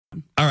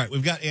All right,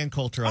 we've got Ann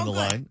Coulter on the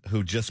line,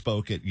 who just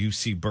spoke at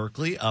UC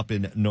Berkeley up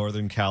in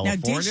Northern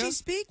California. Now, did she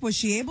speak? Was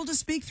she able to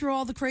speak through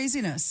all the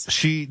craziness?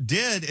 She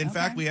did. In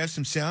fact, we have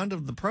some sound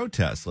of the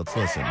protest. Let's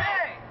listen.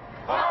 Hey!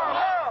 Ho,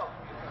 ho!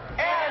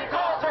 Ann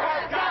Coulter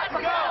has got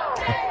to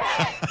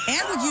go!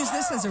 Ann would use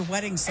this as her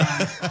wedding song.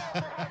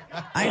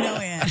 I know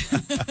Ann.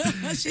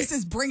 She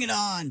says, bring it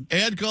on.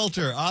 Ann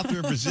Coulter, author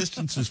of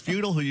Resistance is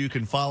Futile, who you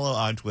can follow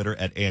on Twitter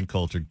at Ann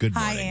Coulter. Good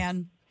morning. Hi,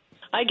 Ann.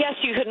 I guess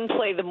you couldn't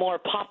play the more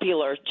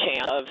popular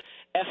chant of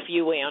F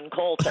you, Ann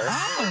Coulter.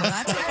 Oh,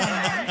 that's a fun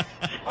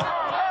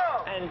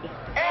one. And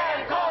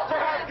Ann Coulter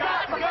has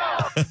got to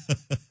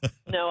go!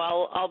 no,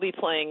 I'll be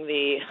playing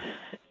the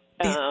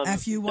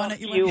F you one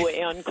at you,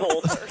 Ann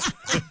Coulter.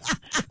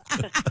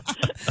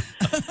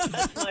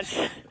 That's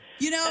much.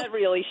 That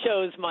really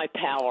shows my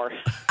power.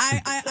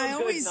 I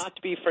always not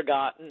to be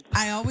forgotten.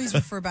 I always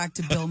refer back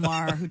to Bill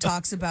Maher, who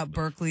talks about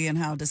Berkeley and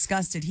how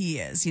disgusted he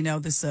is. You know,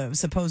 this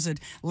supposed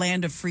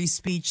land of free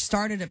speech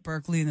started at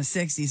Berkeley in the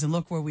 60s, and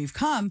look where we've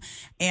come.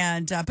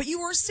 And but you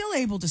were still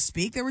able to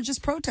speak. There were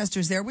just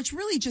protesters there, which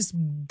really just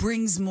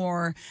brings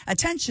more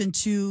attention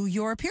to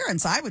your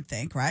appearance, I would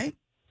think, right?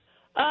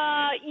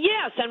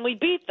 Yes, and we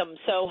beat them,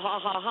 so ha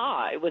ha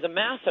ha. It was a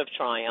massive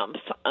triumph.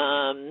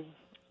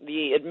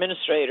 The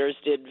administrators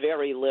did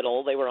very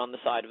little. They were on the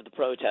side of the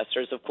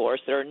protesters, of course.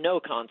 There are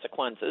no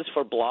consequences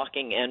for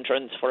blocking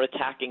entrance, for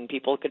attacking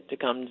people to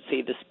come to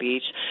see the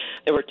speech.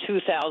 There were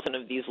 2,000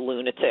 of these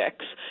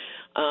lunatics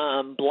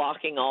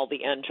blocking all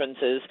the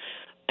entrances.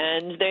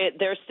 And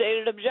their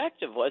stated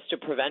objective was to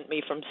prevent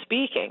me from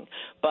speaking.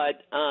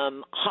 But,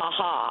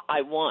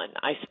 I won.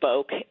 I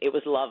spoke. It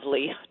was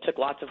lovely. Took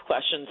lots of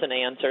questions and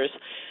answers.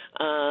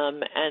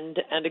 And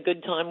a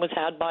good time was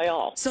had by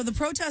all. So the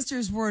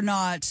protesters were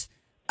not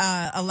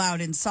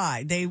allowed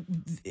inside.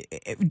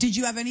 Did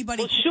you have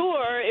anybody? Well,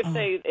 sure,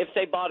 if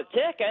they bought a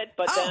ticket,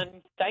 but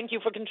then thank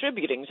you for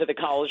contributing to the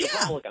College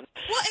Republicans.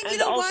 Well, and you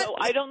know also,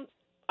 what?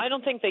 I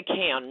don't think they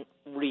can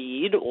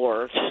read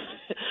or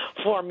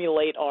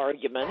formulate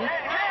arguments.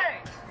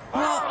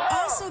 Well,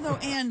 also, though,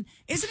 Ann,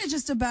 isn't it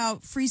just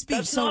about free speech?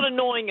 That's not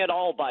annoying at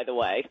all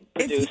right,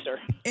 producer.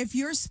 If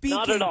you're speaking...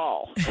 Not at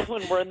all.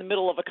 When we're in the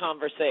middle of a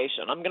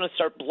conversation. I'm going to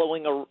start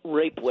blowing a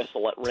rape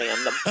whistle at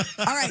random.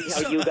 All right.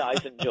 See how you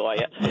guys enjoy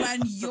it.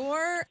 When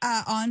you're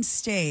on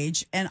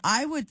stage, and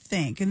I would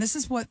think, and this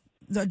is what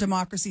the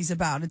democracy is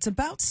about. It's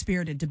about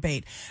spirited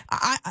debate.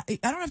 I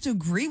don't have to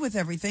agree with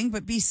everything,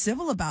 but be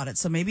civil about it.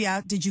 So maybe,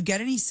 did you get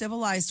any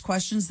civilized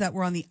questions that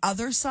were on the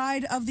other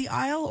side of the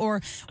aisle,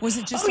 or was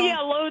it just?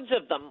 Yeah, loads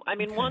of them. I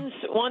mean,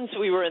 once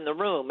we were in the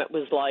room, it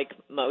was like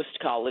most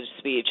college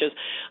speeches,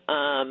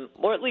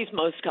 or at least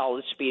most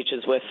college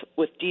speeches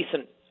with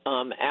decent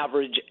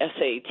average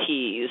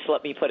SATs.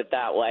 Let me put it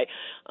that way.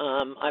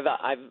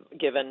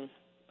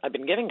 I've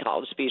been giving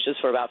college speeches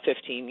for about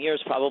 15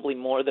 years, probably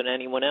more than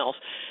anyone else.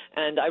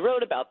 And I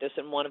wrote about this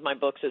in one of my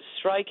books. It's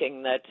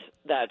striking that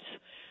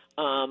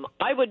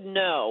I would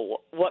know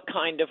what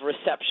kind of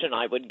reception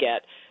I would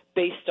get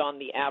based on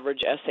the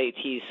average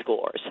SAT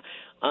scores.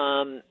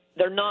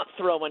 They're not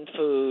throwing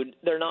food.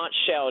 They're not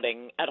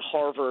shouting at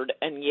Harvard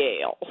and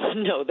Yale.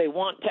 No, they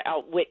want to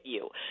outwit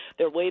you.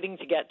 They're waiting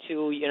to get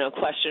to,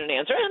 question and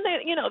answer. And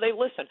they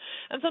listen.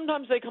 And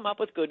sometimes they come up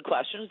with good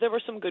questions. There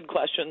were some good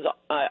questions.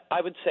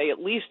 I would say at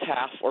least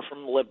half were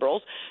from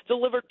liberals,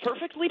 delivered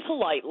perfectly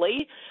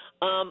politely.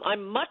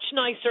 I'm much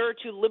nicer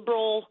to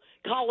liberal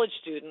college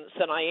students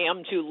than I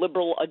am to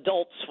liberal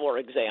adults, for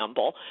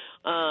example.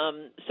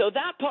 So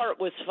that part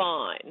was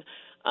fine.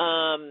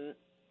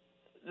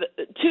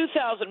 The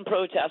 2,000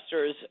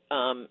 protesters,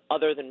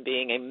 other than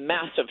being a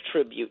massive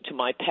tribute to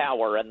my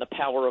power and the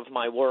power of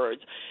my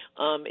words,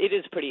 it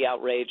is pretty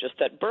outrageous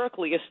that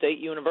Berkeley, a state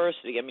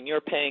university, I mean,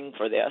 you're paying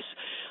for this,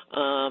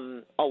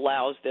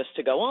 allows this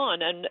to go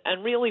on,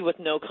 and really with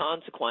no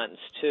consequence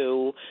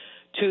to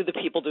the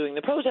people doing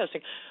the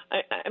protesting.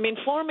 I mean,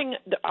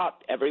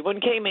 everyone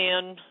came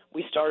in.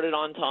 We started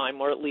on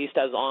time, or at least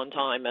as on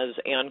time as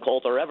Ann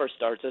Coulter ever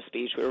starts a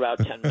speech. We were about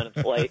 10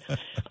 minutes late.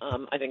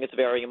 I think it's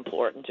very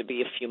important to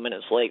be a few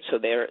minutes late, so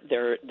they're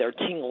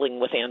tingling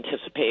with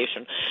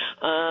anticipation.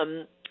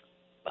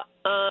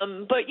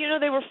 But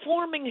they were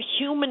forming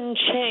human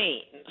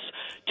chains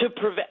to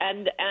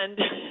prevent. And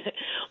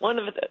one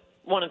of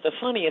the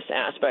funniest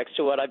aspects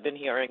to what I've been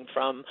hearing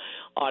from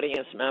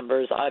audience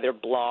members, either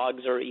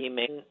blogs or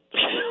email,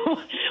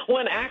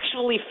 when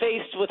actually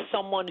faced with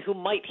someone who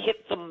might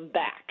hit them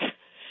back.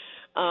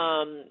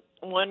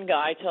 One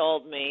guy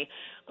told me,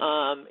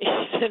 he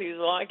said he's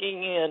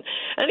walking in,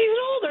 and he's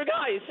an older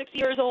guy, he's 60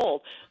 years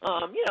old,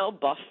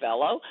 buff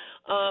fellow,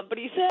 but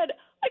he said,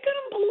 I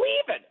couldn't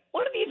believe it.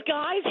 One of these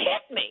guys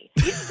hit me.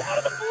 He's out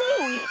of the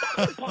blue. He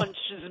sucker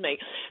punches me.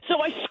 So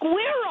I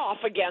square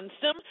off against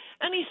him,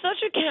 and he's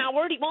such a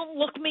coward, he won't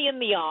look me in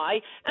the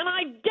eye, and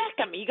I deck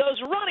him. He goes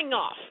running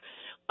off.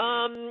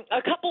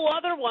 A couple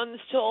other ones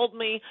told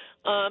me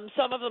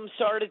some of them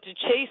started to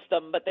chase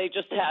them, but they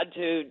just had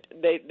to.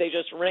 They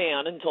just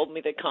ran and told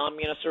me that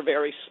communists are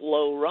very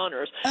slow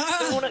runners.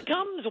 So when it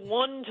comes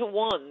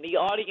 1-to-1, the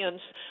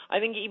audience, I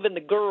think even the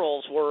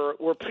girls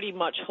were pretty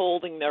much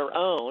holding their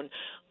own.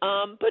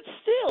 But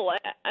still,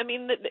 I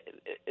mean,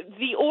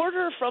 the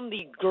order from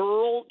the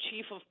girl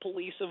chief of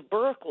police of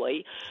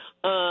Berkeley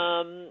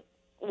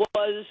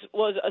was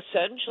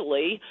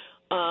essentially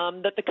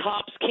that the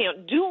cops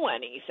can't do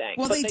anything.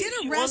 Well, they did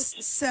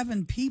arrest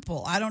 7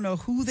 people. I don't know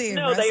who they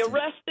arrested. No, they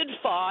arrested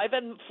 5,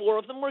 and 4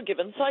 of them were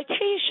given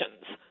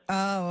citations.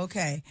 Oh,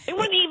 okay. They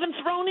weren't even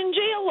thrown in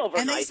jail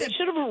overnight. They They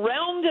should have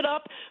rounded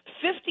up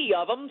 50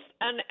 of them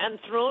and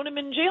thrown them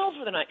in jail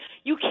for the night.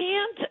 You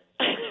can't.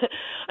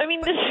 I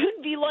mean, this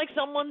would be like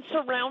someone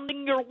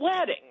surrounding your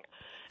wedding.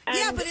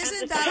 Yeah, but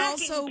isn't that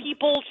also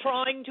people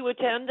trying to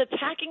attend,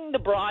 attacking the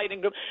bride and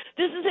groom?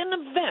 This is an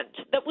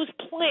event that was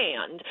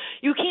planned.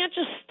 You can't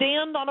just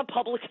stand on a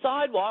public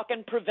sidewalk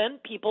and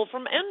prevent people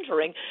from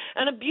entering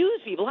and abuse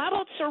people. How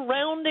about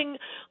surrounding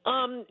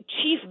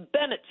Chief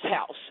Bennett's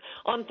house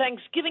on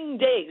Thanksgiving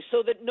Day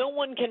so that no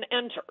one can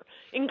enter,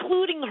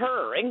 including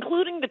her,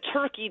 including the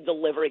turkey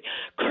delivery,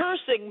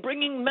 cursing,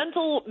 bringing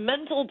mental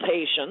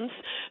patients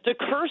to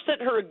curse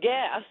at her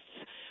guests?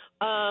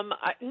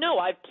 No,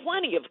 I have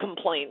plenty of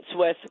complaints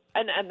with,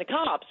 and the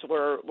cops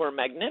were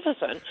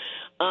magnificent.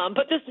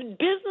 But this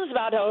business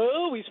about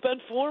how, we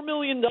spent $4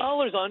 million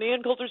on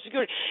Ann Coulter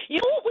security. You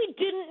know what we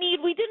didn't need?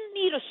 We didn't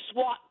need a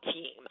SWAT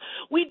team.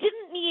 We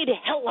didn't need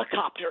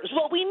helicopters.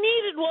 What we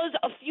needed was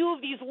a few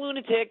of these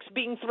lunatics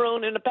being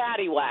thrown in a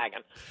paddy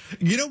wagon.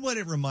 You know what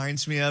it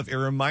reminds me of? It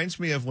reminds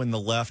me of when the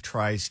left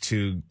tries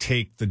to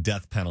take the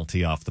death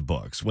penalty off the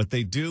books. What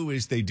they do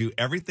is they do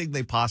everything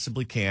they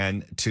possibly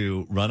can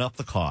to run up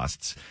the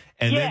costs.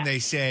 And then they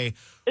say,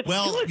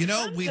 well, you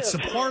know, we'd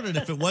support it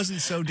if it wasn't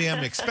so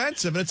damn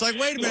expensive. And it's like,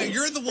 wait a minute,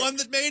 you're the one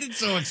that made it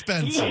so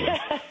expensive. Yes,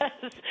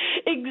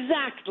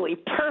 exactly.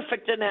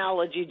 Perfect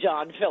analogy,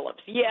 John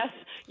Phillips. Yes.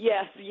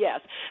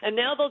 And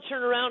now they'll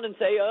turn around and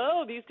say,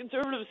 oh, these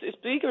conservative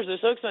speakers are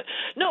so expensive.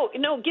 No,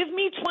 give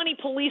me 20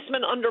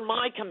 policemen under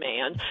my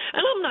command.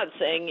 And I'm not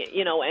saying,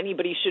 you know,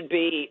 anybody should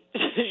be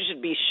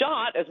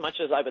shot as much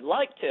as I would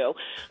like to,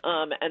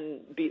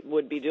 and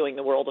would be doing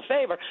the world a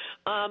favor.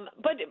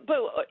 But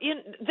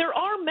there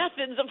are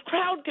methods of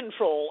crowd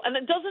control, and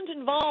it doesn't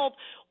involve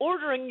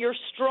ordering your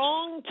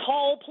strong,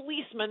 tall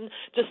policemen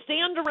to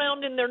stand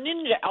around in their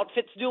ninja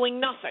outfits doing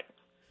nothing.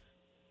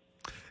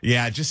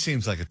 Yeah, it just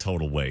seems like a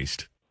total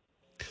waste.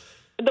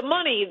 The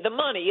money,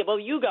 well,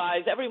 you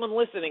guys, everyone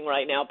listening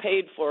right now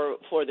paid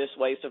for this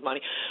waste of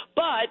money.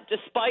 But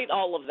despite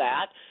all of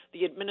that,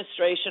 the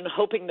administration,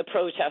 hoping the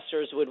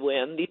protesters would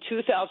win, the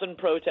 2,000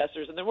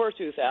 protesters, and there were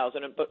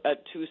 2,000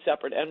 at 2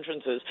 separate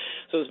entrances,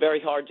 so it was very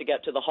hard to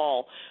get to the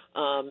hall,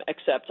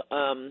 except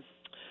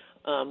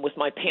with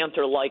my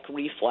panther-like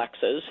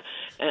reflexes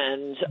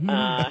and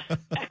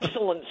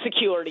excellent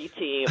security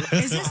team.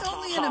 Is this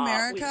only in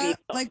America?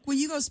 Like when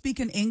you go speak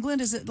in England,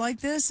 is it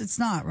like this? It's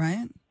not,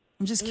 right?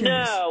 I'm just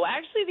curious. No,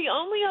 actually, the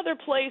only other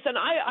place, and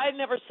I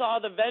never saw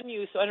the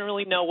venue, so I don't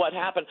really know what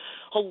happened.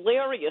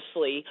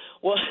 Hilariously,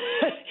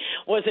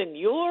 was in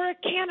your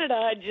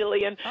Canada,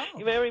 Jillian. Oh.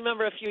 You may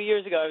remember a few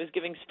years ago I was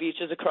giving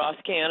speeches across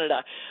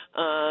Canada.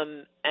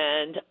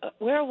 And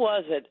where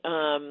was it?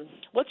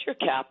 What's your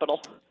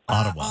capital?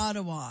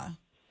 Ottawa.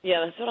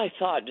 Yeah, that's what I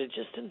thought. It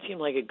just didn't seem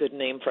like a good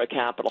name for a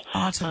capital.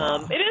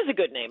 Ottawa. It is a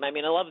good name. I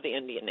mean, I love the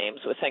Indian names.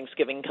 With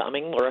Thanksgiving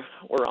coming,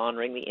 we're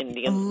honoring the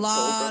Indian. A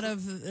lot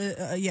of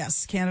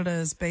yes, Canada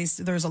is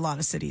based. There's a lot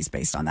of cities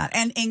based on that,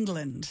 and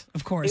England,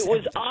 of course. It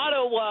was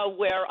Ottawa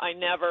where I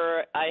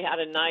had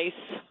a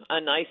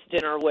nice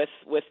dinner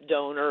with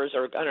donors,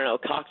 or I don't know,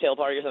 cocktail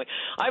party or something.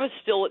 I was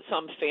still at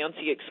some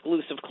fancy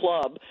exclusive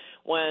club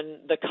when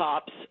the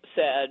cops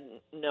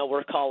said, no,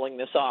 we're calling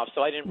this off.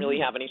 So I didn't really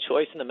have any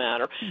choice in the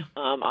matter.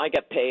 I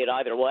get paid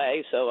either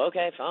way, so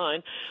okay,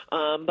 fine.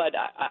 But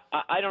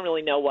I don't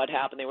really know what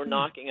happened. They were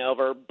knocking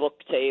over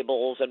book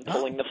tables and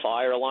pulling the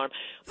fire alarm.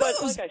 But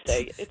like I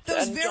say,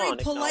 those very John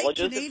polite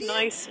Canadians. It's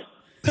nice.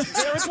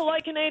 Very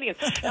polite Canadians,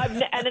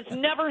 and it's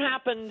never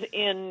happened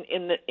in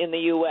the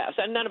U.S.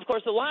 And then, of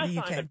course, the last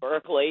time at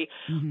Berkeley,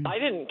 I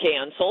didn't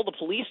cancel. The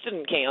police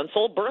didn't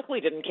cancel. Berkeley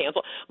didn't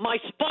cancel. My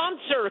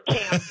sponsor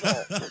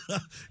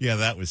canceled. Yeah,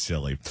 that was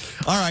silly.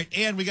 All right,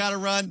 Ann, we got to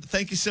run.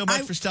 Thank you so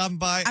much for stopping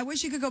by. I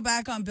wish you could go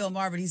back on Bill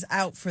Maher, but he's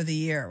out for the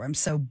year. I'm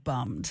so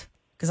bummed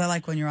because I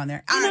like when you're on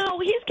there. No,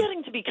 he's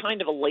getting to be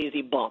kind of a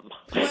lazy bum.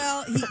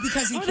 Well,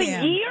 because he for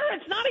can. The year?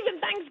 It's not even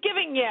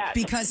Thanksgiving yet.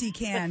 Because he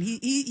can. He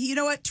you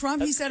know what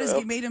Trump, he said,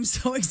 has made him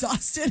so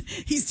exhausted,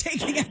 he's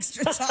taking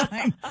extra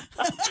time.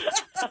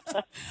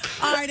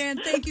 All right, Ann,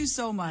 thank you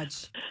so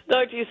much.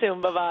 Talk to you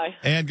soon. Bye-bye.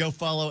 And go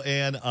follow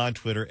Ann on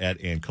Twitter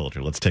at Ann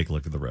Coulter. Let's take a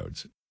look at the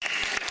roads.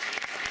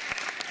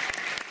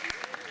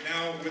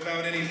 Now,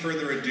 without any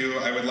further ado,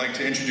 I would like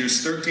to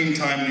introduce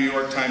 13-time New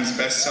York Times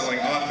best-selling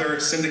author,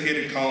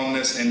 syndicated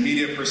columnist, and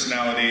media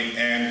personality,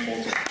 Ann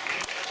Coulter.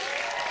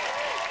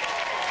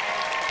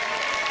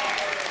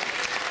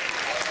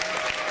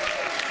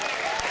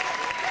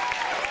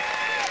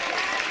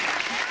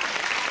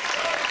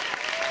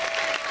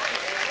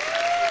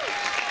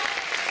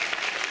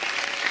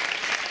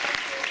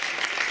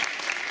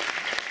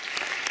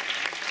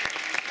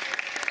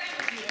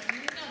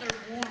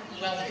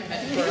 welcome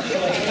at Berkeley.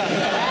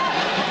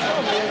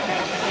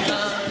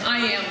 I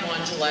am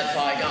one to let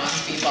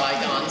bygones be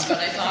bygones, but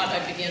I thought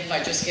I'd begin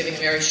by just giving a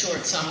very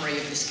short summary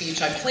of the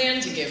speech I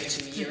planned to give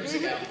 2 years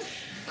ago.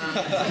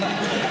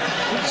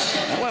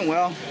 Went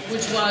well.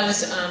 Which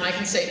was, I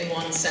can say it in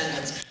one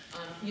sentence.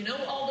 You know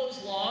all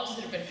those laws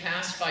that have been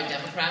passed by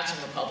Democrats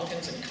and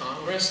Republicans in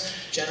Congress,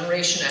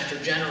 generation after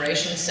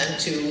generation,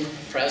 sent to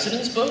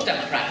presidents, both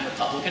Democrat and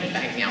Republican,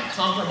 banging out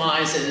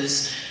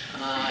compromises,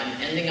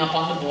 and ending up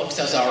on the books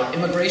as our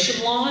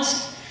immigration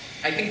laws?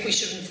 I think we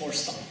should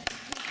enforce them.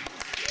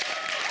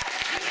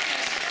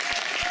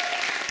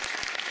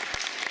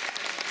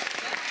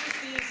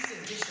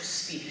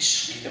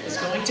 Speech that was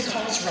going to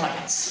cause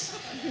riots.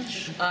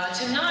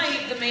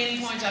 Tonight, the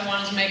main point I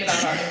wanted to make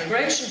about our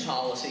immigration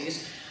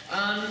policies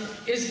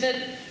is that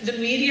the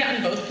media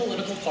and both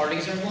political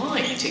parties are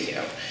lying to you.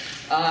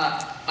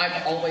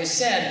 I've always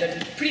said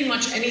that pretty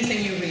much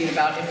anything you read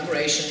about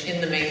immigration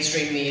in the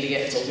mainstream media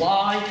is a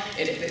lie.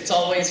 It's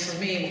always, for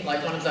me,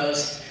 like one of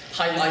those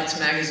Highlights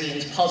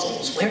magazine's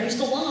puzzles. Where's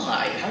the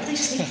lie? How do they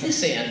sneak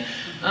this in?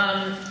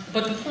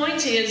 But the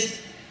point is,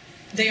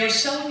 they are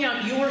selling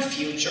out your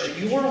future,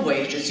 your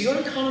wages,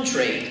 your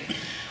country,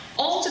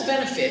 all to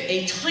benefit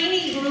a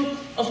tiny group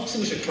of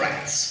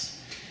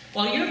plutocrats.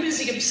 While you're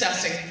busy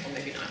obsessing, well,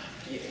 maybe not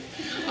you,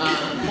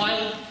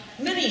 while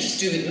many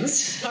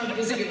students are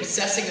busy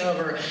obsessing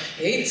over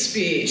hate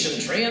speech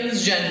and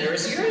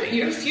transgenders,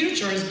 your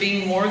future is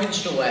being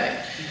mortgaged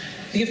away.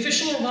 The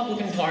official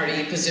Republican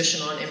Party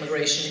position on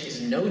immigration is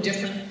no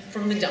different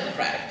from the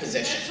Democratic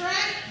position. That's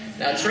right.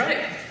 That's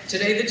right.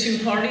 Today the two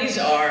parties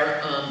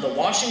are the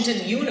Washington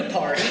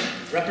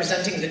Uniparty,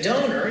 representing the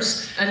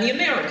donors, and the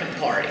American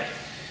Party.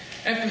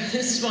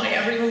 This is why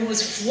everyone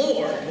was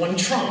floored when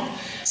Trump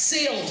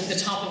sailed to the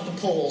top of the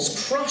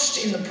polls,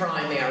 crushed in the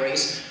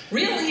primaries,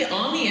 really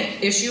on the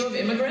issue of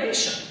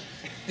immigration.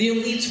 The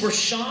elites were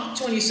shocked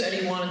when he said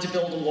he wanted to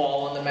build a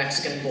wall on the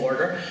Mexican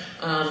border.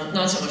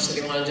 Not so much that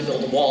he wanted to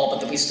build a wall,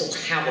 but that we still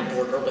have a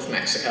border with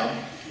Mexico.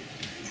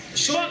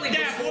 Shortly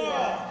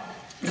before...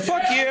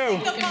 Fuck you!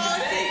 The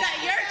policies that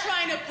you're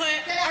trying to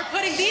put are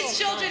putting these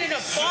children in a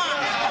box.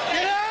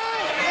 Get out!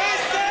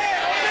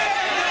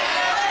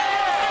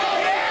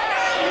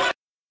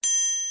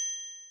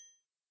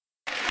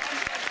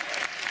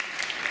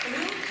 Who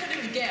could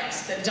have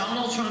guessed that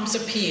Donald Trump's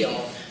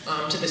appeal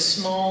to the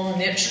small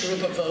niche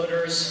group of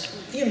voters,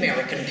 the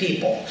American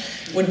people,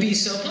 would be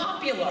so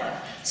popular?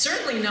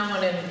 Certainly no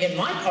one in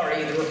my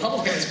party, the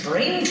Republicans'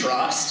 brain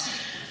trust.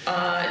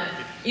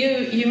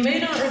 You may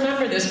not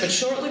remember this, but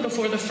shortly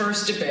before the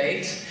first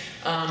debate,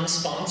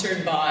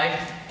 sponsored by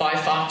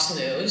Fox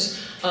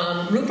News,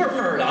 Rupert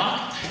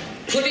Murdoch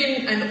put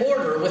in an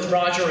order with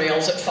Roger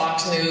Ailes at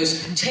Fox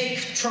News, take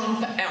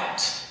Trump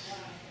out.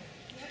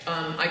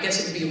 I guess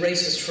it would be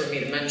racist for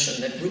me to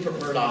mention that Rupert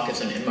Murdoch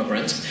is an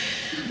immigrant.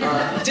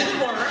 Didn't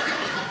work.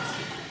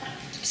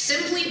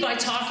 Simply by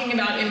talking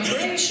about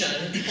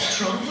immigration,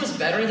 Trump was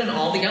better than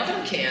all the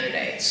other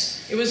candidates.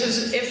 It was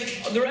as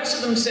if the rest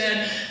of them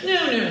said,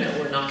 no,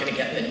 we're not going to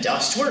get in the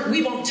dust.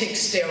 We won't take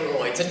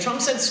steroids. And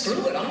Trump said,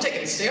 screw it, I'm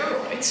taking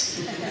steroids.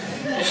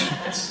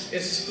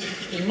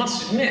 You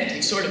must admit,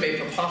 he's sort of a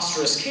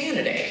preposterous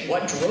candidate.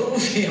 What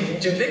drove him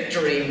to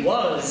victory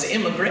was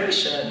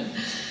immigration.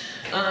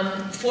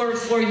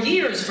 For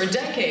years, for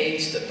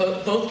decades,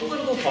 both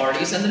political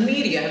parties and the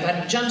media have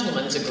had a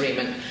gentleman's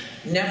agreement.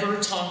 Never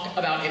talk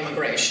about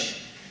immigration.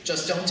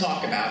 Just don't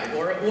talk about it.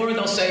 Or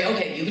they'll say,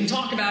 okay, you can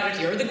talk about it,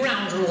 here are the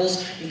ground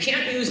rules. You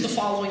can't use the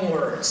following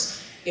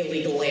words: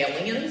 illegal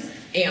alien,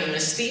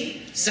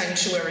 amnesty,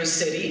 sanctuary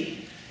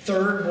city,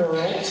 third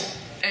world,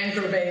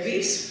 anchor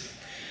babies.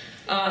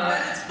 Well,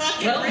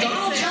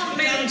 Donald Trump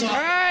made them talk. All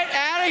right,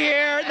 out of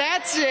here.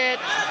 That's it.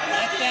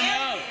 Let them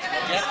out.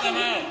 Let them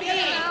out. Get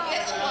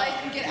a life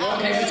and get out.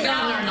 Okay, we've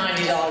gotten our $90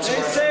 They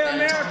worth. say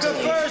America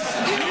first.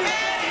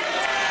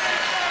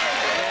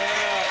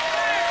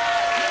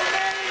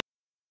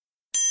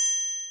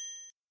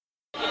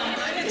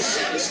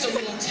 Just a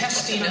little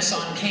testiness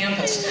on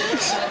campus.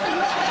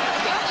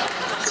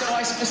 So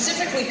I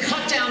specifically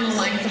cut down the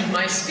length of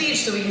my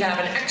speech so we could have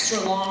an extra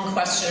long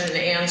question and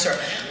answer.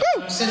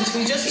 Since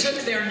we just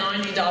took their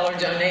 $90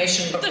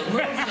 donation but removed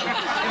them,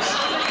 if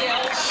somebody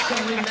else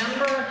can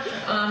remember,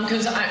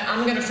 because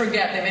I'm going to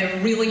forget, they made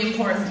a really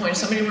important point.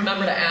 Somebody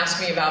remember to ask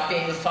me about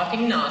being a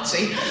fucking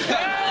Nazi.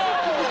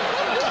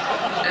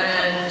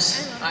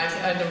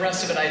 And the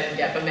rest of it I didn't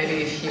get, but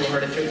maybe you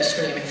heard it through the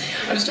screaming.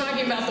 I was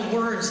talking about the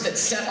words that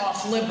set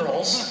off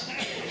liberals.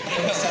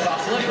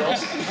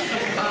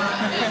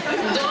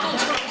 Donald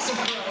Trump's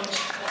approach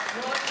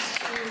was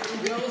to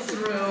go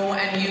through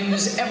and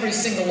use every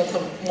single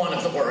one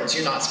of the words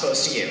you're not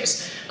supposed to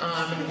use.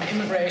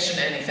 Immigration,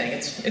 anything.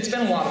 It's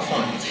been a lot of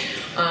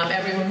fun.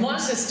 Everyone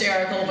was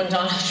hysterical when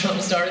Donald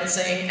Trump started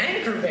saying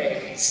anchor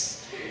babies.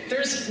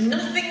 There's There's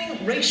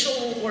nothing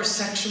racial or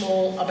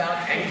sexual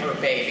about anchor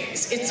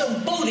babies. It's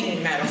a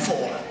boating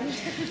metaphor.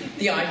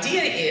 The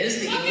idea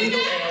is the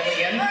illegal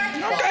alien,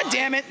 God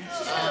damn it,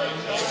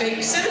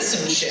 fake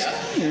citizenship,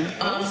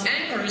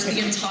 anchors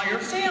the entire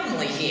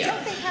family here.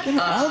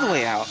 all the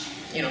way out.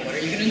 You know, what are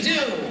you going to do?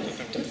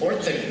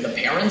 Deport the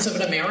parents of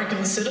an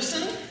American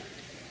citizen?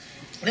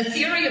 The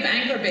theory of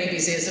anchor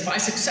babies is if I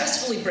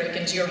successfully break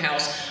into your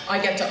house, I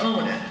get to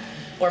own it.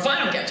 Or if I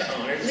don't get to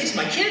own it, at least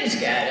my kids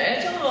get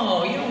it.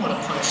 Oh, you don't want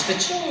to punish the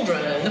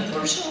children, the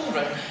poor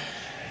children.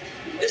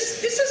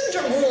 This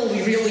isn't a rule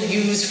we really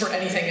use for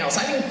anything else.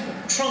 I think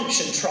Trump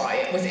should try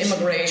it with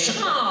immigration.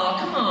 Oh,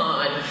 come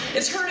on.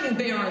 It's hurting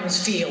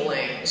Barron's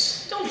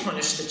feelings. Don't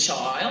punish the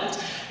child.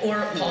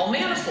 Or Paul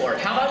Manafort.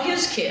 How about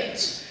his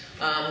kids?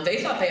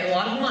 They thought they had a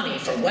lot of money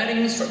for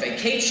weddings, for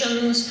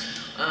vacations.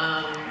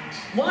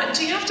 What?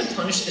 Do you have to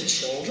punish the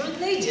children?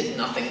 They did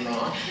nothing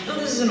wrong. No,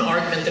 this is an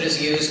argument that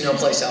is used no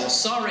place else.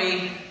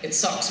 Sorry, it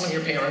sucks when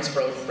your parents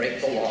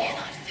break the law.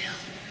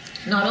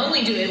 Not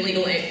only do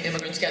illegal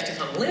immigrants get to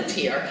come live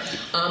here,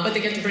 but they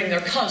get to bring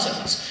their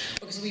cousins.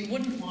 Because we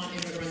wouldn't want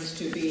immigrants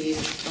to be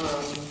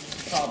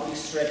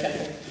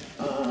poverty-stricken,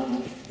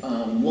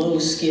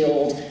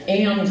 low-skilled,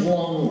 and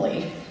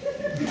lonely.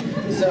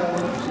 So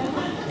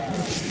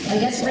I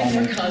get to bring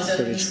their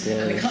cousins,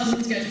 and the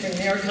cousins get to bring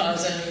their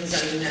cousins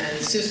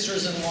and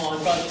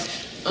sisters-in-law. But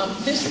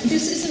this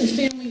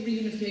isn't family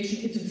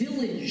reunification, it's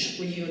village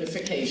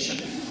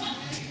reunification.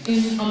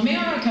 In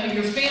America,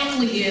 your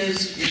family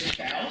is your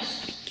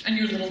spouse and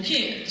your little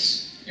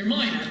kids, your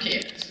minor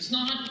kids. It's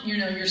not, you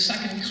know, your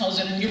second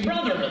cousin and your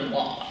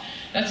brother-in-law.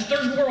 That's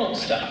third world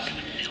stuff.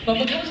 But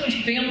because of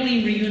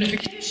family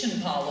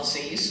reunification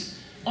policies,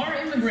 our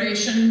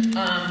immigration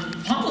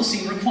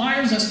policy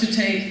requires us to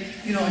take,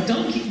 you know, a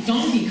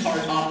donkey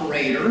cart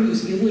operator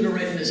who's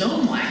illiterate in his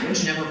own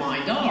language, never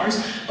mind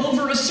ours,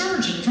 over a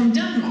surgeon from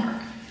Denmark.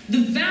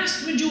 The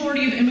vast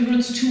majority of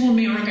immigrants to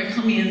America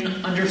come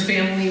in under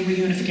family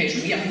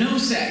reunification. We have no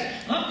say.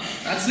 Oh,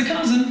 that's the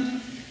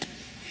cousin.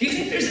 Do you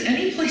think there's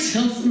any place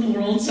else in the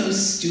world so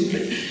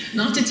stupid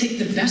not to take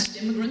the best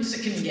immigrants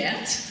it can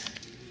get?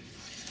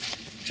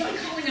 Try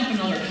calling up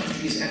another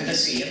country's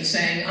embassy and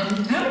saying,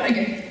 how do I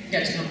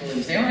get to come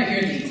live there? I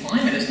hear the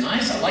climate is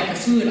nice, I like the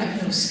food, I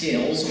have no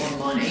skills or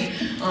money.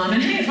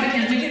 And hey, if I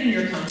can't make it in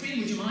your country,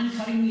 would you mind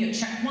cutting me a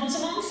check once a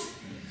month?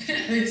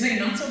 They'd say,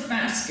 not so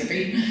fast,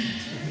 Skippy.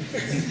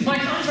 By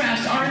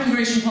contrast, our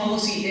immigration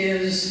policy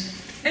is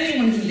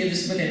anyone who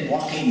lives within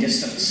walking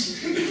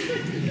distance.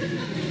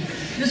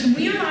 This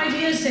weird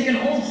idea has taken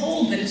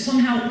hold that it's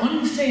somehow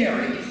unfair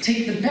to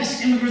take the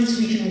best immigrants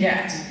we can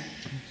get.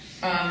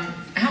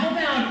 How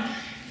about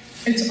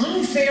it's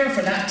unfair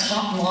for that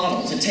top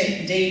model to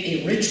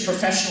date a rich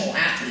professional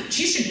athlete.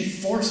 She should be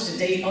forced to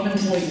date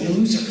unemployed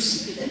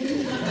losers.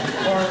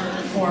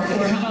 Or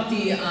how about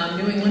the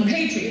New England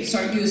Patriots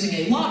start using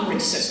a lottery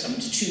system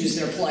to choose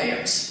their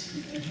players?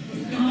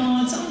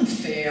 Oh, it's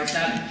unfair for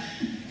that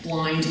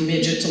blind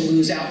midget to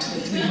lose out to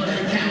the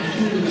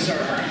 300-pound loser.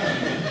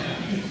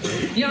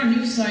 Yeah, our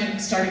new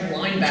starting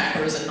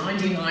linebacker is a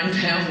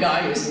 99-pound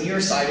guy who's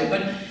nearsighted,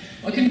 but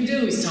what can he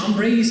do? He's Tom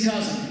Brady's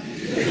cousin.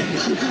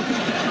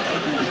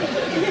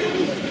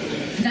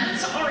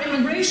 That's our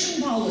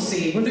immigration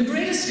policy. We're the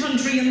greatest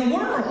country in the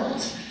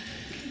world.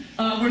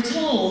 We're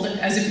told,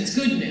 as if it's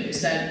good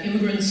news, that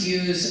immigrants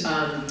use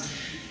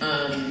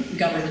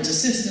government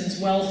assistance,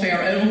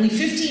 welfare, at only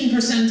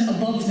 15%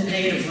 above the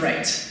native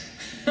rate.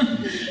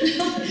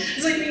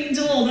 It's like being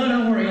told, oh,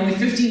 don't worry, only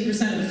 15%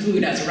 of the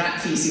food has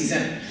rat feces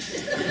in it.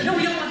 No,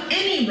 we don't want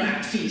any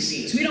rat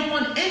feces. We don't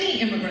want any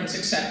immigrants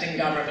accepting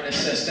government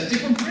assistance.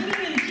 If we're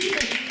bringing in people...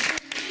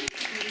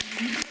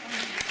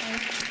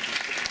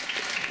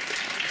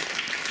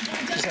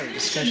 Just had a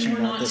discussion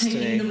about this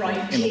today.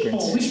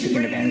 Immigrants,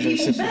 speaking of Ann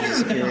Joseph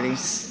Security.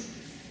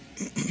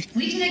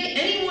 We can take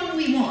anyone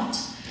we want.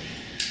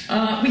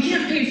 We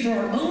can't pay for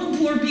our own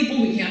poor people,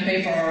 we can't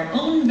pay for our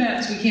own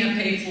vets, we can't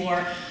pay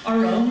for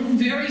our own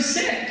very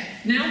sick.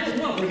 Now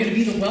what, we're going to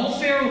be the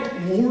welfare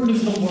ward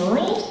of the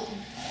world?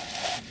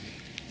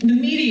 The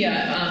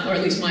media, or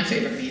at least my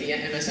favorite media,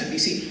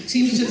 MSNBC,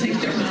 seems to think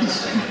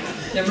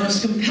their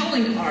most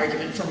compelling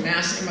argument for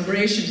mass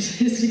immigration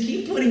is to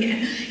keep putting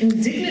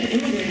indignant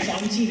immigrants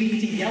on TV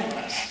to yell at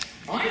us.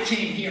 I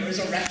came here as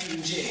a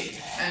refugee,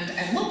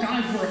 and look,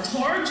 I've worked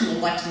hard to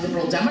elect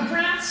liberal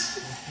Democrats.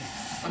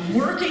 I'm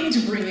working to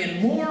bring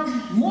in more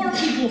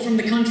people from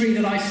the country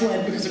that I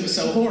fled because it was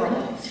so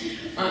horrible.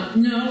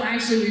 No,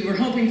 actually, we were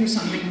hoping for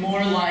something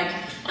more like,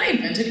 I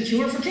invented a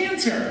cure for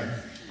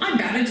cancer. I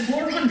batted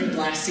 .400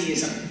 last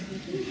season.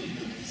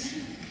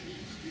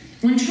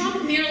 When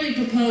Trump merely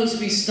proposed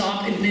we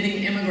stop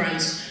admitting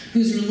immigrants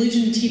whose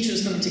religion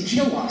teaches them to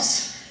kill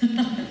us,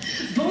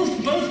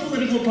 both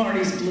political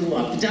parties blew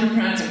up. The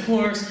Democrats, of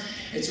course,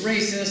 it's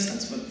racist,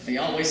 that's what they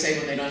always say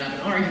when they don't have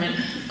an argument.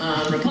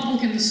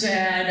 Republicans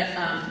said,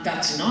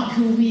 that's not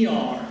who we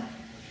are.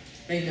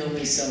 They know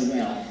me so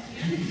well.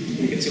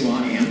 It's who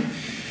I am.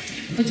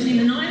 Between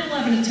the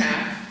 9/11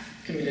 attack,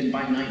 committed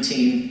by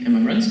 19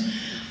 immigrants,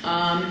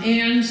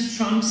 and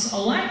Trump's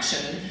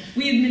election,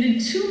 we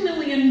admitted 2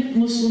 million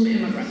Muslim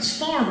immigrants,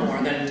 far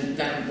more than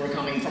were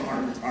coming from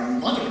our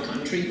mother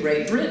country,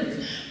 Great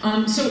Britain.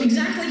 So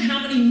exactly how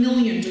many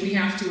million do we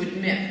have to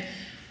admit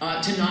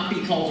to not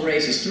be called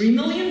racist? 3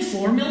 million?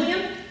 4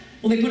 million?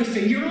 Will they put a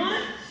figure on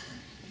it?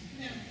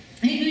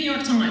 Hey, New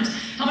York Times,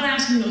 how about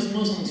asking those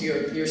Muslims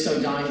you're so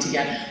dying to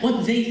get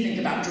what they think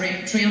about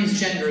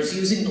transgenders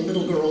using the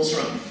little girl's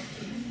room?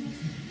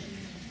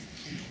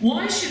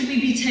 Why should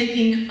we be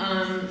taking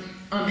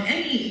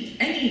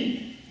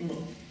any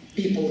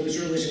people whose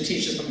religion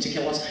teaches them to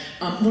kill us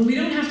when we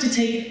don't have to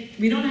take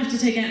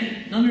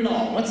any, none at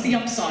all? What's the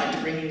upside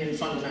to bringing in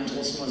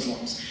fundamentalist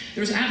Muslims?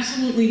 There's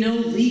absolutely no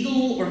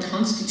legal or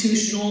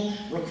constitutional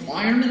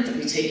requirement that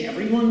we take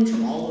everyone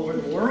from all over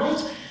the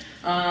world.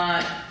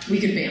 We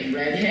could ban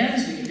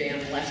redheads, we could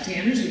ban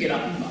left-handers, we could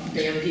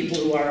ban people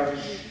who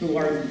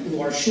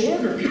are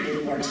short or people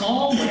who are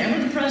tall,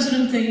 whatever the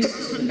president thinks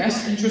is in the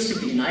best interest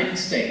of the United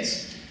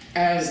States,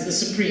 as the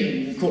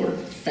Supreme Court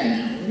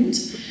found,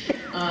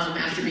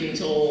 after being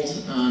told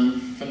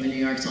from the New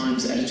York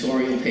Times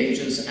editorial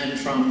pages and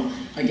from,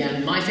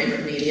 again, my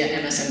favorite media,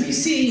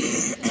 MSNBC,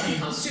 it's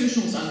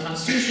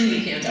unconstitutional,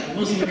 you can't have a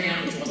Muslim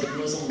ban, which wasn't a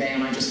Muslim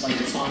ban, I just like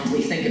to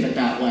fondly think of it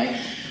that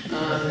way.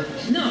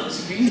 No, the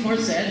Supreme Court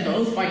said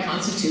both by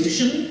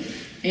Constitution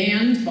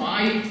and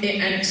by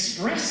an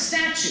express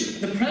statute,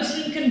 the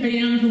president can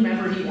ban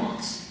whomever he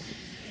wants.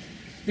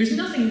 There's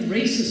nothing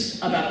racist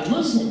about a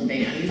Muslim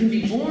ban. You can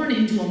be born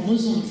into a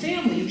Muslim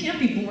family. You can't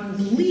be born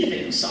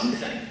believing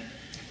something.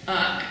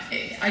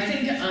 I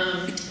think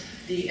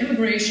the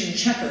immigration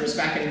checkers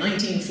back in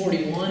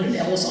 1941 at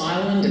Ellis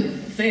Island,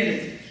 and they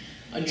had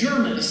a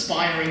German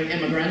aspiring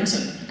immigrant,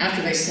 and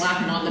after they slap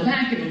him on the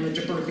back, give him a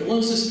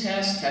tuberculosis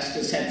test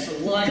his head for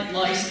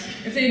lice.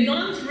 If they had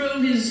gone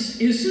through his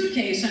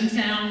suitcase and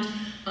found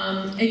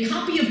a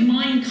copy of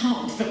Mein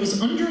Kampf that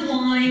was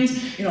underlined,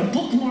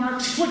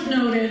 bookmarked,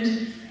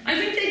 footnoted, I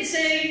think they'd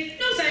say,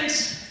 no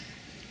thanks.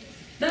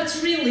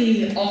 That's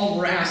really all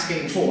we're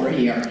asking for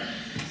here.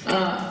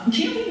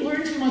 Can't we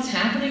learn from what's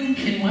happening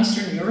in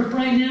Western Europe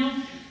right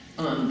now?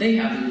 They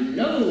have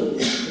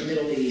loads of the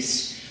Middle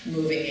East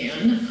moving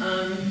in,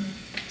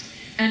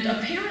 and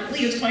apparently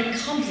it's quite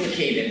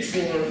complicated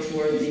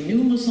for the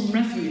new Muslim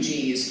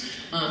refugees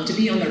to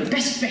be on their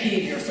best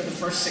behavior for the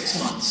first 6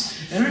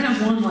 months. They don't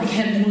have one like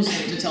head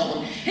Muslim to tell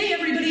them, hey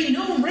everybody,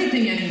 no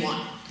raping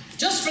anyone,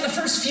 just for the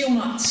first few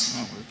months.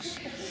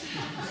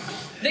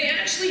 They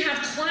actually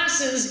have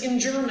classes in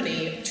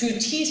Germany to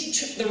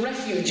teach the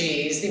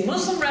refugees, the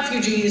Muslim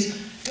refugees,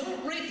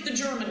 don't rape the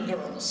German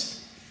girls.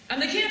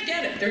 And they can't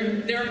get it.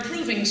 They're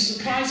proving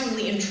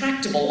surprisingly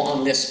intractable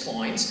on this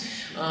point.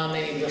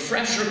 They need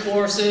refresher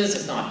courses,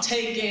 it's not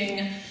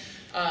taking.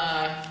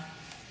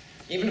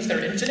 Even if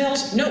they're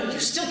infidels, no, you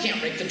still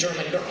can't rape the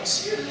German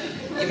girls.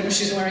 Even if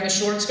she's wearing a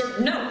short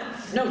skirt, no,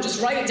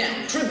 just write it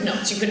down, crib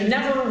notes. You can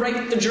never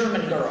rape the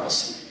German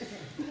girls.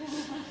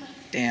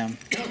 Damn.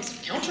 No,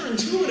 it's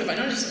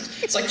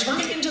counterintuitive. It's like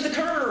turning into the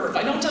curve.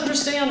 I don't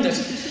understand it.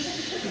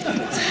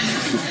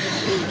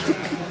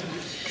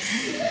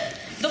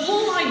 The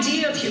whole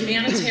idea of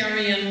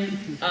humanitarian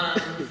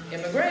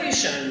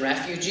immigration,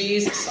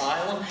 refugees,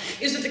 asylum,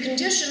 is that the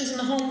conditions in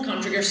the home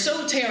country are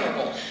so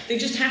terrible, they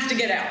just have to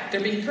get out. They're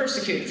being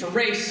persecuted for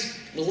race,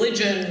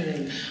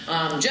 religion,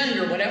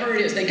 gender, whatever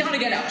it is. They gotta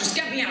get out. Just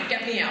get me out,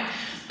 get me out.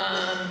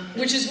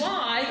 Which is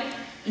why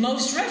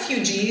most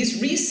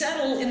refugees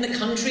resettle in the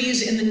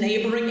countries in the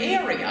neighboring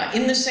area,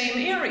 in the same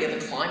area.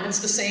 The climate's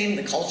the same,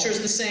 the culture's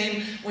the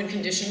same. When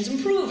conditions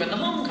improve in the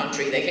home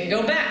country, they can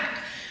go back.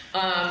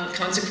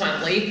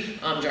 Consequently,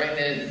 during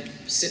the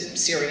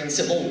Syrian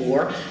civil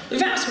war, the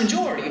vast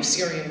majority of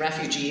Syrian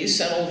refugees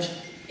settled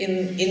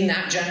in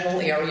that general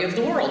area of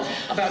the world.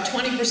 About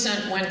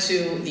 20% went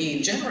to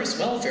the generous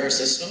welfare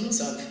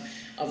systems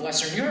of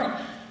Western Europe.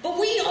 But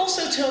we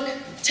also took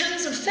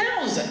tens of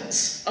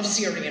thousands of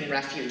Syrian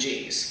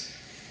refugees.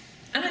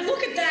 And I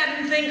look at that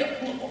and think,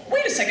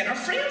 wait a second, are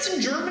France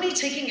and Germany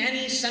taking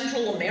any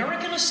Central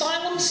American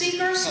asylum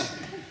seekers?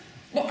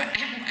 Well,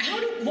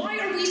 why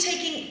are we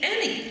taking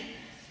any?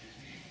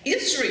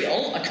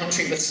 Israel, a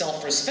country with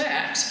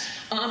self-respect,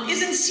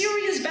 is in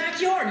Syria's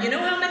backyard. You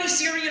know how many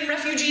Syrian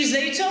refugees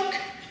they took?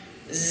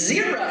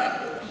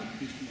 0.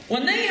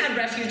 When they had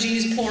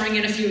refugees pouring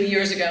in a few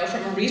years ago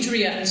from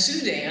Eritrea and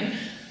Sudan,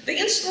 they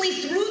instantly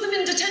threw them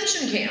in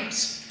detention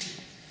camps.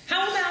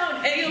 How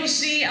about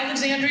AOC,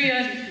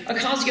 Alexandria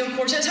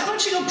Ocasio-Cortez? How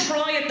about she go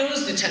cry at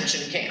those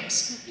detention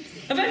camps?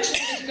 Eventually,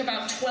 they took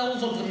about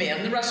 12 of them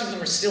in. The rest of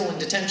them are still in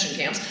detention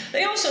camps.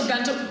 They also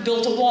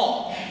built a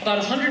wall, about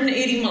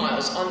 180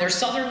 miles on their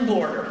southern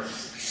border.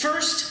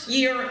 First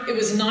year, it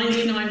was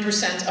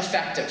 99%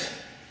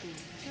 effective.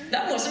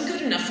 That wasn't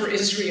good enough for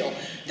Israel.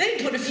 They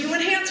put a few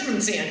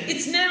enhancements in.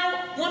 It's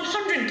now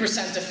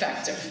 100%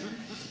 effective.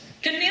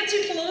 Can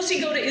Nancy Pelosi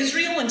go to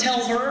Israel and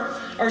tell her,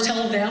 or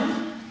tell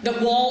them, that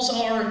walls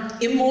are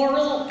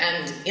immoral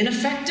and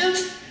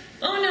ineffective?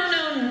 Oh,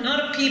 no,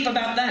 not a peep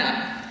about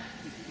that.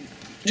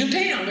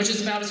 Japan, which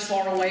is about as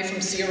far away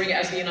from Syria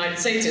as the United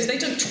States is, they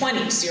took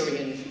 20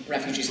 Syrian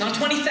refugees, not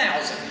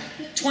 20,000,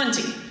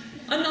 20.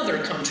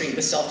 Another country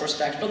with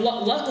self-respect, but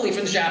luckily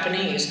for the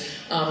Japanese,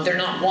 they're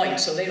not white,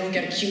 so they don't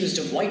get accused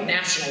of white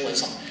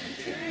nationalism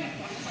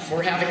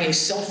for having a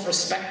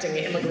self-respecting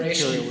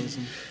immigration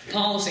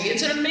policy.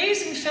 It's an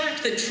amazing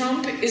fact that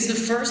Trump is the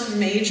first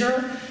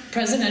major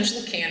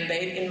presidential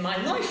candidate in my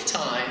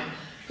lifetime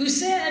who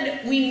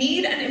said we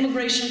need an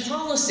immigration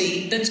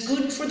policy that's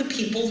good for the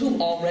people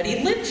who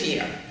already live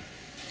here.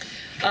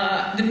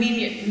 The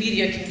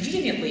media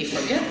conveniently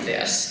forget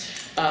this.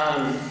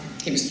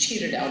 He was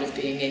cheated out of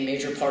being a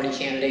major party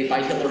candidate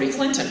by Hillary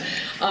Clinton.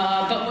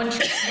 But when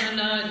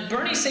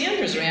Bernie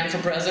Sanders ran for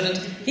president,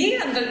 he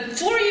had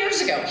 4 years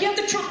ago, he had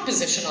the Trump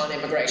position on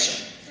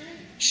immigration.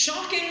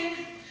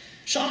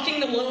 Shocking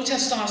the low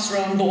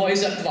testosterone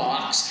boys at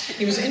Vox.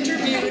 He was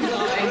interviewed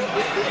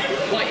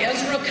by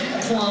Ezra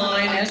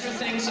Klein. Ezra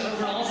thinks, oh,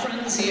 we're all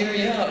friends here.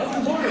 Yeah,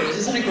 open borders,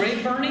 isn't it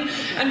great, Bernie?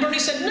 And Bernie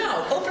said,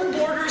 no, open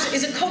borders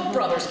is a Koch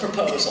brothers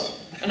proposal.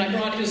 And I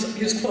brought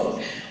his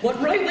quote. What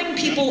right-wing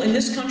people in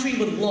this country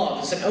would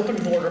love is an open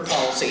border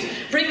policy.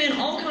 Bring in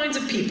all kinds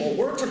of people,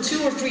 work for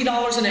 $2 or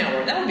 $3 an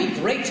hour. That would be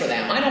great for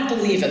them. I don't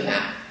believe in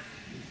that.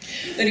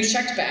 Then he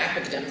checked back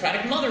with the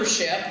Democratic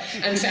mothership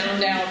and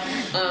found out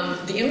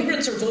the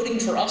immigrants are voting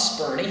for us,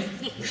 Bernie.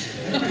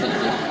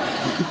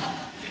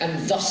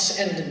 And thus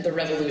ended the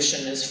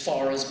revolution as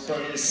far as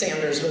Bernie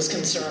Sanders was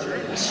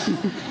concerned.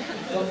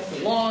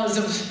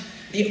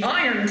 The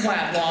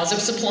ironclad laws of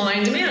supply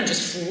and demand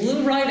just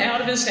flew right out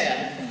of his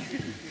head.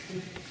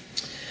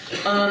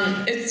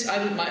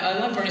 I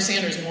love Bernie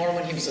Sanders more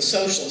when he was a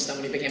socialist than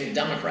when he became a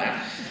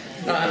Democrat.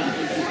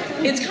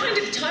 It's kind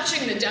of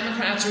touching that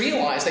Democrats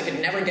realized they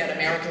could never get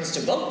Americans to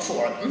vote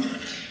for them,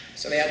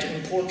 so they had to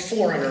import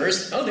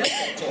foreigners. Oh, they'll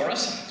vote for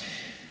us.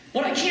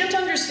 What I can't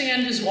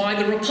understand is why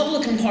the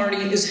Republican Party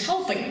is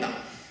helping them.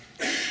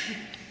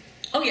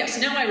 Oh yes,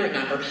 now I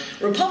remember.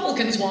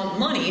 Republicans want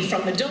money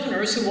from the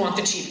donors who want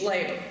the cheap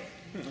labor.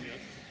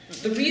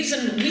 The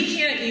reason we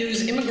can't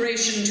use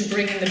immigration to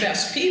bring in the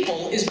best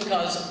people is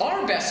because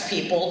our best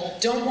people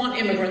don't want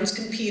immigrants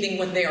competing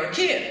with their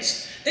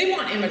kids. They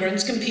want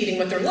immigrants competing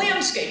with their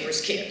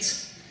landscapers'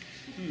 kids.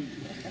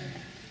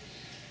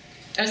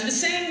 As the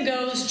saying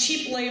goes,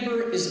 cheap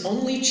labor is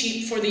only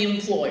cheap for the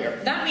employer.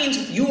 That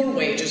means your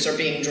wages are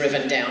being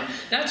driven down.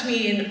 That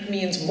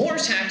means more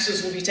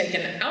taxes will be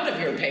taken out of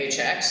your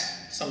paychecks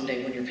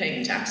someday when you're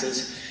paying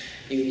taxes,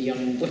 you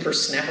young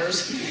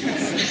whippersnappers.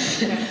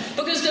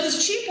 Because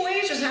those cheap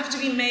wages have to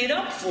be made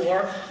up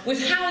for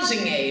with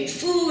housing aid,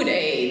 food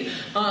aid,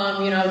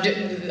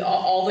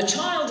 all the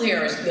child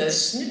care, the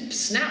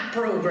SNAP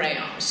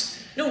programs.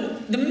 No,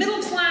 the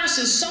middle class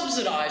is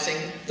subsidizing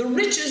the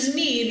rich's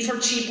need for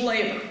cheap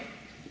labor.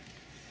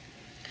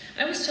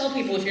 I always tell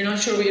people, if you're not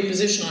sure what your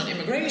position on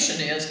immigration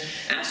is,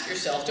 ask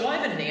yourself, do I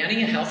have a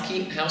nanny, a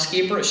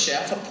housekeeper, a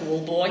chef, a pool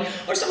boy,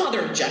 or some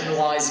other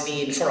generalized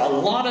need for a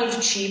lot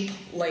of cheap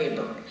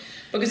labor?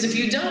 Because if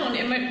you don't,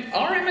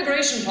 our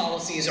immigration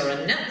policies are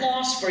a net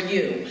loss for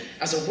you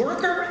as a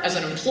worker, as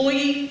an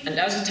employee, and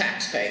as a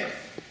taxpayer.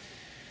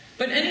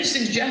 But any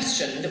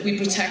suggestion that we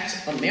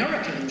protect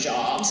American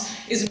jobs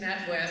is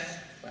met with,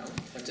 well,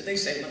 what do they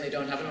say when they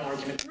don't have an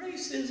argument?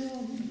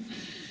 Racism.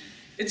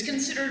 It's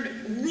considered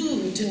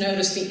rude to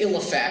notice the ill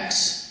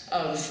effects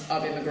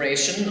of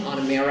immigration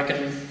on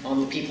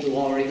the people who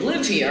already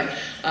live here.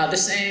 The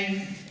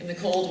saying in the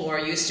Cold War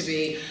used to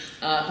be,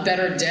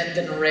 better dead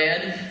than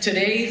red.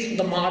 Today,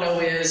 the motto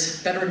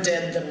is, better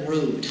dead than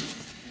rude.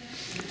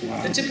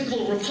 Wow. The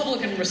typical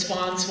Republican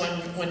response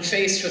when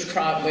faced with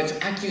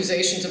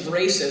accusations of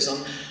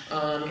racism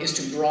is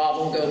to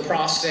grovel, go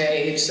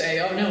prostrate, say,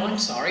 oh no, I'm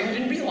sorry, I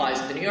didn't realize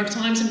it. The New York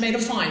Times had made a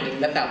finding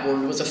that that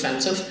word was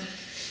offensive.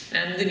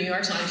 And the New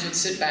York Times would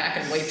sit back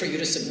and wait for you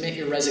to submit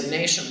your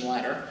resignation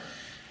letter.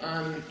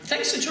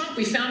 Thanks to Trump,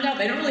 we found out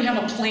they don't really have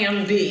a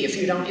plan B if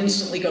you don't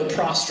instantly go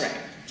prostrate.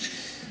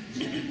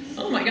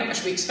 Oh my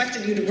gosh, we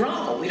expected you to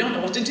grovel. We don't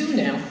know what to do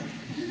now.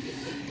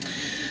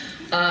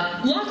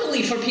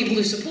 Luckily for people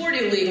who support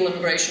illegal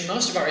immigration,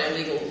 most of our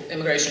illegal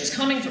immigration is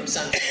coming from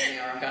Central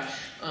America.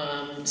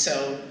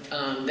 So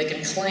they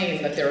can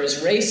claim that there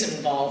is race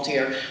involved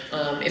here.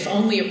 If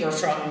only it were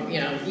from,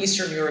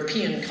 Eastern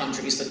European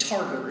countries, the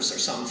Tartars or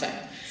something.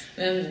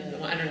 Then,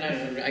 I don't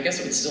know, I guess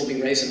it would still be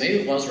racist. Maybe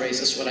it was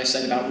racist what I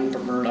said about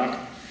Rupert Murdoch.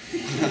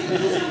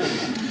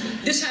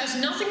 This has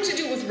nothing to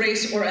do with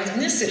race or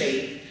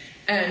ethnicity.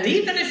 And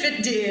even if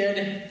it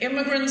did,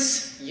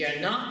 immigrants, you're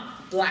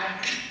not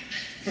black.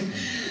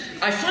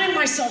 I find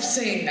myself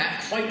saying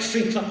that quite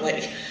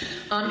frequently.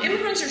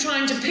 Immigrants are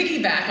trying to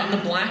piggyback on the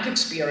black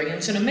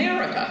experience in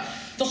America.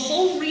 The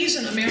whole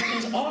reason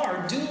Americans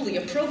are duly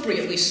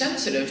appropriately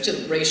sensitive to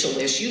racial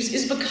issues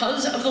is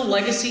because of the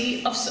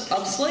legacy of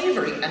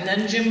slavery and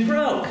then Jim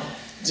Crow.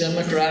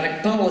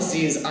 Democratic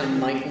policies, I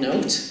might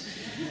note.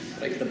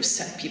 But I could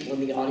upset people in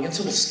the audience,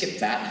 so we'll skip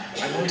that.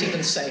 I won't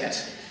even say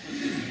it.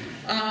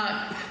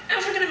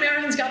 African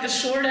Americans got the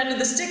short end of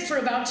the stick for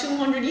about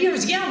 200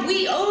 years. Yeah,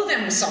 we owe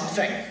them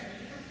something.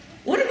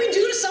 What did we to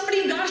do to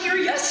somebody who got here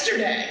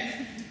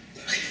yesterday?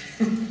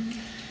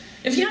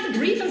 If you have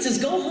grievances,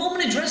 go home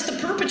and address the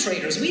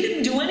perpetrators. We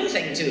didn't do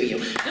anything to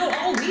you. No,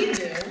 all we do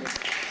is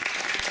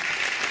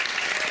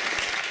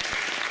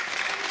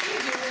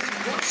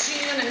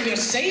rush in and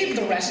save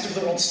the rest of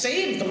the world,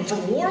 save them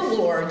from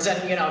warlords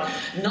and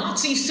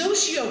Nazi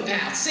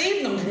sociopaths,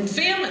 save them from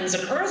famines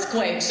and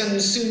earthquakes and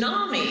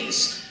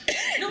tsunamis.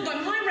 No, by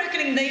my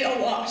reckoning, they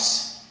owe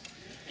us.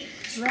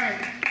 That's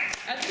right.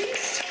 At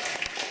least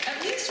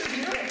with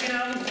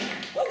Europe,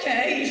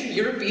 okay,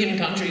 European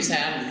countries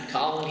had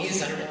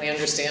colonies. I don't really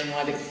understand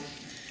why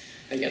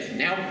they get.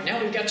 Now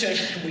we get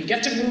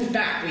to move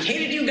back. We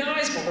hated you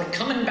guys, but we're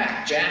coming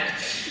back, Jack.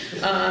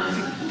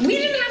 We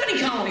didn't have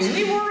any colonies.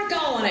 We were a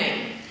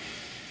colony.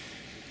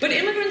 But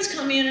immigrants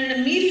come in and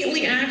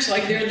immediately act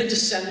like they're the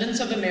descendants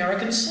of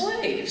American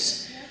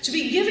slaves. To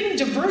be giving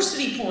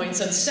diversity points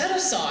and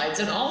set-asides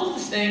and all of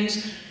the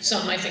things,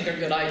 some I think are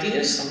good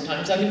ideas,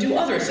 sometimes I would do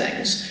other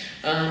things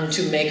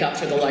to make up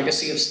for the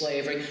legacy of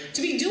slavery.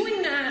 To be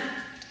doing that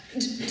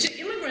to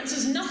immigrants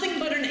is nothing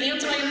but an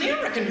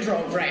anti-American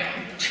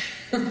program.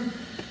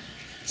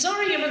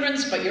 Sorry,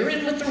 immigrants, but you're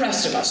in with the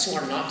rest of us who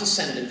are not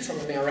descended from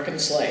American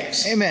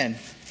slaves. Amen.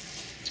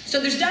 So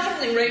there's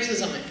definitely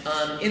racism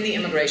in the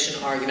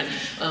immigration argument,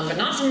 but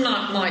not from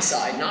my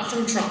side, not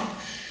from Trump.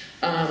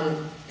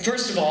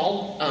 First of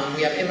all,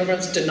 we have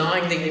immigrants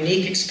denying the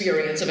unique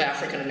experience of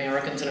African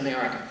Americans in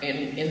America,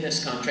 in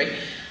this country.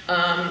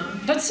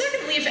 But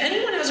secondly, if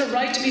anyone has a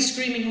right to be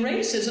screaming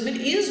racism,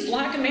 it is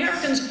black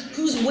Americans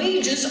whose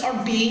wages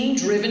are being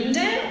driven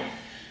down.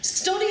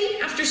 Study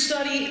after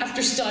study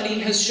after study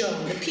has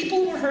shown that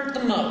people who are hurt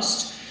the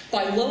most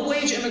by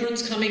low-wage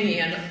immigrants coming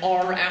in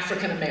are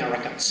African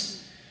Americans.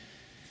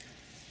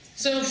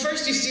 So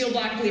first you steal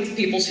black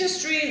people's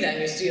history, then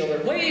you steal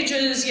their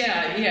wages.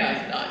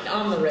 Yeah,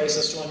 I'm the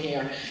racist one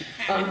here.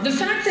 The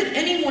fact that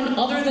anyone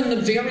other than the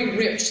very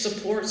rich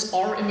supports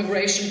our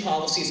immigration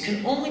policies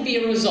can only be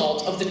a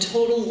result of the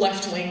total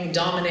left-wing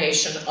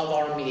domination of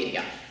our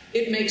media.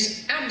 It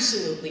makes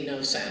absolutely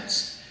no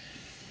sense.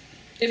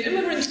 If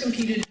immigrants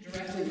competed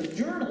directly with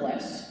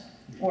journalists,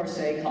 or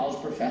say college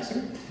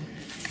professors,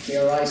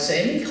 dare I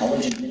say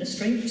college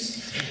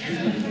administrators,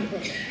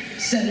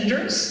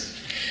 senators,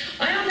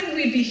 I don't think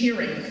we'd be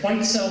hearing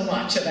quite so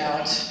much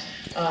about,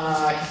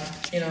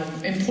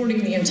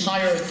 importing the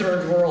entire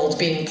third world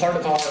being part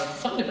of our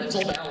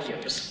fundamental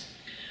values.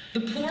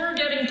 The poor are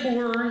getting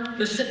poorer,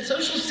 the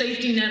social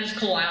safety net is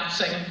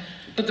collapsing,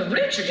 but the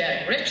rich are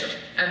getting richer,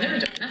 and their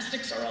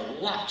domestics are a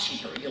lot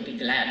cheaper, you'll be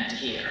glad to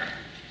hear.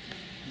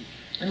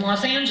 In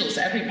Los Angeles,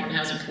 everyone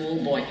has a pool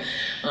boy.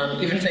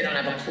 Even if they don't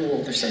have a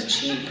pool, they're so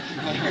cheap.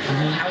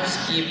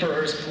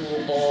 Housekeepers,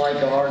 pool boy,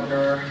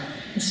 gardener.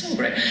 It's so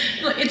great.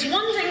 It's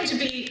one thing to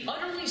be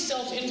utterly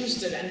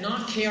self-interested and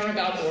not care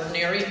about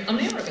ordinary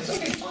Americans.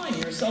 Okay, fine,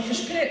 you're a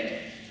selfish pig.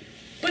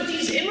 But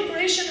these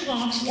immigration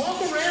hawks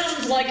walk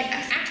around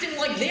acting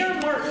like they're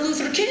Martin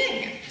Luther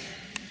King.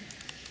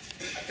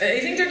 They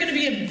think they're going to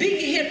be a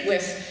big hit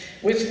with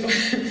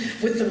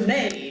the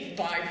Maid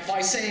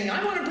by saying,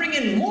 I want to bring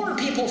in more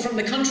people from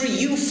the country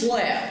you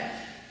fled.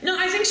 No,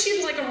 I think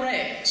she'd like a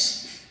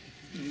raise.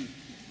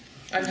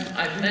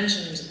 I've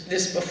mentioned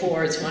this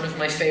before. It's one of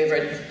my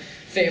favorite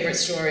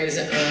stories.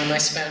 I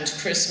spent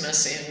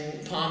Christmas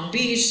in Palm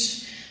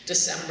Beach,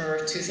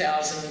 December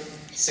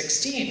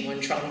 2016, when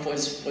Trump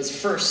was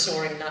first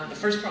soaring. Not the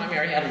first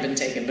primary hadn't been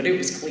taken, but it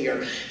was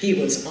clear he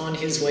was on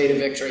his way to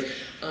victory,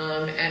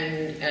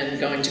 and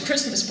going to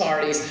Christmas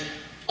parties.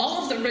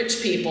 All of the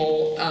rich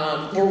people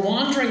were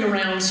wandering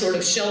around sort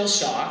of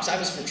shell-shocked. I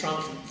was for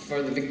Trump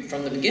from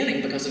the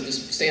beginning because of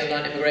his stand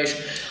on immigration.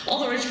 All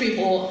the rich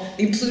people,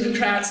 the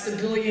plutocrats, the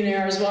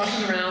billionaires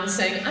walking around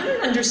saying, I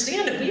don't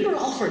understand it. We were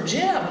all for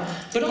Jeb,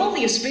 but all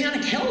the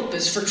Hispanic help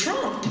is for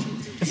Trump.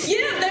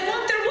 Yeah, they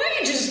want their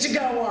wages to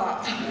go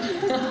up.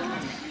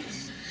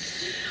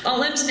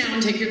 I'll end now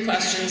and take your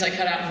questions. I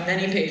cut out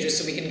many pages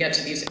so we can get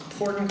to these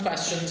important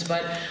questions,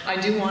 but I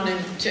do want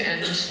to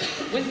end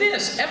with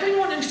this.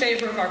 Everyone in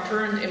favor of our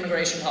current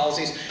immigration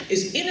policies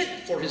is in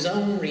it for his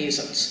own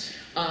reasons.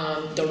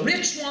 The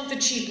rich want the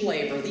cheap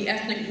labor. The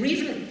ethnic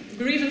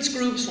grievance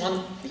groups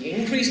want the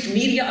increased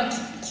media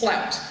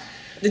clout.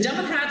 The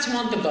Democrats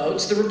want the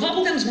votes. The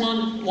Republicans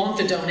want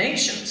the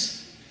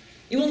donations.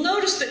 You will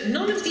notice that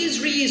none of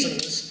these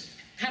reasons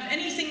have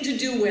anything to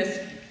do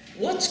with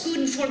what's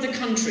good for the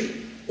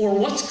country or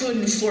what's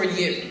good for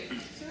you.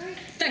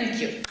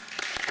 Thank you.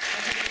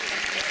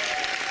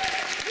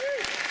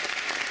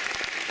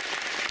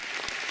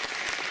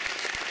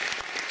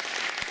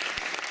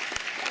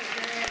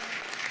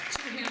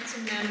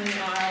 In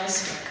the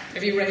aisles.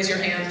 If you raise your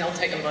hand, they'll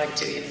take a mic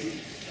to you.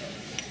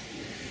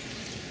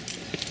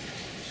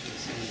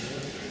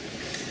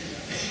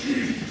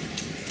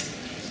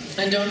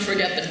 And don't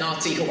forget the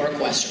Nazi whore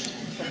question.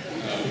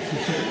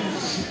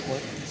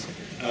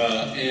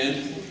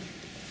 Ann,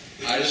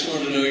 I just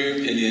wanted to know your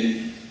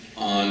opinion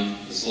on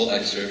this little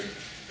excerpt.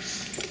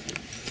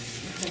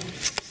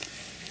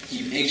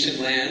 Keep ancient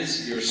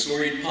lands, your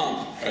storied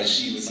pomp, cries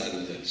she with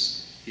silent lips.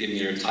 given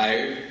you're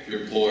tired,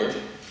 you're poor,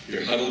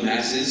 your huddled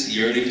masses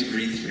yearning to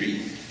breathe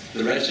free,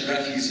 the wretched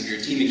refuse of your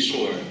teeming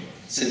shore,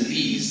 send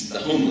these, the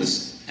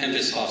homeless,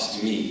 tempest tossed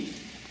to me.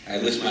 I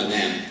lift my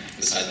lamp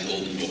beside the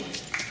golden door.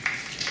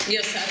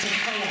 Yes, that's a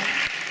poem.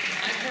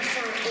 I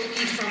prefer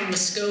Okie from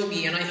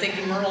Muskogee, and I think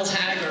Merle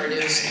Haggard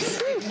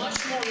is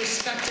much more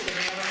respected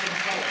American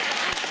poet.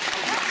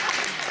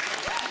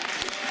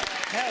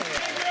 Hell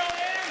yeah.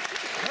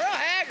 Merle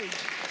Haggard.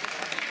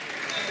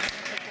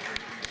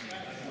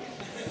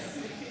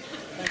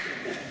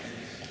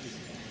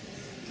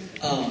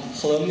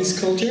 Hello, Ms.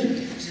 Coulter.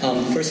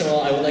 First of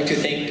all, I would like to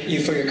thank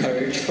you for your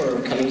courage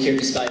for coming here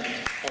despite all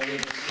of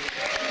this.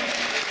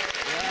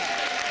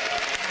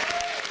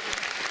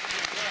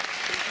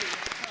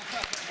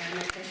 And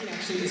my question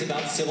actually is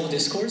about civil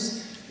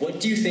discourse. What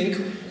do you think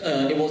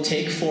it will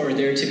take for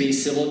there to be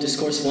civil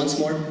discourse once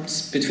more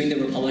between the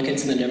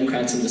Republicans and the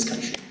Democrats in this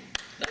country?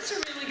 That's a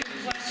really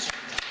good question.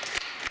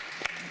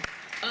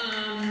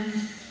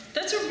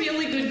 That's a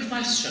really good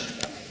question.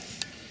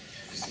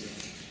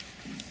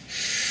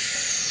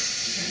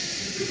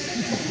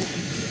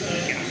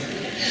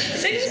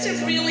 Things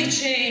have really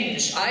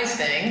changed, I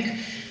think,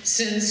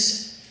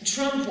 since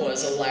Trump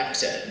was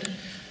elected.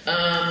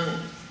 I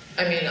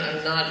mean,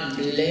 I'm not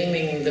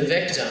blaming the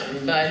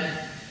victim, but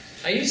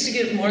I used to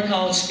give more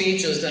college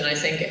speeches than I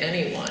think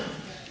anyone.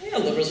 Yeah,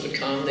 liberals would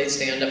come, they'd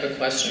stand up, a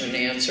question and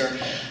answer.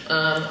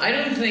 I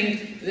don't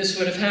think this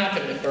would have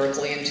happened at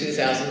Berkeley in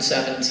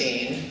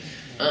 2017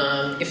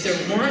 if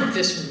there weren't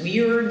this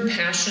weird,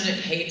 passionate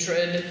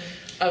hatred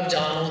of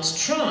Donald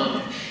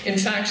Trump. In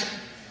fact,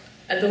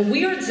 the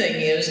weird thing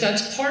is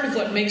that's part of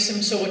what makes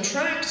him so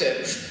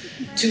attractive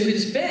to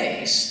his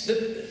base.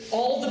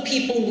 All the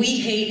people we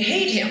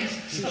hate him.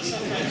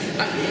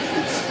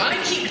 I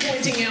keep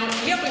pointing out,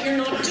 yeah, but you're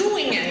not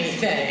doing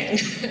anything.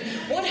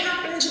 What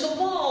happened to the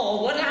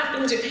wall? What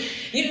happened to...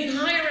 You didn't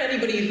hire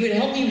anybody who could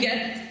help you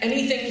get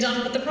anything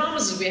done with the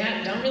promises. We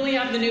don't really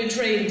have the new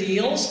trade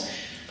deals.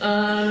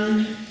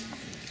 But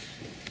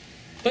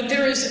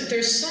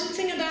there's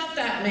something about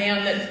that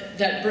man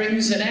that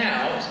brings it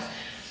out.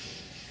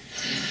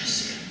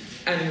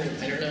 I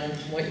don't know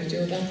what you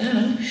do about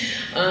that.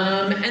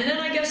 And then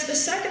I guess the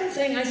second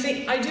thing, I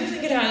do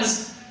think it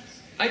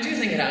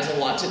has a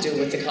lot to do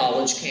with the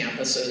college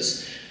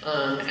campuses,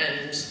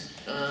 and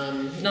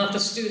not the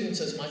students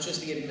as much as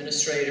the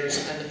administrators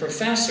and the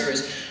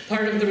professors.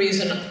 Part of the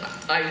reason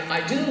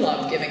I do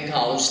love giving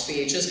college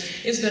speeches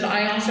is that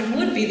I often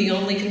would be the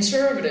only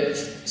conservative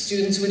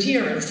students would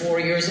hear in 4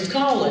 years of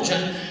college.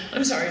 And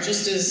I'm sorry,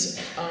 just as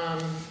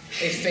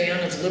a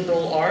fan of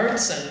liberal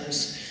arts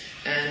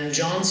and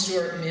John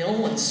Stuart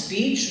Mill and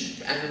speech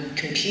and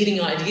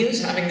competing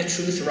ideas, having the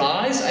truth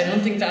rise, I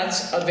don't think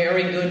that's a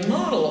very good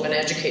model of an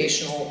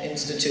educational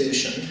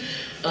institution.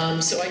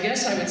 So I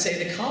guess I would say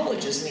the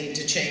colleges need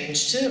to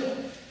change too.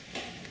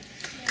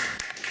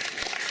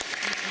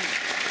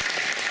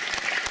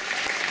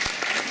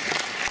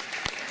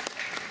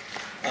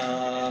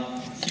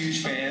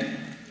 Huge fan.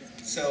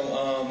 So,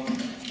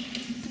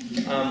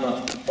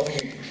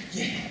 okay.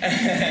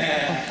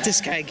 Yeah.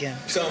 This guy again.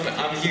 So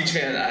I'm a huge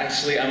fan.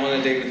 Actually, I'm on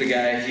a date with the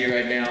guy here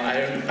right now.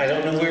 I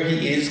don't know where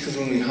he is because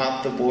when we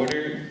hopped the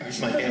border,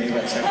 my family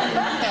got separated.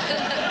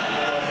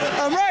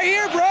 I'm right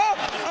here, bro.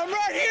 I'm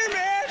right here,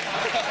 man.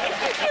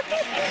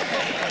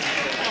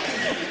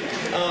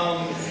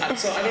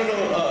 So I don't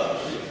know,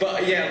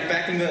 but yeah,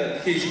 back in the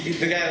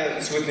guy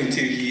that's with me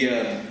too.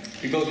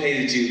 We both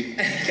hated you,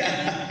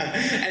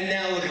 and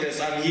now look at this.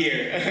 I'm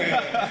here.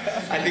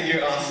 I think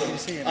you're awesome.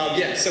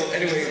 Yeah. So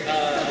anyway,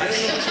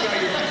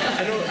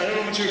 I don't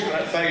know much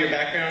about your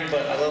background,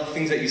 but I love the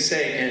things that you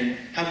say. And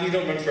how come you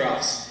don't run for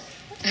office?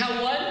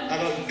 How what?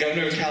 I'm a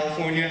governor of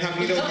California. How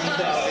come you don't run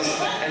for office?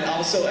 And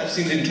also,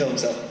 Epstein didn't kill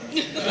himself.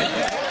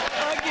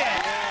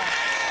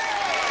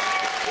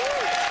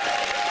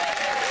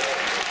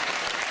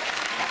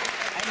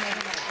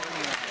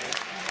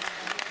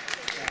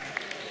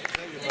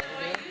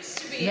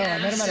 No, I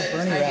met him at a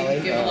Bernie rally. I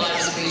give a lot of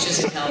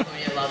speeches in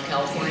California. I love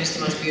California. It's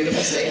the most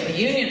beautiful state in the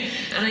union.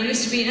 And I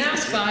used to be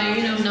asked by,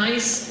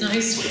 nice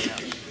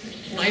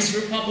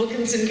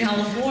Republicans in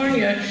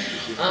California,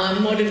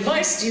 what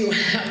advice do you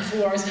have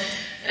for us?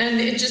 And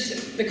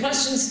the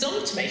question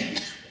stumped me.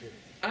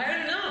 I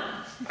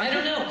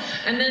don't know.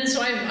 And then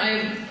so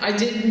I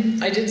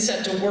did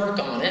set to work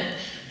on it.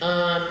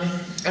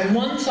 And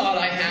one thought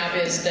I have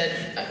is that,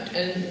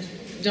 and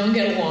don't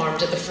get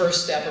alarmed at the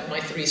first step of my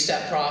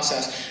three-step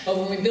process. But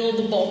when we build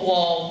the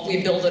wall,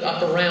 we build it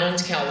up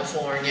around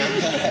California.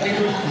 We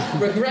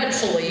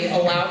regretfully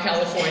allow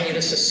California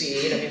to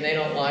secede. I mean, they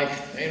don't like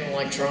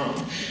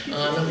Trump.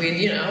 And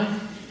we,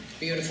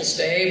 beautiful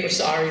state, we're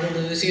sorry to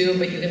lose you,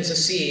 but you can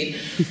secede.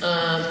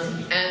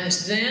 And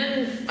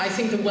then I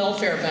think the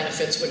welfare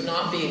benefits would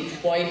not be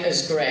quite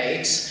as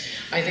great.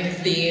 I think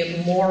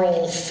the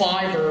moral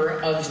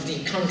fiber of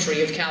the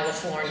country of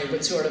California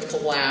would sort of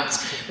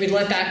collapse. We'd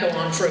let that go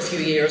on for a few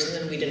years, and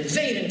then we'd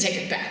invade and take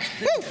it back.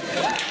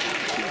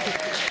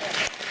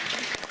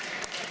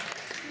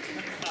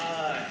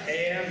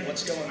 Hey, Ann,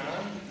 what's going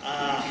on?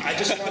 I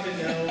just wanted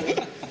to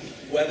know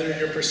whether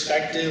your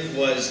perspective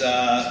was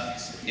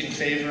in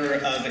favor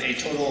of a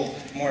total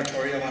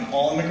moratorium on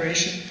all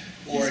immigration,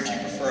 or if you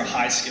prefer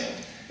high-skilled.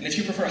 And if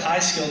you prefer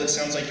high-skilled, it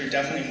sounds like you're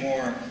definitely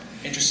more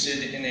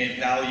interested in a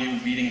value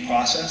reading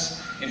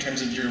process in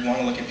terms of you want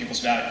to look at people's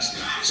values.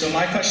 So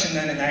my question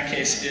then in that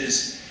case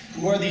is,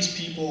 who are these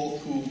people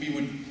who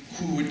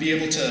would be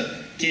able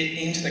to get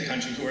into the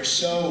country, who are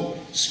so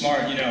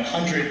smart,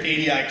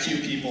 180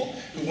 IQ people,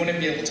 who wouldn't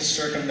be able to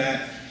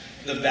circumvent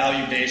the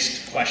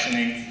value-based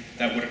questioning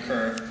that would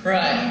occur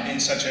in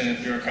such a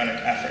bureaucratic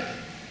effort?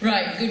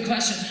 Right, good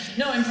question.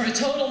 No, I'm for a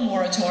total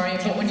moratorium,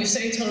 but when you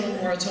say total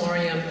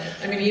moratorium,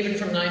 I mean, even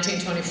from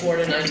 1924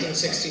 to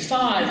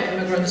 1965,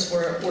 immigrants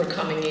were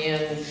coming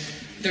in.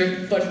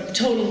 But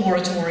total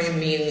moratorium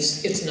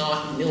means it's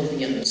not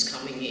millions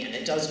coming in.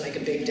 It does make a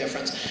big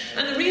difference.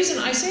 And the reason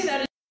I say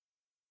that is,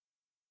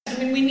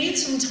 we need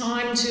some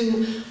time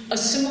to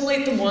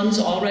assimilate the ones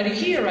already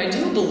here. I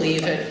do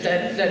believe it,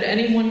 that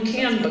anyone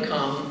can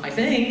become, I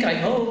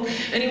hope,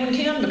 anyone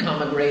can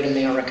become a great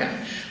American.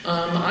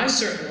 I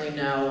certainly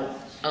know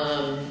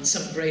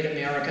some great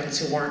Americans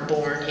who weren't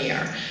born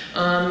here.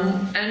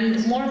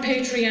 And more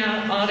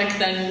patriotic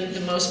than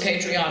the most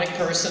patriotic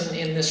person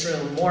in this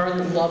room, more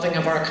loving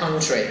of our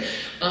country.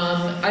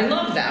 I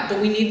love that, but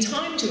we need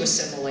time to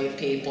assimilate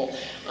people.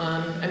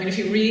 If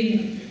you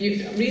read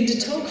de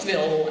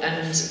Tocqueville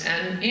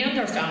and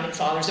our founding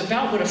fathers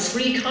about what a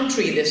free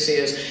country this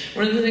is,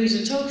 one of the things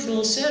de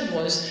Tocqueville said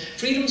was,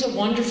 freedom's a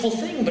wonderful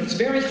thing, but it's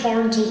very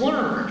hard to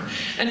learn.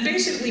 And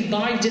basically,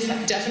 by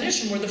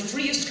definition, we're the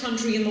freest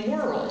country in the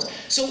world.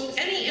 So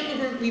any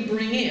immigrant we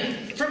bring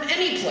in, from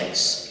any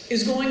place,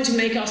 is going to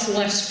make us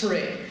less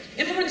free.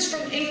 Immigrants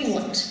from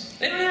England,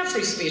 they don't have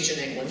free speech in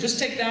England. Just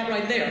take that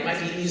right there. It might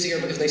be easier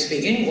because they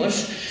speak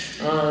English.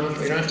 We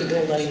don't have to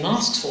build any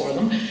mosques for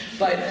them.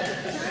 But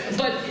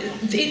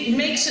it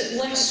makes it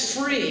less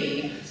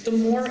free the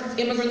more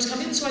immigrants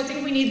come in. So I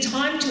think we need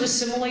time to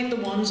assimilate the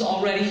ones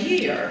already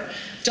here.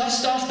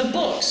 Dust off the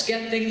books,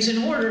 get things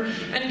in order,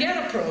 and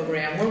get a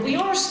program where we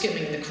are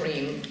skimming the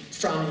cream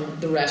from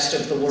the rest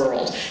of the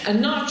world.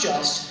 And not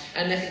just,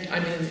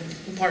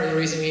 part of the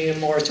reason we need a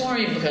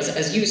moratorium, because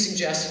as you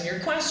suggest in your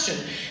question,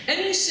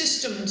 any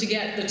system to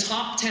get the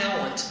top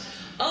talent,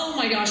 oh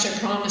my gosh, I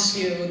promise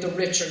you the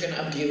rich are going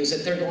to abuse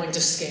it, they're going to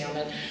scam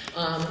it,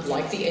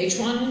 like the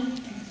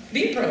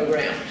H-1B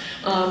program.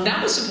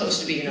 That was supposed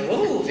to be,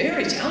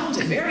 very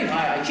talented, very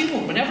high IQ,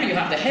 and whenever you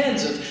have the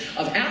heads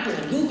of Apple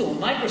and Google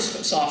and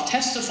Microsoft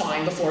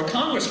testifying before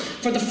Congress,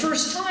 for the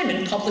first time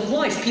in public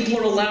life, people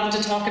are allowed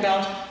to talk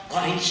about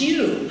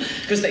IQ,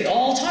 because they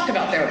all talk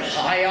about their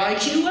high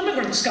IQ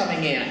immigrants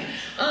coming in.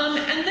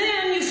 And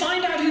then you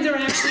find out who they're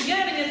actually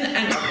getting,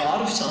 and a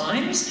lot of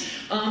times,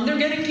 they're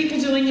getting people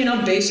doing,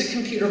 basic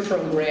computer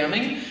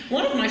programming.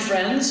 One of my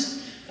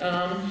friends,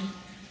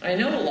 I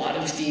know a lot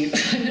of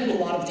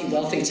the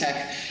wealthy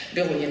tech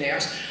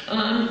billionaires,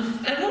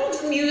 and one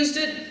of them used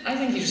it, I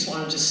think he just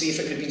wanted to see if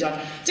it could be done,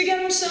 to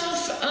get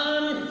himself,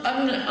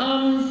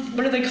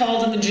 what are they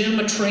called in the gym,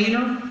 a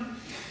trainer?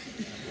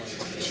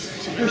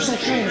 Personal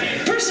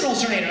trainer. Personal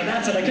trainer,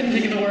 that's it. I couldn't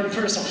think of the word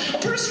personal.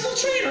 A personal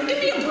trainer, give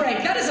me a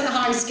break. That isn't a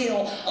high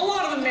skill. A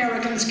lot of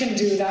Americans can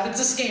do that.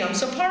 It's a scam.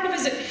 So part of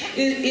it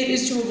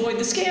is to avoid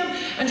the scam.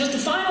 And just the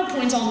final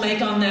point I'll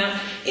make on that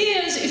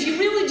is, if you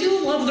really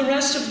do love the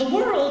rest of the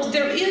world,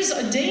 there is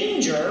a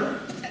danger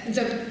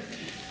that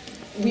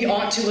we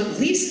ought to at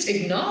least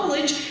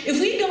acknowledge. If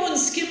we go and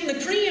skim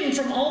the cream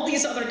from all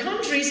these other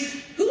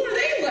countries, who are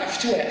they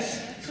left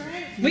with?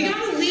 We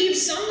got to leave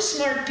some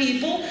smart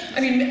people.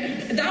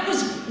 That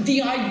was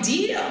the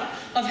idea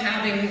of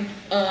having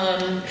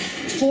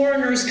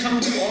foreigners come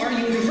to our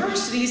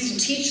universities to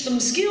teach them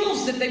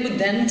skills that they would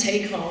then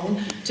take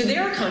home to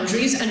their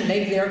countries and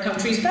make their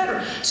countries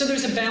better. So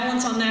there's a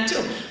balance on that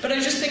too. But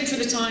I just think for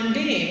the time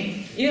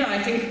being,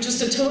 I think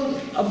just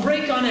a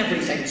break on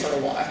everything for a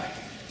while.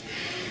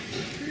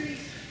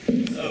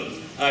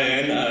 Hi,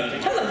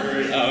 Ann. Thank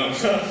you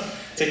for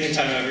taking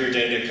time out of your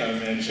day to come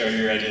and share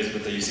your ideas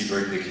with the UC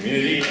Berkeley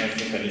community and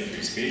defending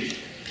free speech.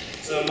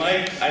 So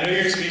I know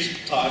your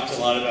speech talked a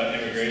lot about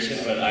immigration,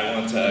 but I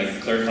want to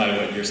clarify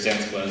what your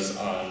stance was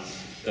on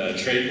the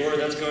trade war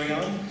that's going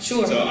on.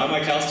 Sure. So I'm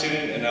a Cal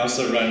student and I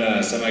also run a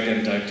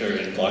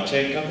semiconductor and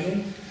blockchain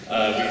company.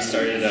 We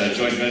started a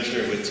joint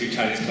venture with 2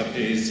 Chinese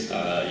companies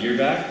a year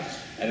back,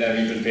 and then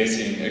we've been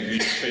facing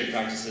egregious trade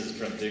practices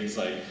from things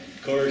like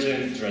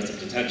coercion, threats of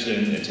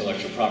detention,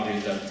 intellectual property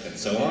theft, and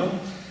so on.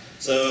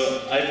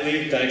 So I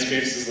believe that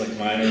experiences like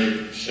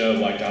mine show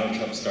why Donald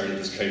Trump started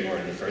this trade war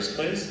in the first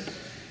place,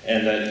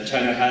 and that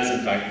China has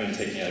in fact been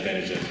taking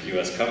advantage of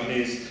US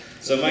companies.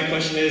 So my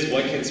question is,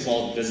 what can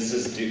small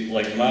businesses do,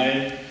 like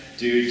mine,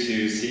 do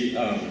to see,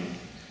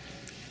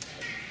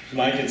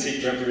 mine can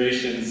seek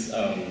reparations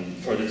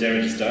for the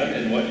damages done,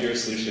 and what your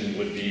solution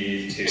would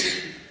be to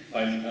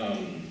find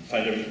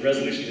a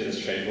resolution to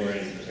this trade war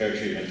and fair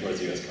treatment towards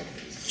US companies?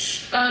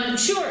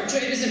 Sure,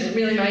 trade isn't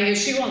really my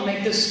issue. I'll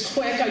make this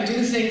quick. I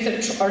do think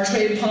that our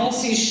trade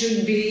policies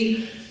should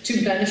be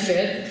to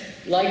benefit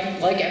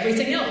like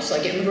everything else,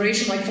 like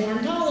immigration, like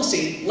foreign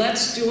policy.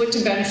 Let's do it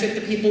to benefit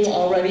the people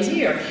already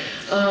here,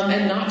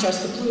 and not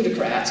just the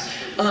plutocrats.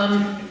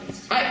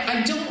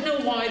 I don't know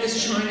why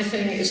this China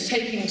thing is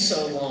taking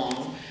so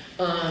long.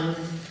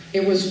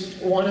 It was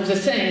one of the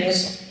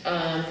things,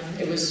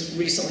 it was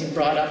recently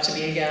brought up to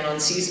me again on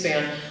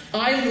C-SPAN.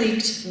 I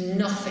leaked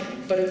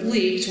nothing, but it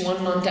leaked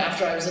 1 month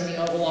after I was in the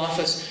Oval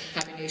Office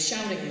having a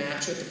shouting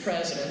match with the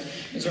president.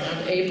 It was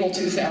around April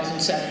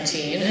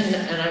 2017,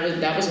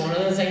 and that was one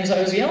of the things I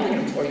was yelling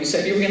at him for. You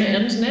said you were going to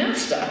end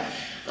NAFTA.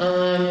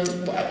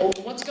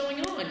 What's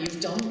going on?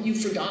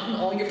 You've forgotten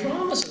all your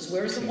promises.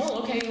 Where's the wall?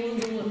 Okay,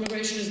 illegal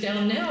immigration is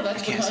down now.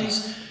 That's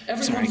because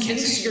everyone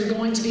thinks you're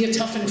going to be a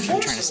tough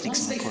enforcer.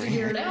 Once they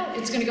figure it out,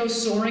 it's going to go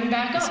soaring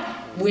back up,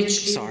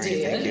 which it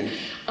did.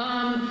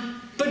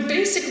 But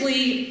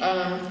basically,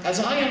 as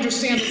I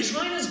understand it,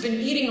 China's been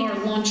eating our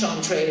lunch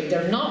on trade.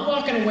 They're not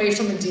walking away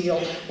from a deal.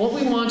 What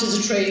we want is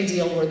a trade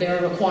deal where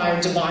they're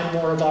required to buy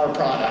more of our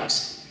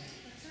products.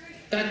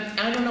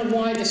 I don't know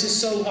why this is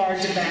so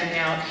hard to bang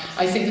out.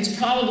 I think it's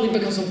probably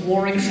because of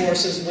warring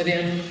forces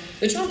within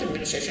the Trump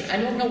administration. I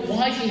don't know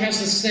why he has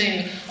this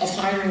thing of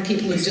hiring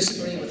people who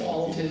disagree with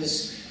all of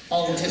his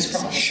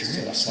promises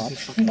to us.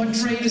 But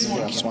trade is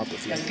one of them.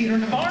 He has Peter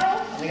Navarro.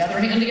 On the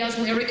other hand, he has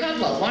Larry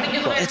Kudlow. Why don't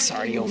you hire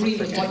people who agree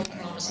with what you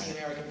promise the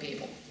American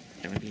people?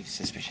 That would be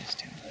suspicious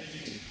too.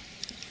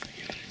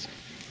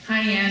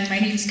 Hi, Ann. My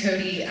name's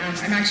Cody.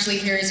 I'm actually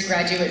here as a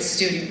graduate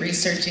student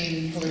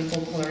researching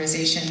political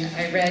polarization.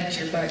 I read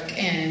your book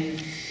in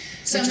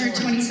summer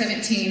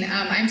 2017.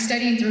 I'm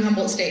studying through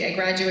Humboldt State. I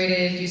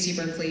graduated UC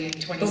Berkeley in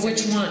 2017. But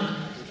which one?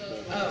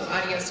 Oh,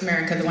 Adios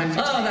America, the one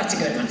for Oh, that's a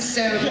good one.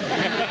 So,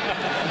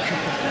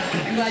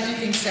 I'm glad you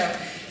think so.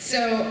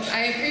 So,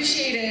 I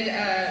appreciated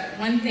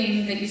one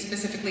thing that you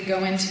specifically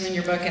go into in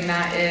your book, and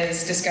that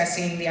is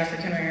discussing the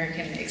African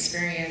American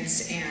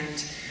experience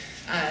and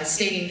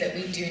stating that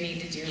we do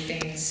need to do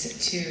things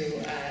to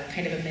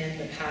kind of amend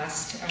the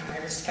past. I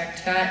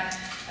respect that.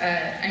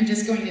 I'm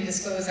just going to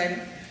disclose I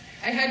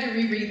had to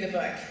reread the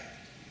book,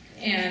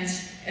 and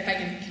if I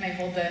can I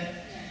hold the?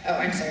 Oh,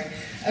 I'm sorry.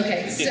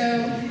 Okay,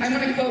 so I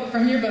want to quote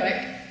from your book.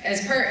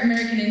 As part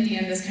American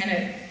Indian, this kind of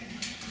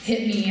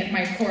hit me at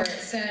my core. It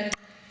said,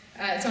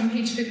 it's on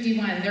page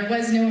 51. There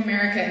was no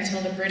America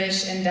until the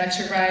British and Dutch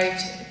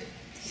arrived.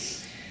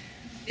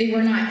 They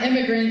were not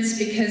immigrants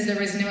because there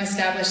was no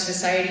established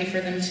society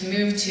for them to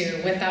move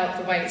to. Without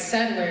the white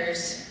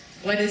settlers,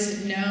 what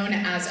is known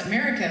as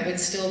America would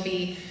still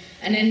be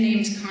an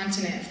unnamed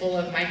continent full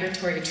of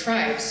migratory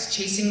tribes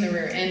chasing the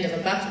rear end of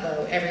a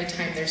buffalo every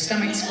time their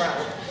stomachs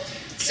growled.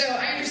 So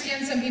I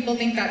understand some people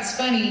think that's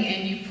funny,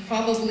 and you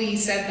probably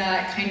said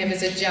that kind of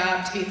as a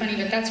jab to be funny,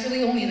 but that's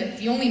really only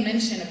the only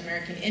mention of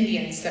American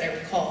Indians that I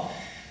recall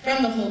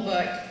from the whole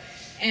book.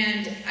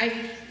 And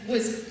I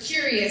was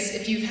curious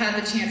if you've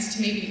had the chance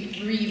to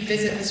maybe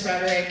revisit this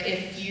rhetoric,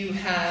 if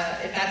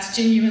that's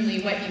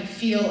genuinely what you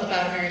feel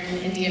about American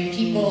Indian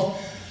people,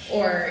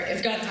 or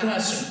if got the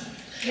question.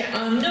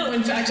 Yeah. No,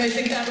 in fact, I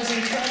think that was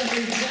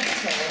incredibly gentle.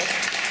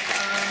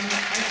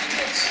 I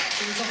think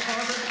it was a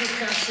Harvard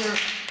professor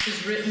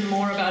who's written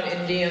more about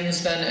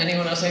Indians than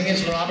anyone else. I think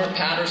it's Robert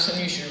Patterson.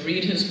 You should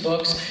read his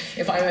books.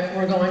 If I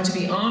were going to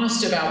be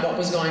honest about what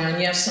was going on,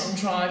 yes, some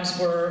tribes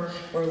were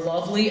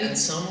lovely and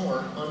some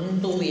were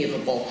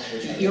unbelievable.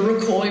 The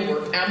Iroquois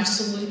were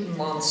absolute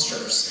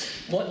monsters.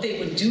 What they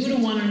would do to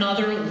one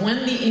another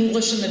when the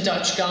English and the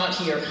Dutch got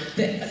here,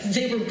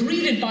 they were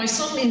greeted by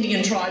some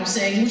Indian tribes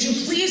saying, would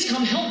you please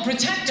come help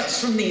protect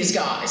us from these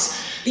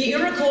guys? The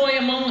Iroquois,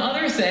 among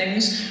other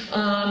things,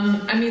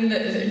 I mean,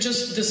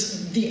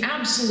 the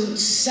absolute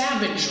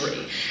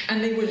savagery,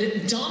 and they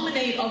would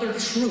dominate other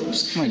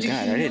troops. Oh my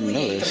God, I didn't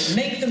know this.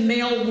 Make the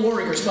male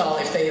warriors, well,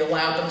 if they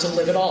allowed them to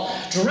live at all,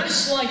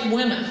 dress like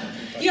women.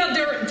 Yeah,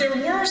 there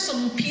were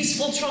some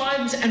peaceful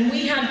tribes, and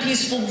we had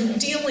peaceful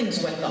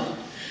dealings with them.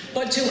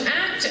 But to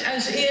act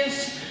as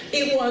if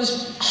it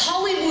was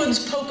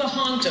Hollywood's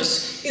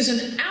Pocahontas is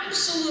an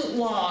absolute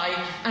lie,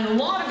 and a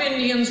lot of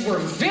Indians were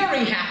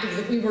very happy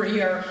that we were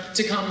here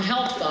to come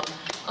help them.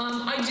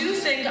 I do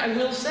think, I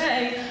will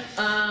say,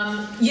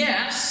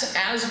 yes,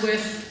 as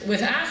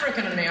with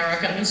African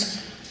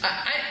Americans,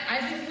 I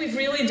think we've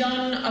really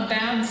done a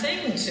bad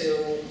thing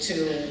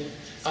to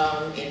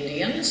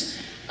Indians,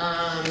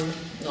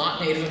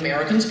 not Native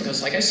Americans,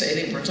 because like I say,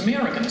 they weren't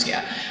Americans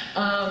yet.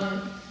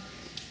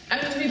 I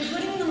mean, we're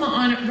putting them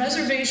on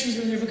reservations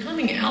where they're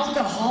becoming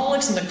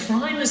alcoholics and the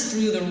crime is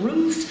through the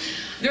roof.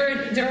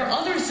 There are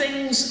other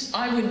things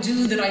I would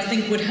do that I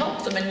think would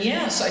help them, and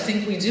yes, I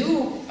think we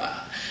do.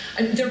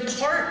 They're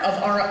part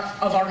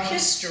of our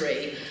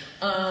history.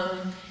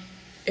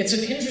 It's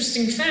an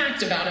interesting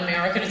fact about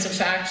America, and it's a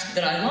fact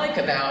that I like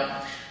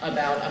about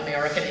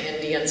American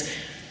Indians.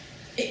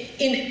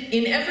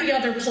 In every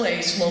other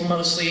place, well,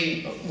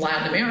 mostly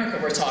Latin America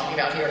we're talking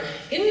about here,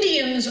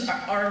 Indians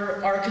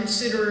are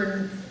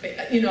considered,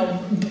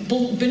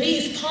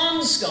 beneath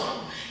pond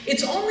scum.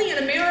 It's only in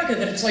America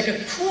that it's like a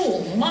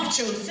cool,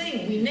 macho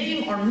thing. We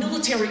name our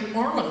military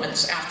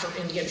armaments after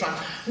Indian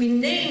tribes. We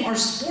name our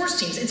sports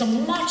teams. It's a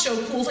macho,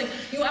 cool thing.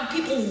 You have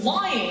people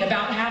lying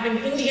about having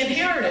Indian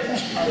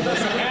heritage.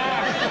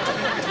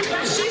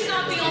 But she's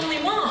not the only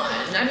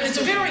one. I mean, it's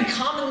a very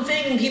common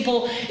thing.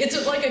 People, it's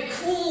like a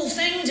cool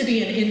thing to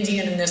be an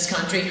Indian in this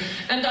country.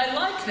 And I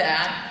like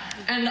that.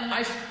 And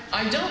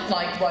I don't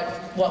like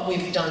what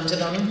we've done to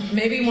them.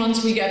 Maybe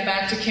once we get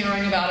back to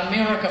caring about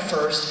America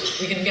first,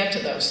 we can get to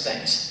those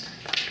things.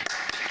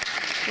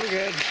 We're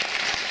good.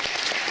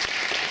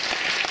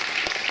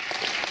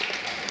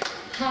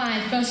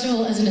 Hi, first of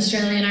all, as an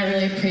Australian, I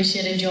really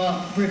appreciated your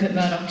Rupert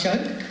Murdoch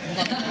joke.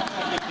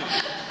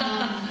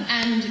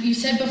 And you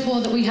said before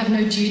that we have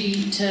no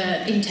duty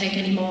to intake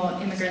any more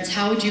immigrants.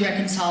 How would you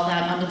reconcile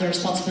that under the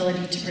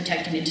responsibility to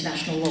protect an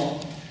international law?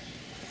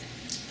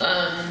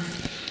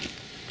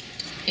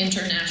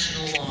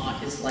 International law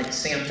is like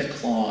Santa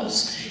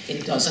Claus.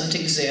 It doesn't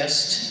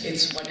exist.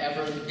 It's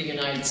whatever the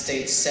United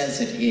States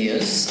says it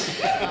is.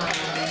 I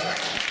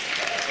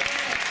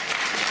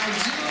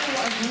do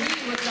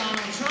agree with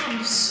Donald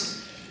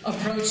Trump's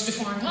approach to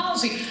foreign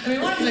policy. I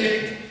mean, one of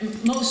the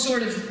most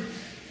sort of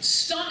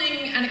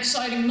stunning and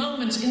exciting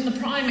moments in the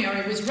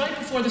primary was right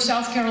before the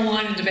South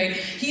Carolina debate.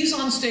 He's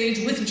on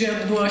stage with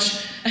Jeb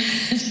Bush, and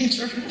he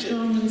turned to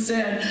him and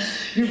said,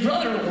 "Your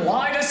brother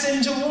lied us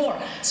into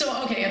war."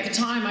 So, okay, at the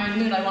time, I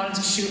admit I wanted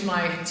to shoot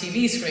my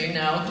TV screen.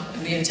 Now,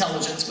 the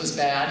intelligence was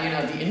bad. You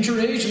know, the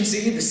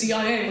interagency, the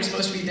CIA were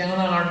supposed to be down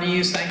on our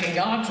knees thanking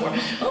God for,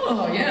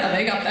 oh, yeah,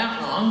 they got that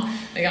wrong.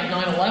 They got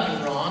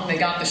 9/11 wrong. They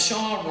got the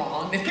Shah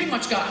wrong. They've pretty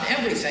much gotten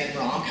everything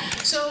wrong.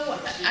 So,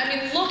 I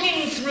mean,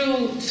 looking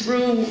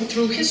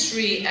through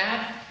history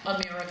at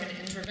American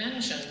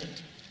intervention,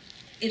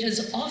 it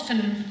has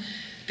often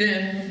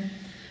been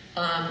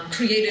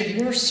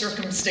created worse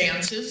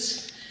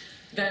circumstances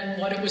than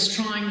what it was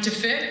trying to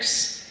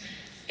fix,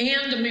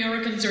 and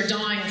Americans are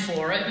dying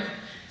for it.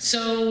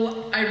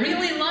 So I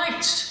really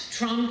liked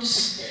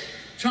Trump's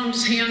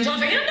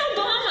hands-off, and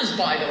Obama's,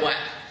 by the way.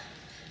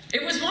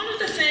 It was one of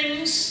the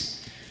things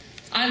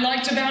I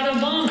liked about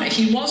Obama.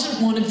 He wasn't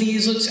one of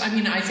these, I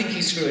mean, I think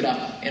he screwed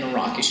up in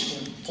Iraq. He should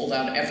have pulled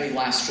out every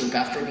last troop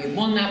after he had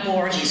won that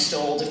war. He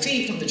stole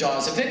defeat from the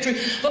jaws of victory.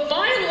 But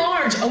by and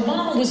large,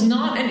 Obama was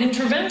not an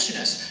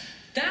interventionist.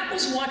 That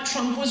was what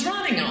Trump was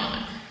running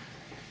on.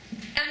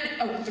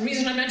 And the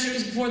reason I mentioned it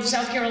was before the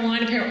South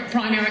Carolina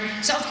primary.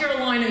 South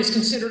Carolina is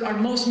considered our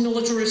most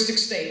militaristic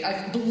state.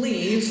 I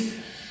believe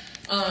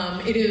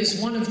it is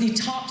one of the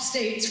top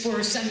states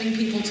for sending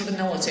people to the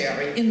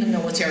military, in the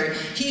military.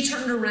 He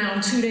turned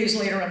around 2 days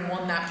later and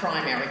won that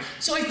primary.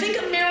 So I think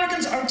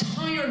Americans are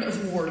tired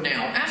of war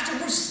now. After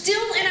we're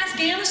still in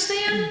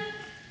Afghanistan,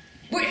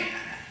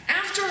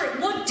 after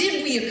what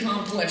did we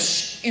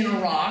accomplish in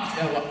Iraq?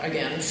 Oh,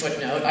 again,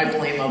 footnote, I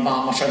blame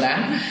Obama for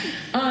that.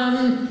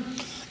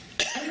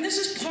 I mean, this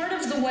is part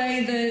of the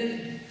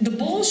way the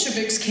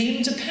Bolsheviks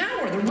came to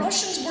power. The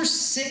Russians were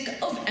sick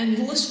of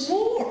endless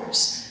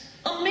wars.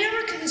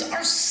 Americans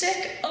are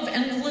sick of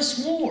endless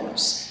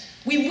wars.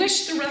 We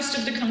wish the rest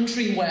of the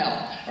country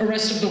well, or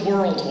rest of the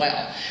world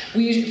well.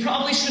 We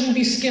probably shouldn't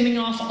be skimming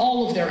off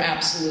all of their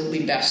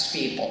absolutely best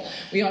people.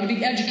 We ought to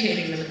be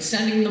educating them and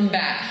sending them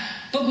back.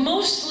 But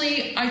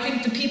mostly, I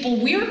think the people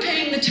we're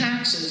paying the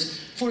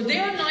taxes for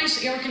their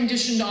nice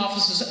air-conditioned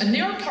offices and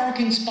their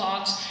parking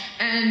spots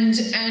and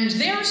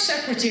their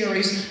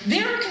secretaries,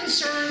 their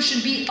concern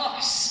should be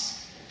us.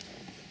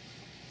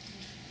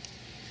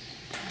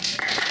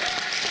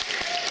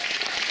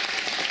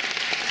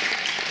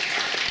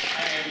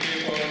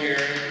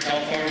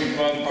 California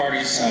Republican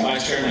Party's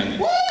Vice Chairman.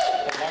 Woo!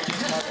 The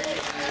largest party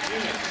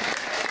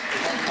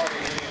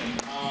in the Union.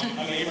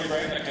 I'm an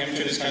immigrant. I came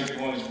to this country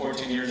when I was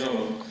 14 years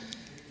old.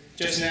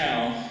 Just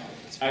now,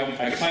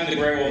 I climbed the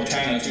Great Wall of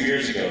China 2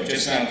 years ago.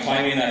 Just now,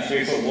 climbing that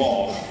 3-foot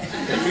wall.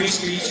 The free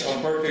speech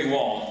of Berkeley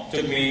Wall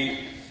took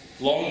me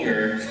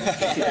longer,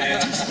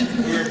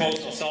 and we were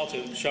both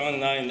assaulted. Sean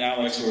and I and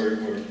Alex were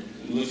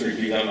literally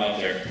beat up out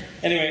there.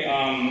 Anyway,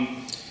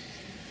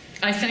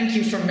 I thank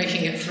you for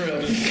making it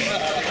through.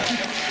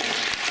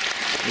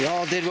 We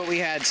all did what we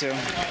had to.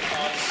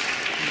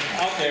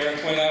 Out there,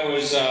 when I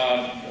was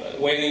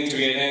waiting to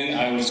get in,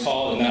 I was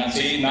called a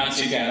Nazi.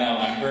 Nazi got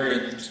out. I heard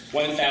it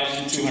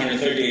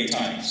 1,238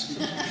 times.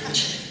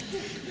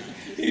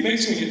 It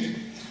makes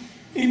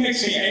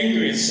me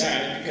angry and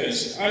sad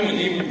because I'm an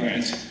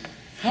immigrant.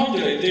 How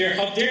dare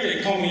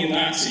they call me a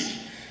Nazi?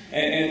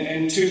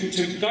 And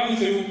to gone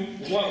through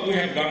what we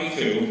have gone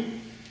through,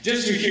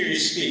 just to hear you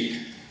speak,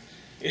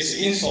 it's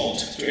an insult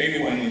to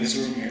everyone in this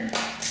room here. And I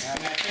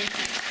thank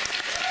you.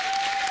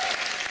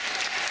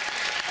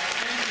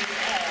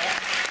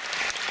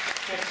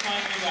 For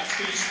climbing that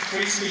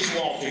free speech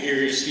wall to hear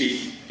you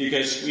speak,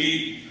 because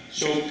we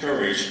showed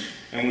courage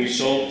and we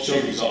showed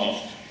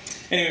resolve.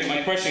 Anyway,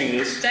 my question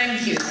is...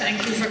 Thank you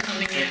for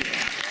coming in.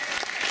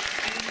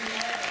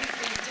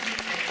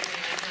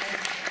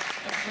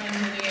 A friend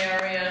in the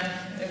area,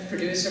 a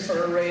producer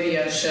for a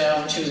radio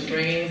show, and she was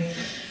bringing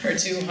her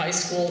 2 high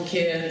school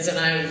kids, and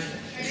I've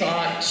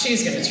thought,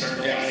 she's going to turn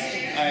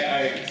away.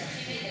 I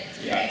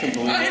can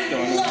believe what's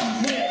going on. I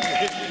love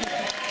it.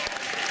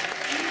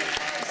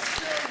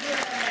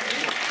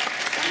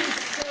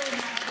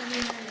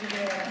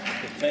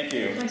 Thank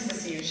you. Nice to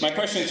see you. My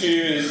question to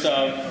you is,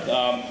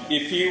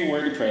 if you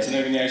were the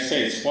President of the United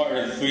States, what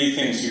are the 3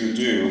 things you would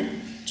do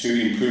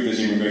to improve his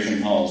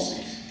immigration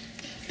policy?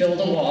 Build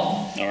a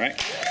wall. All right.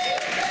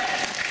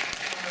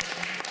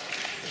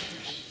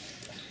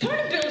 Part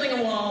of building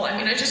a wall, I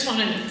mean, I just want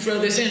to throw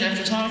this in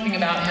after talking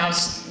about how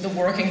the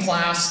working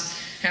class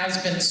has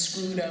been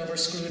screwed over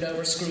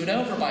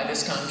by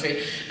this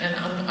country. And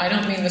I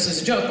don't mean this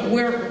as a joke, but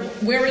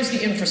where is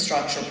the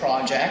infrastructure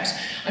project?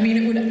 I mean,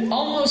 it would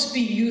almost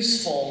be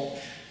useful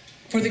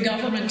for the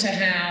government to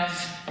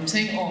have, I'm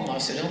saying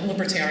almost, so don't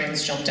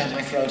libertarians jump down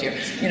my throat here,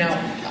 you know,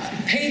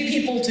 pay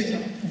people to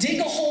dig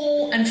a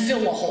hole and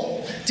fill a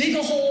hole. Dig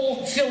a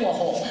hole, fill a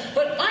hole.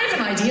 But I have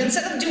an idea,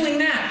 instead of doing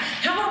that,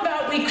 how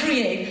about we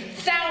create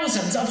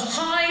thousands of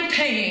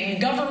high-paying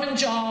government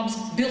jobs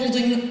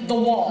building the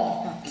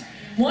wall?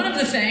 One of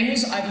the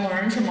things I've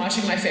learned from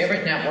watching my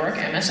favorite network,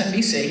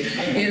 MSNBC,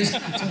 is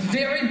a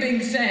very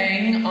big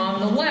thing on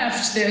the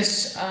left,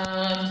 this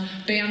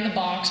ban the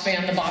box,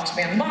 ban the box,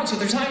 ban the box. What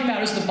they're talking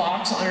about is the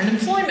box on an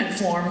employment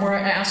form where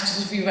it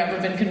asks if you've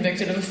ever been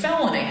convicted of a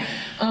felony.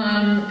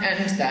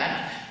 And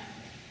that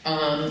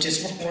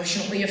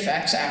disproportionately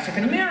affects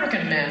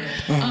African-American men.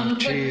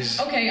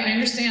 Okay, I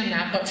understand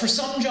that, but for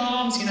some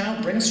jobs, you know,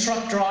 Brinks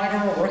truck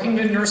driver or working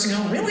in a nursing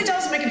home really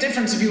does make a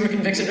difference if you were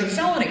convicted of a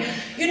felony.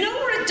 You know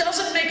where it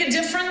doesn't make a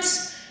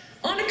difference?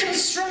 On a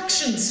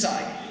construction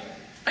site.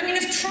 I mean,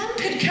 if Trump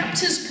had kept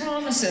his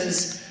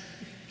promises,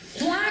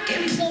 black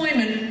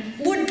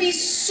employment would be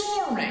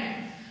soaring.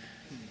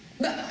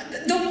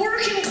 The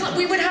working class,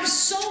 we would have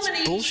so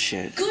many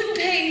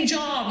good-paying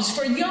jobs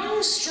for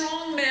young,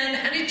 strong men,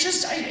 and it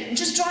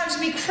just drives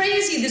me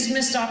crazy, this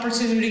missed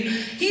opportunity.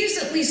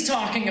 He's at least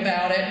talking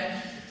about it.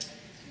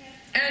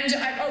 And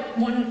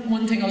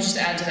one thing I'll just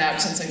add to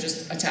that, since I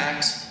just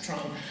attacked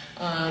Trump.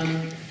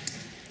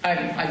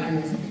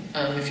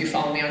 If you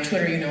follow me on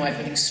Twitter, you know I've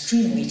been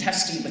extremely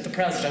testy with the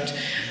president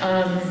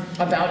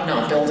about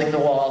not building the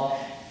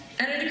wall.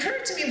 And it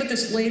occurred to me with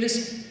this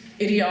latest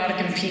idiotic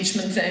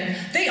impeachment thing,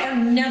 they are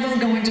never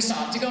going to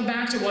stop. To go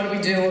back to what do we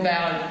do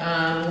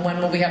about when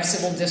will we have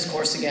civil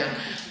discourse again?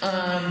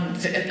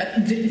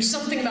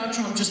 Something about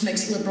Trump just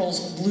makes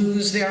liberals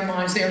lose their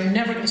minds. They are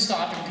never going to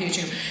stop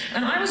impeaching him.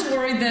 And I was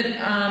worried that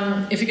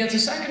if he gets a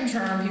second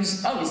term,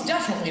 he's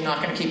definitely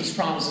not going to keep his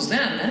promises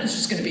then. Then it's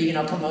just going to be, you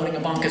know, promoting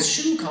Ivanka's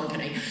shoe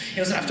company. He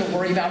doesn't have to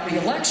worry about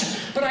re-election.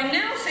 But I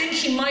now think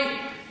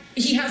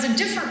he has a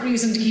different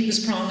reason to keep his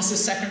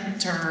promises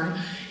second term.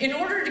 In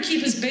order to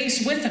keep his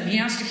base with him, he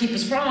has to keep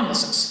his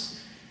promises.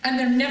 And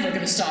they're never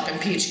going to stop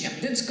impeaching him.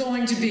 It's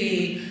going to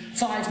be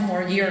 5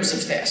 more years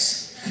of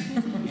this.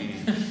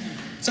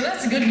 So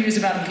that's the good news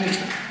about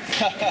impeachment.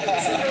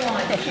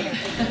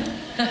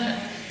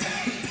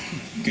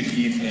 Good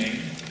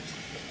evening.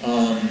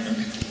 My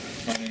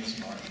name is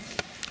Mark.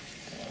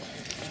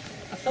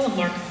 Hello,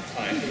 Mark.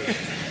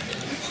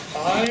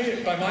 Hi.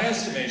 By my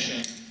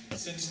estimation,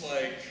 since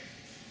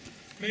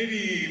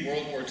maybe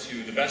World War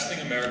II, the best thing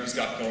America's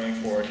got going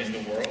for it in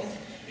the world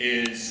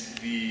is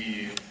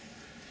the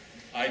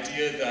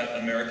idea that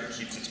America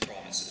keeps its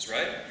promises,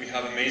 right? We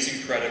have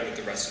amazing credit with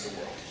the rest of the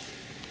world.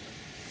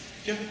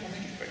 Yeah, I'll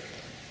make it quick.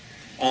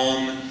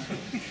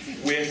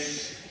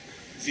 With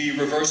the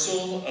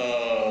reversal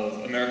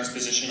of America's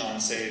position on,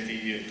 say,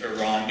 the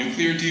Iran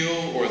nuclear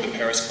deal or the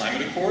Paris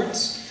Climate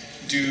Accords,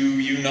 do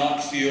you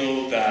not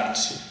feel that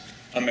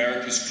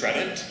America's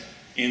credit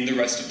in the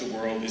rest of the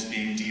world is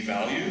being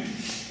devalued,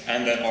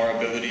 and that our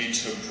ability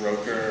to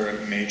broker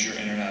major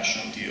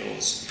international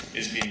deals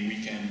is being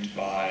weakened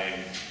by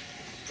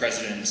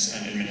presidents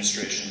and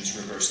administrations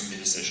reversing the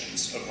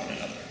decisions of one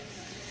another?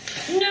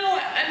 No,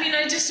 I mean,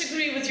 I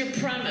disagree with your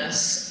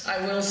premise. I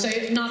will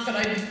say, not that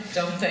I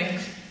don't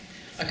think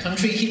a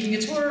country keeping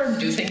its word,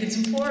 do think it's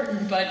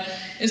important, but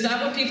is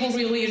that what people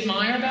really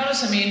admire about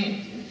us? I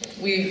mean,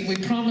 we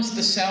promised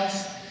the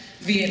South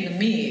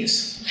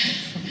Vietnamese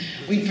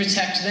we'd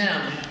protect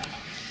them,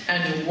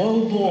 and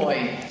whoa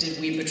boy, did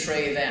we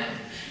betray them.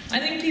 I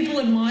think people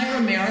admire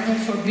America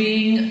for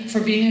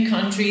being a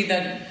country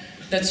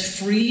that's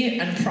free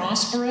and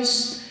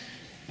prosperous,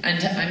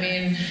 and I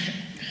mean,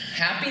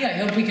 happy. I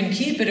hope we can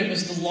keep it. It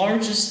was the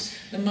largest,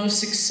 the most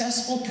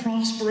successful,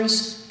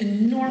 prosperous,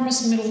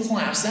 enormous middle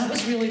class. That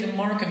was really the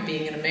mark of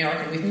being an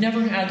American. We've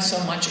never had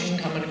so much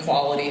income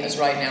inequality as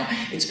right now.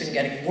 It's been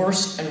getting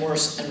worse and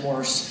worse and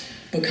worse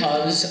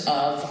because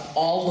of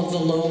all of the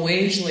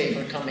low-wage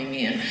labor coming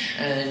in.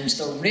 And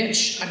the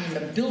rich, I mean,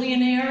 the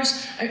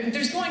billionaires,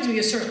 there's going to be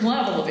a certain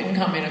level of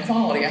income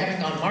inequality. I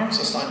haven't gone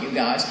Marxist on you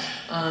guys.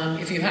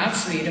 If you have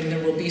freedom,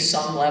 there will be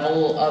some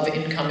level of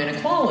income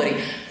inequality.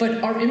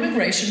 But our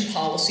immigration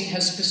policy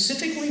has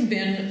specifically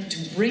been to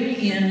bring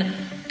in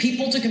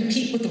people to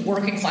compete with the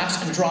working class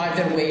and drive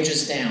their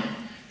wages down.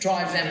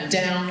 Drive them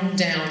down,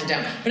 down,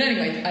 down. But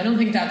anyway, I don't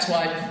think that's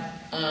what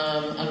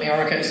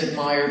America is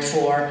admired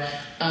for.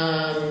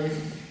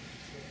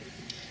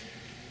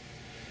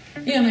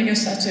 Yeah, and I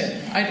guess that's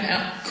it.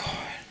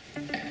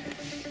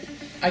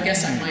 I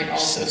guess I might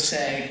also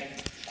say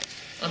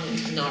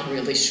I'm not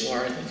really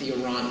sure the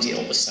Iran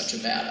deal was such a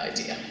bad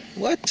idea.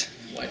 What?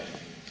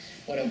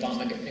 What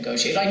Obama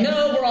negotiated. I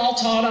know we're all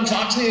taught on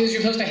Fox News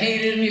you're supposed to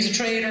hate him, he's a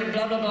traitor,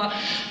 blah, blah, blah.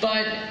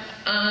 But,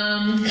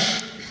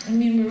 I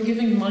mean, we were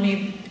giving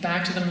money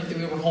back to them that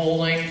we were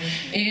holding,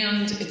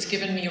 and it's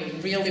given me a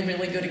really,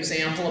 really good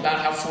example about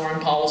how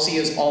foreign policy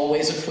is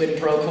always a quid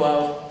pro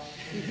quo.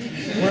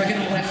 We're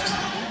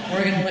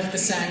gonna lift the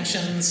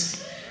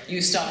sanctions.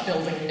 You stop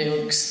building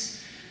nukes.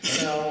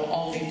 So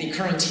all the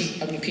current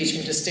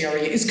impeachment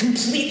hysteria is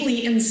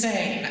completely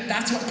insane.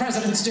 That's what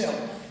presidents do.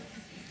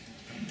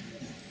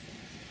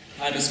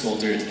 Hi, Ms.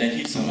 Coulter. Thank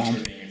you so much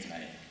for being here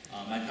tonight.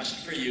 My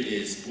question for you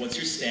is, what's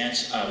your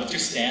stance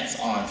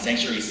on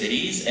sanctuary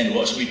cities, and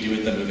what should we do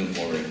with them moving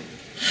forward?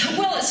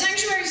 Well,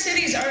 sanctuary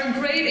cities are a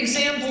great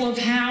example of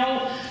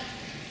how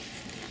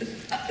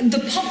the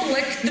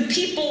public, the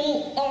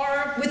people,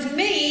 are with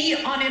me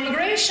on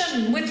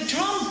immigration, with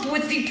Trump,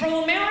 with the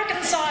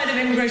pro-American side of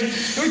immigration.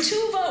 There were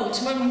 2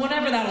 votes,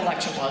 whenever that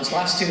election was,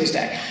 last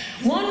Tuesday.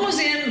 One was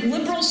in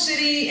Liberal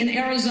City in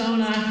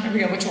Arizona, I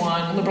forget which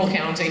one, Liberal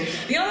County.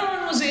 The other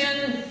one was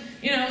in,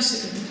 you know,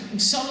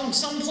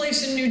 some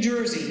place in New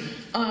Jersey.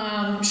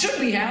 Should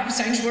we have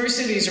sanctuary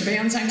cities or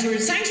ban sanctuary?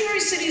 Sanctuary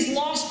cities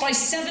lost by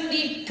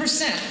 70%.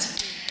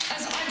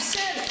 As I've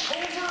said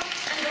over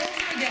and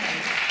over again,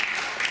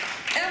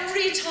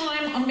 every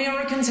time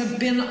Americans have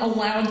been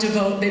allowed to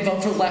vote, they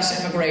vote for less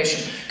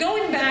immigration.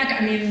 Going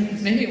back, I mean,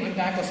 maybe it went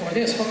back before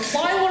this, but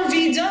Plyler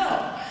v.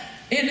 Doe,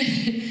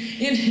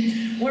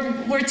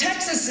 where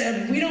Texas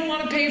said, we don't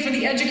want to pay for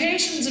the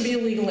educations of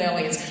illegal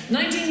aliens.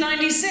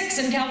 1996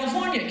 in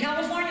California,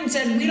 Californians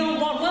said, we don't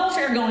want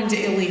welfare going to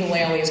illegal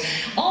aliens.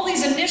 All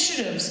these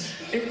initiatives,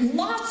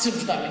 lots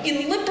of them,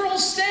 in liberal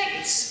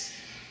states.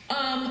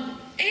 And,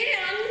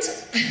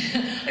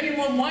 I mean,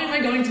 well, why am I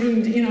going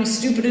through, you know,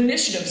 stupid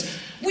initiatives?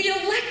 We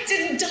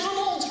elected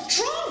Donald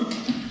Trump.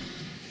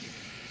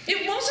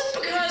 It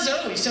wasn't because,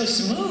 oh, he's so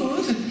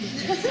smooth.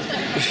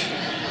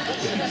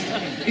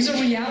 He's a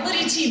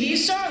reality TV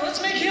star,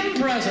 let's make him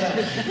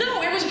president.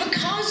 No, it was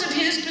because of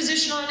his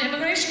position on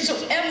immigration. So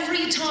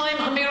every time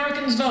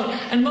Americans vote,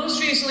 and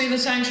most recently the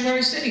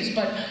sanctuary cities,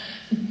 but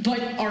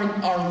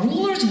our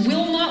rulers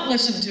will not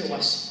listen to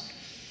us.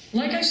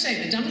 Like I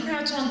say, the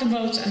Democrats want the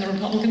votes and the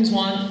Republicans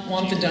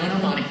want the donor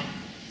money.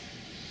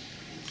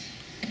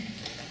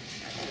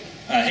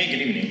 Hey,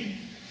 good evening.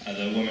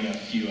 The woman a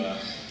few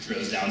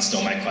rows down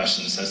stole my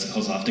question, so I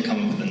suppose I'll have to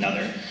come up with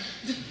another.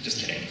 Just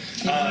kidding.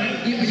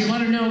 You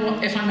want to know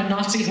if I'm a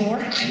Nazi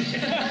whore?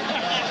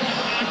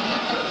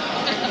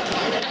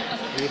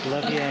 We'd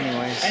love you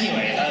anyways.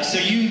 Anyway, so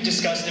you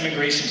discussed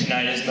immigration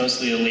tonight as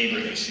mostly a labor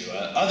issue.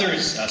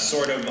 Others,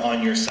 sort of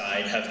on your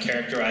side, have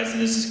characterized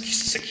it as a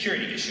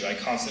security issue. I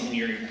constantly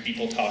hear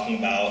people talking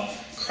about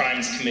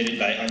crimes committed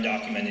by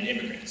undocumented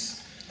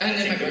immigrants. And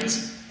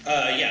immigrants.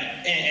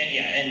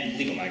 And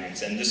legal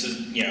migrants. And this was,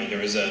 you know, there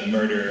was a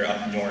murder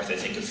up north, I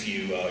think, a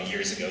few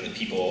years ago that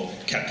people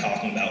kept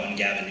talking about when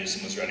Gavin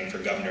Newsom was running for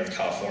governor of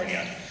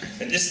California.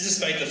 And this is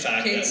despite the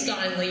fact Kate that...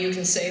 Steinle, you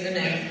can say the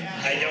name.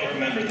 I don't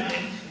remember the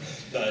name,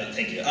 but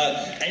thank you.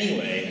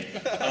 Anyway,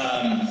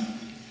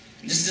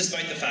 this is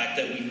despite the fact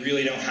that we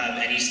really don't have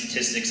any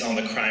statistics on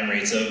the crime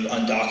rates of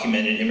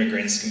undocumented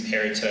immigrants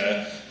compared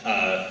to,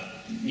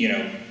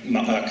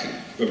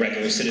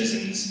 regular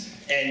citizens.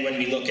 And when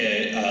we look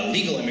at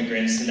legal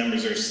immigrants,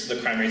 the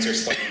crime rates are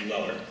slightly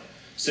lower.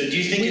 So do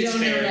you think it's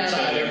fair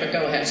but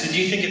go ahead. So do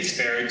you think it's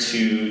fair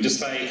to,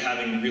 despite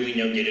having really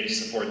no data to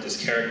support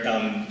this,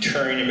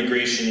 turn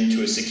immigration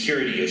into a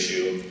security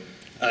issue?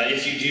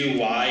 If you do,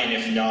 why? And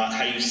if not,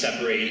 how do you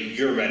separate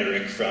your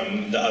rhetoric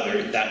from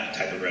that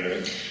type of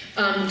rhetoric?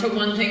 For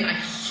one thing, I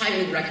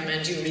highly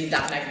recommend you read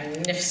that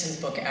magnificent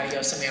book,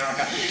 Adios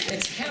America.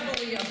 It's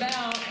heavily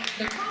about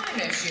the crime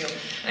issue.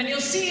 And you'll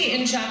see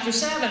in Chapter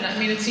 7, I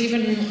mean, it's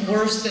even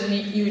worse than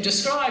you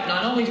described.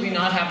 Not only do we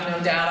not have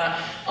no data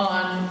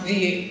on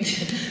the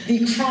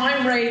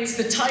crime rates,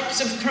 the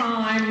types of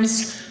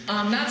crimes,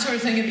 that sort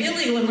of thing, of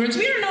illegal immigrants,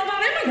 we don't know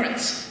about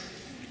immigrants.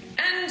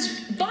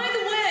 And by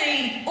the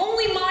way,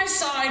 only my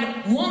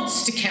side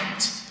wants to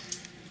count.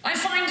 I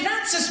find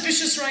that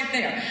suspicious right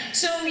there.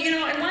 So, you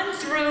know, I went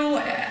through,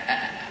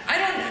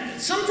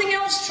 something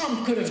else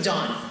Trump could have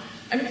done.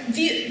 I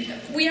mean,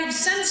 we have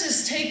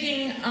census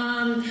taking,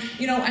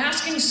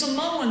 asking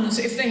Samoans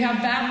if they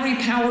have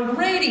battery-powered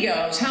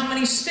radios, how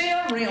many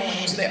stair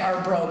railings they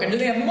are broken, do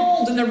they have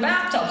mold in their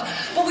bathtubs.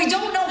 But we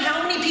don't know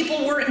how many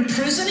people we're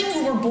imprisoning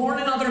who were born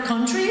in other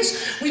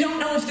countries. We don't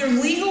know if they're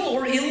legal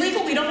or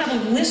illegal. We don't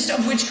have a list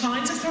of which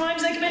kinds of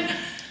crimes they commit.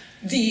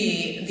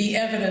 The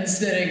evidence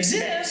that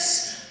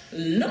exists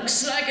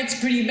looks like it's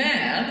pretty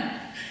bad.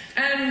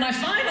 And my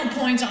final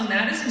point on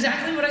that is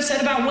exactly what I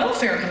said about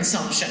welfare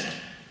consumption.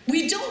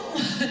 We don't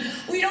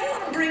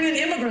want to bring in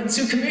immigrants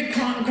who commit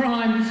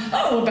crime,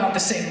 about the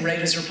same rate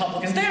as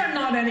Republicans. They are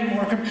not any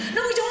more criminals.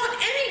 No, we don't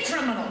want any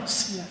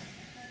criminals. Yeah.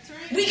 That's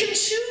right. We can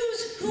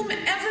choose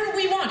whomever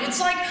we want. It's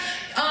like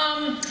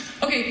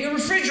Okay, your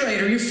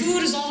refrigerator, your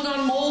food is all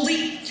gone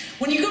moldy.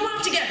 When you go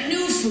out to get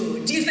new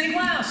food, do you think,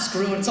 well,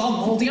 screw it, it's all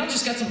moldy, I'll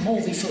just get some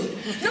moldy food.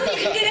 No, you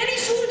can get any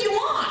food you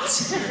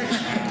want.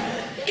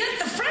 Get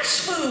the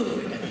fresh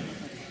food.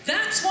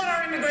 That's what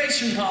our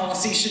immigration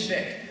policy should be.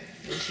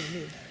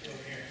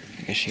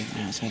 I guess she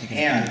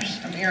Ann,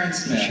 I'm Aaron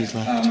Smith.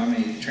 I'm a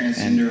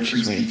transgender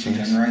free speech and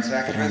gun rights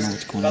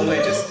activist. By the way,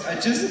 I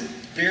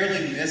just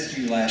barely missed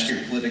you last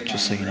year politically.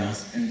 Just so you know.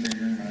 In the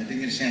room. I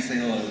didn't get a chance to say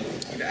hello.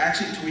 I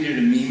actually tweeted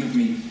a meme of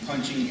me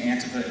punching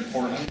Antifa in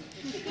Portland.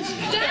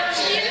 That's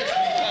you?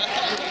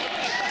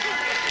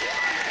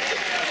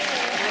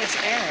 That's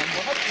Aaron.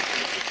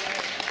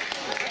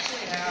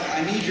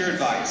 I need your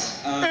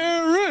advice.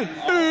 Aaron!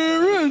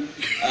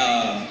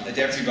 A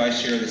deputy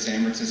vice chair of the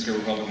San Francisco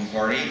Republican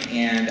Party,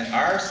 and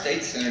our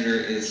state senator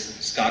is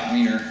Scott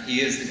Wiener.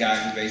 He is the guy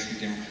who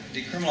basically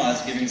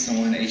decriminalized giving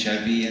someone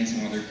HIV and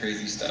some other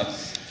crazy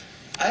stuff.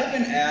 I've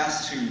been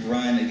asked to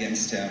run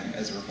against him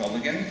as a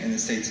Republican in the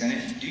state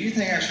Senate. Do you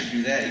think I should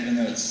do that, even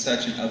though it's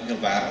such an uphill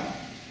battle?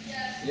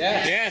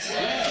 Yes. Yes.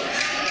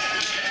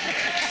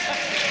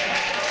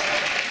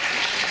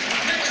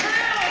 The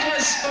crowd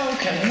has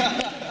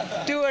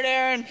spoken. Do it,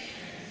 Aaron.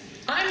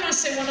 I must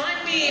say, when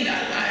I meet,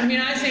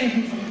 I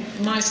think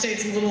my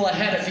state's a little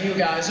ahead of you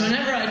guys.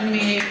 Whenever I'd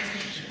meet,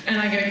 and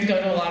I go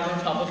to a lot of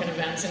Republican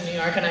events in New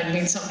York, and I'd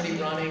meet somebody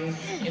running,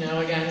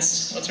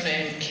 against, what's her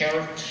name,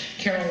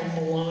 Carolyn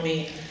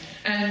Maloney.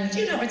 And,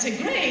 I'd say,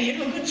 great,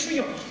 good for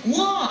you.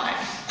 Why?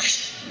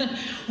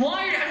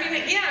 Why?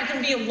 Yeah, it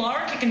can be a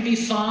lark, it can be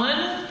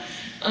fun.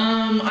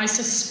 I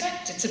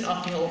suspect it's an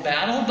uphill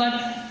battle, but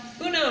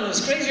who knows?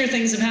 Crazier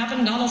things have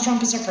happened. Donald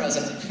Trump is our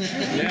president.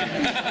 Yeah.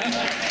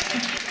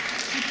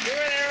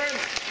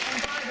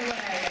 And by the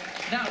way,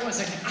 that was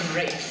a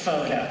great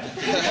photo.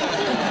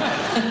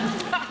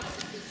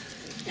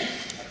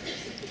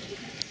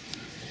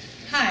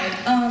 Hi.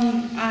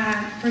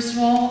 First of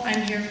all,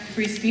 I'm here for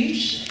free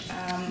speech.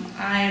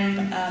 I'm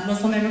a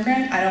Muslim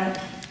immigrant. I don't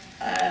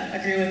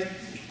agree with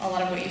a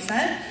lot of what you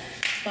said,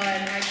 but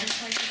I'd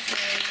just like to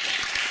say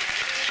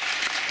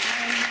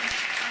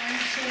I'm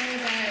sure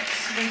that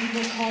when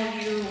people call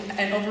you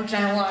and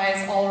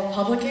overgeneralize all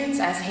Republicans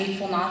as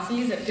hateful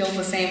Nazis, it feels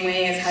the same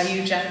way as how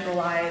you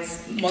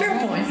generalize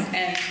Muslims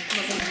and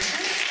Muslim immigrants.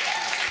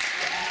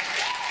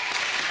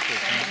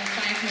 I'm a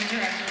science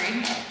major, actually.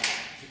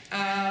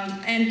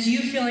 And do you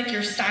feel like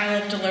your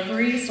style of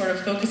delivery, sort of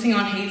focusing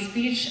on hate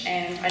speech,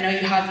 and I know you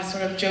have this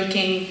sort of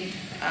joking,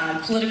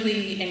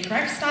 politically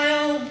incorrect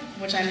style,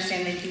 which I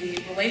understand may be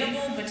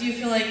relatable, but do you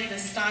feel like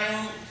this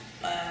style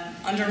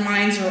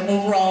undermines your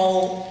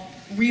overall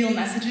real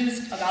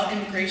messages about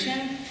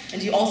immigration? And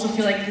do you also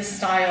feel like this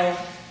style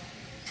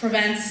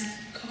prevents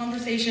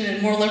conversation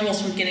and more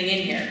liberals from getting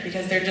in here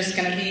because they're just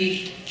going to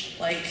be,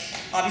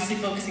 obviously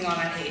focusing on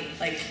that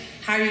hate?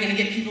 How are you going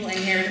to get people in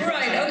here?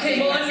 Right, okay,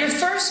 well, on your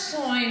first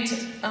point,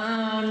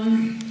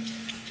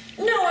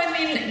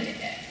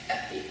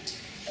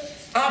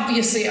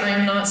 obviously I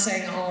am not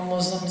saying all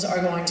Muslims are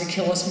going to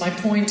kill us. My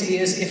point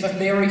is if a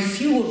very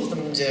few of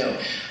them do.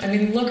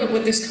 Look at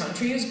what this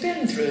country has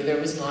been through. There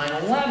was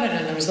 9/11,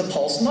 and there was the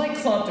Pulse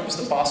nightclub, there was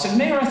the Boston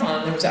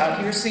Marathon, there was out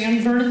here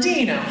San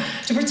Bernardino.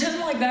 To pretend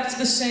like that's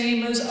the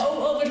same as,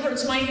 oh, it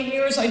hurts my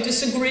ears, I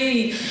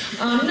disagree.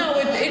 No,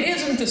 it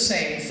isn't the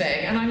same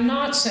thing. And I'm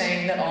not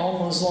saying that all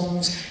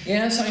Muslims,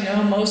 yes, I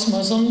know most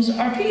Muslims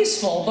are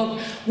peaceful, but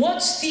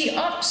what's the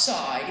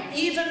upside?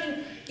 We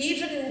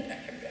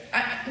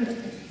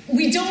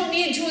don't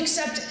need to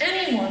accept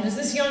anyone. As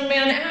this young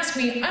man asked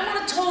me, I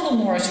want a total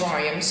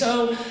moratorium.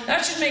 So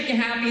that should make you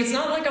happy. It's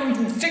not like I'm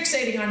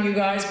fixating on you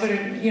guys, but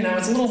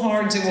it's a little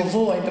hard to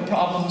avoid the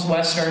problems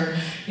Western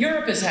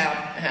Europe is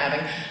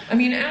having.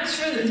 As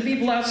for the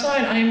people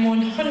outside, I am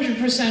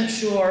 100%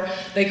 sure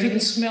they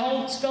couldn't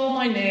spell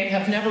my name,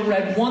 have never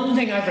read one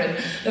thing I've written.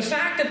 The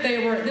fact that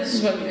this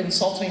is what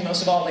insults me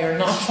most of all, they are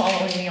not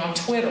following me on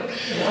Twitter. The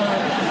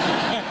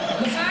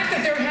fact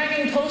that they're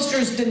hanging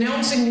posters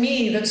denouncing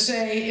me that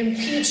say,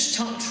 impeach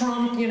Trump,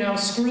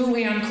 screw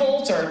Ann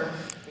Coulter.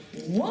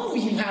 Whoa,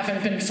 you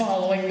haven't been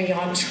following me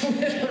on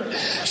Twitter.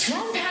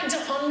 Trump had to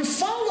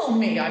unfollow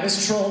me. I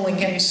was trolling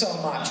him so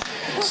much.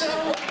 So,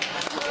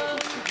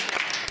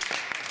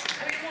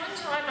 one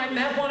time I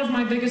met one of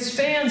my biggest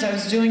fans. I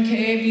was doing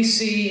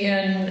KABC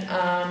in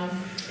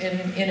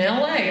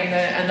LA,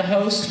 and the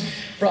host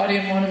brought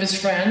in one of his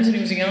friends, and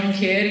he was a young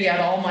kid. He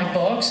had all my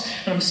books,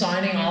 and I'm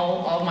signing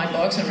all of my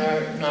books, and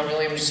not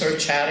really, I'm just sort of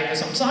chatting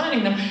as I'm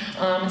signing them,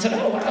 and said,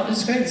 oh, wow, this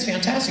is great, this is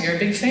fantastic, you're a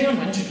big fan,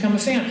 when did you become a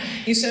fan?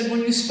 He said,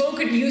 when you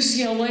spoke at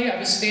UCLA, I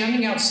was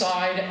standing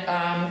outside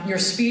your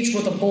speech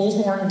with a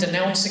bullhorn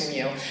denouncing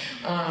you.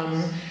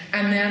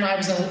 And then I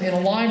was in a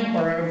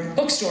library or a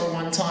bookstore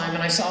one time,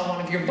 and I saw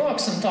one of your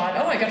books and thought,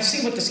 oh, I got to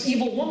see what this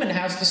evil woman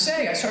has to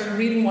say. I started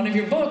reading one of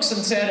your books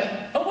and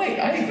said, oh, wait,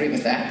 I agree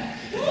with that.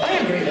 I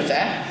agree with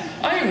that.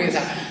 I agree with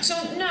that. So,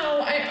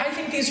 no, I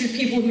think these are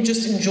people who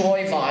just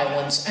enjoy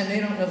violence, and they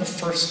don't know the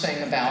first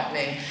thing about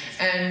me.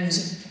 And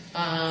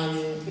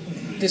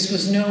This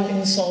was no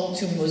insult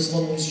to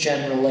Muslims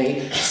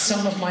generally.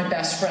 Some of my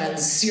best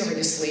friends,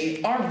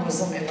 seriously, are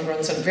Muslim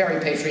immigrants and very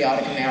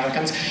patriotic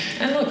Americans.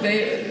 And look,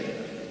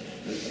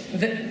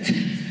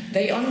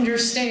 they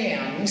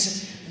understand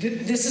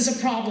this is a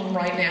problem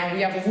right now. We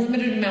have a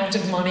limited amount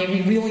of money.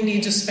 We really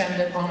need to spend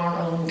it on our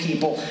own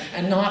people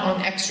and not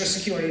on extra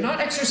security. Not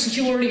extra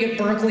security at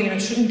Berkeley, and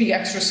it shouldn't be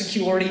extra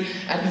security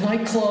at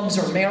nightclubs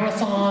or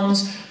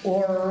marathons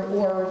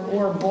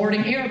or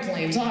boarding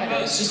airplanes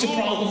either. It's just a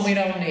problem we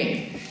don't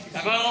need.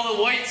 How about all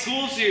the white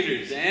school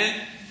shooters,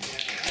 Ann?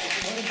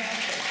 What about that?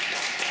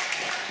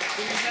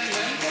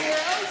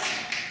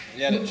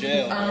 Yeah, to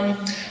jail.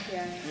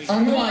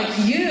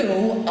 Unlike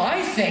you,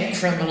 I think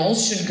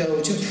criminals should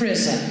go to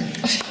prison.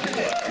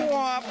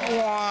 Womp,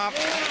 womp.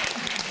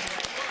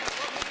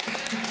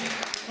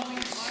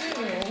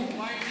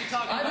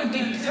 I would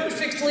be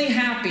perfectly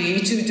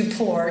happy to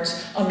deport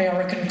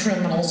American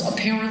criminals.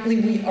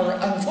 Apparently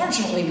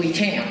unfortunately we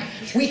can't.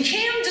 We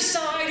can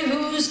decide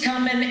who's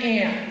coming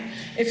in.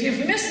 If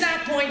you've missed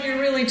that point, you're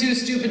really too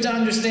stupid to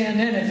understand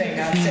anything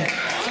I've said.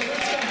 So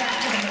let's go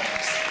back to the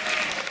next.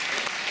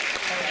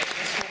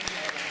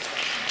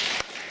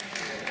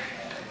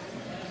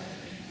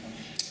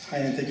 Hi,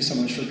 and thank you so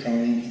much for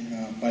coming.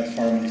 By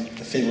far,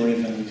 the favorite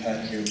event we've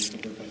had here with the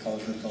Berkeley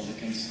College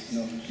Republicans.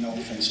 No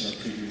offense to our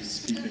previous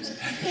speakers.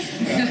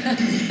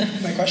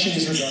 My question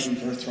is regarding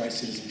birthright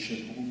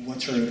citizenship.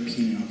 What's your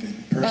opinion of it?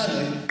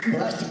 Personally,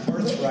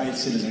 birthright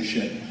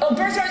citizenship. Oh,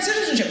 birthright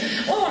citizenship.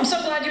 Oh, I'm so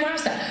glad you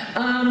asked that.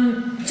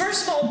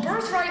 First of all,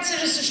 birthright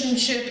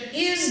citizenship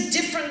is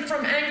different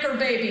from anchor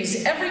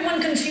babies. Everyone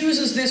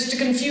confuses this to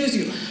confuse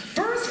you.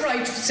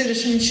 Birthright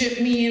citizenship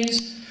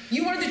means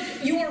you are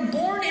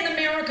born in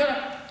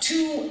America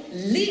to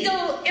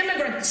legal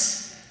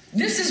immigrants.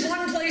 This is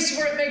one place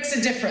where it makes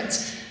a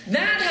difference.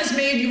 That has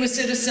made you a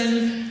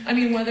citizen. I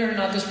mean, whether or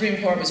not the Supreme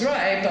Court was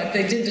right, but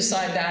they did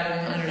decide that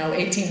in,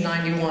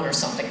 1891 or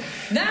something.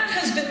 That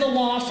has been the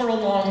law for a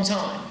long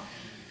time.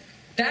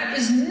 That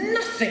is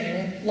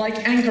nothing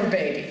like anchor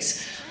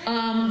babies.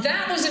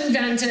 That was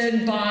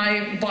invented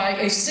by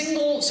a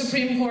single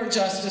Supreme Court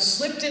justice,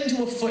 slipped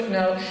into a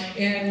footnote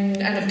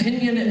in an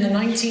opinion in the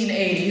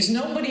 1980s.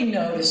 Nobody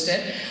noticed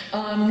it.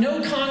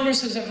 No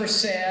Congress has ever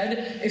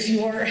said if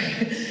your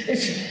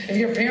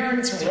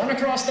parents run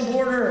across the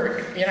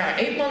border,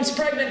 8 months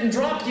pregnant and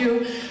drop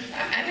you.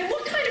 I mean,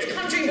 what kind of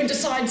country would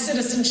decide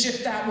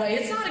citizenship that way?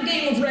 It's not a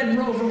game of Red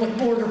Rover with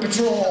Border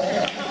Patrol.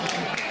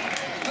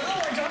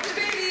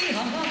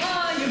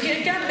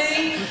 Can't get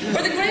me.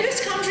 We're the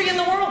greatest country in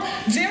the world.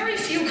 Very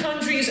few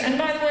countries, and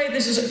by the way,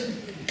 this is a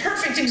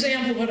perfect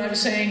example of what I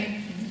was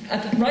saying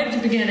right at the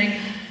beginning.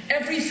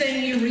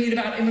 Everything you read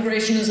about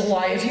immigration is a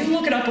lie. If you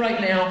look it up right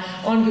now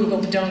on Google,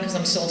 but don't because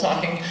I'm still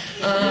talking,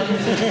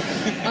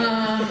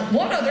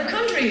 what other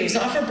countries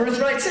offer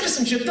birthright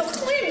citizenship? They'll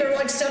claim there are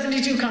like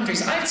 72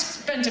 countries. I've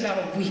spent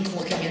about a week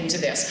looking into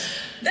this.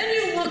 Then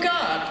you look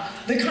up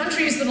the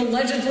countries that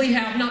allegedly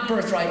have not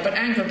birthright, but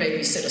anchor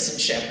baby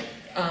citizenship.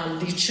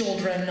 The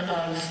children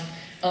of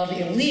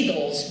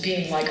illegals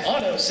being like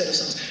auto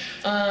citizens.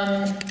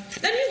 Then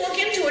you look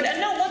into it, and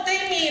no, what they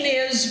mean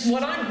is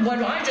what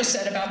I just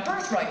said about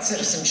birthright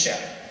citizenship.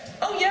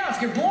 Oh yeah,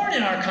 if you're born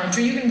in our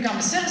country, you can become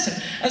a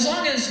citizen, as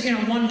long as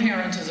one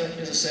parent is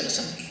a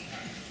citizen.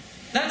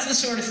 That's the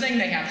sort of thing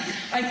they have.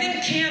 I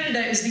think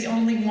Canada is the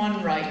only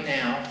one right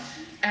now,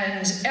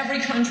 and every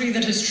country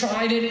that has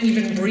tried it,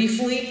 even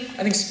briefly,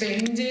 I think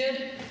Spain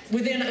did.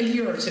 Within a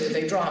year or two,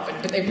 they drop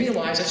it, but they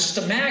realize it's just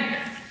a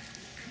magnet.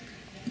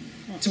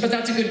 So, but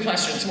that's a good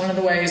question. It's one of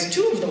the ways,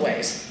 two of the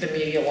ways the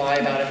media lie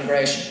about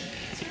immigration.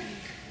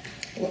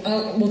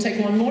 We'll take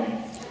one more.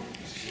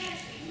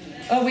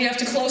 Oh, we have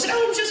to close it.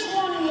 Oh, just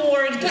one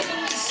more.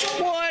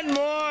 One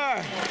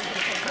more.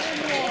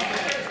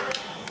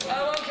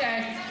 Oh,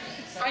 okay.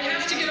 I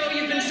have to go.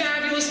 You've been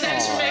fabulous.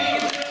 Thanks for making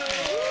it through.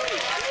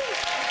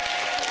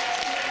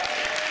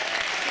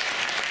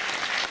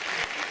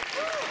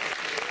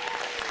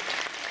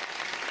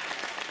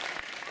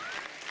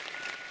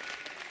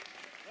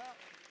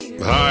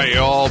 Hi,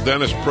 y'all.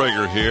 Dennis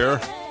Prager here.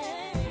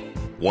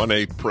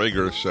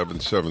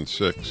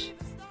 1-8-PRAGER-776.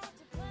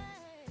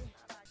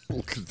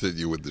 We'll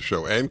continue with the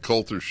show. Ann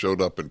Coulter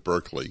showed up in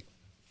Berkeley.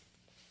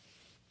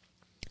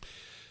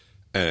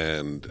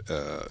 And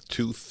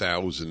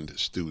 2,000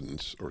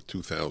 students, or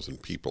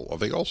 2,000 people. Are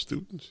they all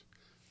students?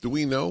 Do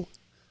we know?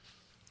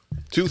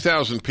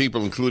 2,000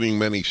 people, including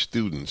many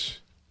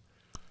students,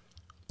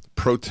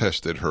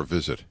 protested her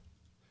visit.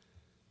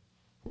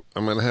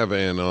 I'm going to have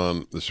Ann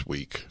on this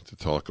week to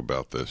talk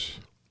about this.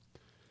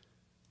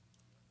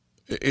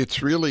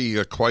 It's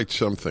really quite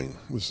something.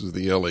 This is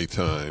the LA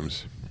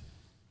Times.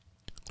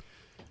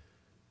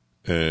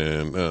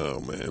 And, oh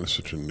man, it's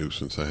such a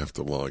nuisance. I have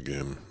to log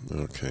in.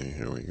 Okay,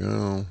 here we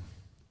go.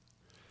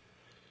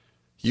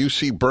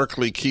 UC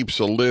Berkeley keeps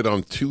a lid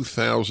on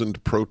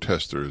 2,000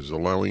 protesters,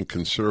 allowing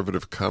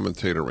conservative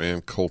commentator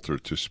Ann Coulter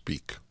to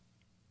speak.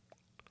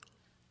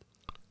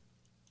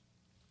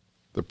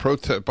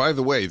 By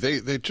the way,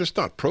 they're just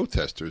not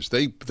protesters.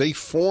 They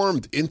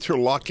formed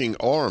interlocking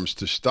arms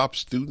to stop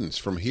students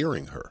from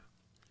hearing her.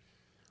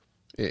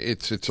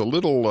 It's a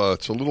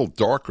little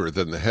darker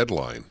than the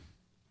headline.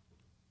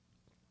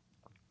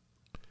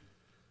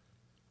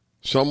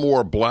 Some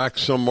wore black,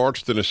 some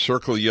marched in a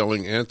circle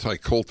yelling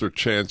anti-Coulter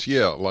chants.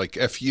 Yeah, like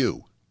F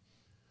you.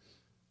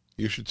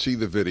 You should see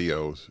the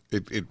videos.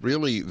 It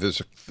really,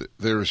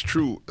 there is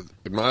true,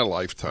 in my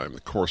lifetime,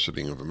 the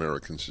corseting of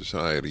American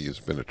society has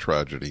been a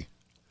tragedy.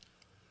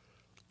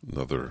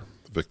 Another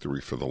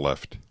victory for the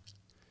left,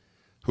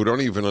 who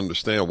don't even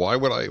understand why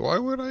would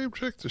I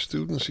object to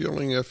students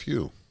yelling F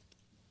you?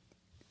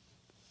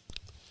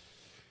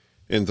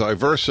 In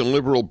diverse and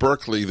liberal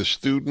Berkeley, the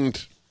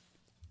student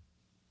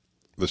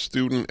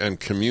and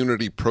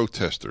community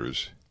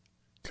protesters,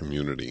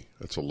 community,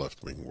 that's a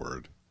left-wing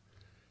word.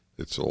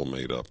 It's all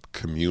made up.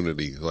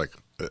 Community, like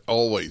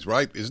always,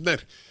 right? Isn't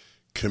that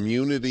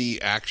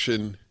community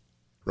action,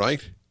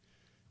 right?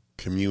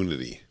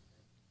 Community.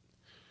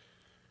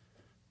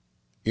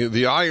 You know,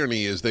 the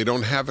irony is they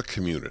don't have a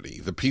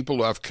community. The people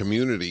who have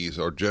communities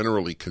are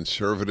generally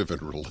conservative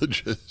and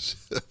religious.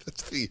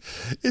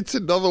 It's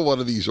another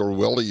one of these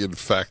Orwellian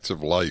facts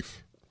of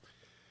life.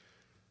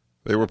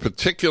 They were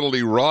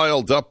particularly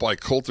riled up by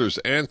Coulter's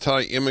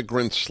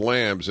anti-immigrant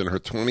slams in her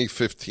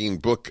 2015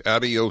 book,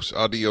 Adios,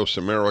 Adios,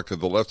 America,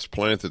 The Left's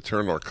Plan to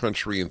Turn Our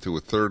Country into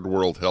a Third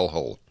World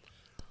Hellhole.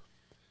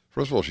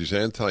 First of all, she's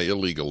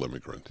anti-illegal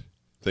immigrant.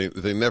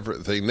 They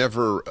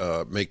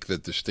never make the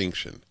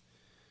distinction.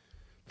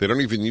 They don't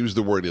even use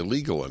the word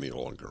illegal any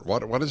longer.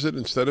 What is it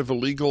instead of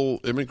illegal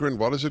immigrant?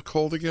 What is it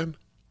called again?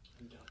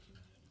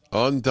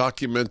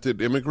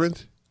 Undocumented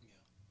immigrant?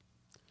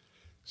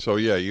 So,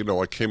 yeah,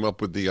 I came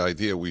up with the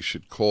idea we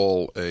should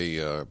call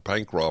a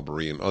bank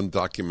robbery an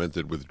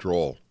undocumented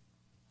withdrawal.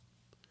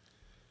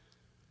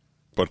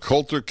 But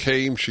Coulter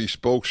came, she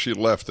spoke, she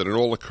left, and it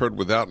all occurred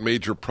without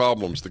major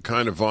problems, the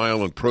kind of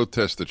violent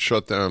protest that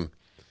shut down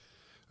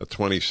a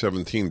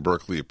 2017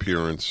 Berkeley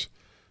appearance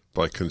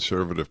by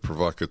conservative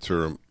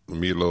provocateur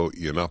Milo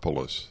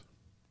Yiannopoulos.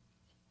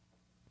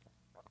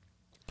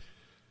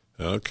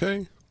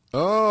 Okay.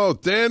 Oh,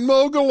 Dan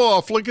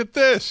Moguloff, look at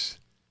this.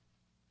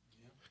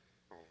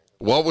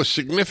 What was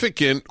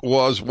significant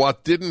was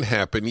what didn't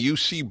happen.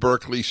 UC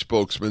Berkeley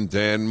spokesman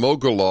Dan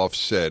Moguloff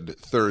said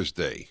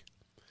Thursday,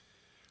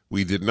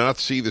 "We did not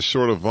see the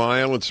sort of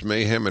violence,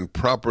 mayhem, and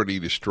property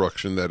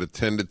destruction that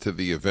attended to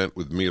the event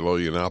with Milo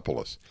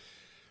Yiannopoulos."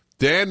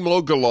 Dan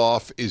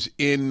Moguloff is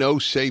in no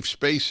safe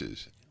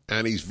spaces,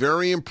 and he's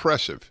very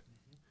impressive.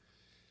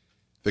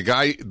 The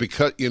guy,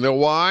 because you know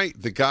why?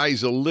 The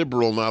guy's a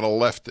liberal, not a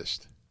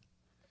leftist.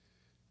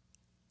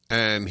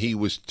 And he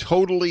was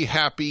totally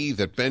happy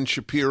that Ben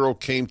Shapiro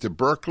came to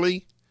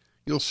Berkeley.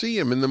 You'll see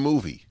him in the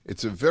movie.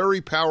 It's a very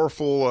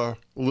powerful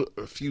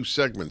few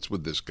segments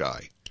with this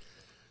guy.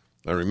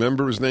 I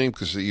remember his name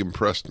because he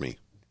impressed me.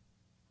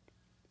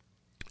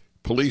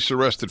 Police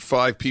arrested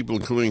 5 people,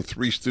 including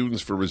 3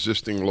 students, for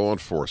resisting law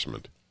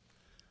enforcement.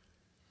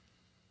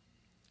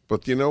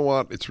 But you know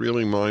what? It's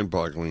really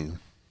mind-boggling.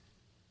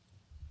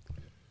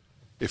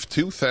 If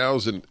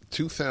 2,000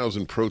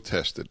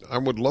 protested, I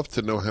would love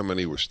to know how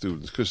many were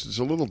students, because it's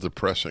a little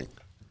depressing.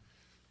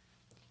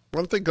 Why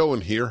don't they go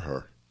and hear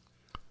her?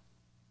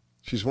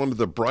 She's one of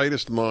the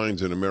brightest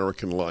minds in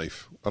American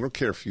life. I don't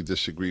care if you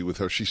disagree with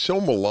her. She's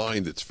so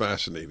maligned, it's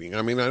fascinating.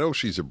 I mean, I know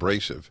she's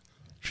abrasive.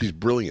 She's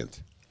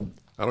brilliant.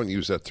 I don't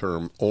use that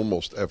term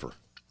almost ever.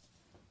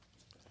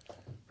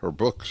 Her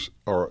books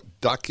are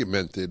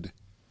documented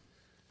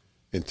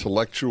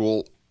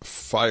intellectual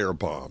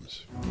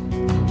firebombs.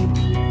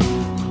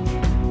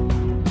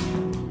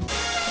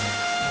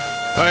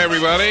 Hi,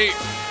 everybody.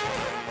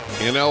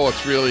 You know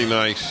what's really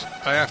nice?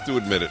 I have to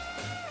admit it.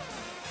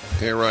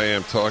 Here I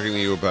am talking to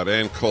you about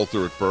Ann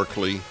Coulter at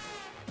Berkeley.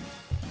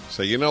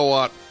 Say, you know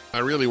what? I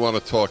really want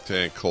to talk to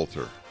Ann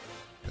Coulter.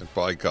 And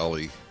by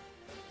golly,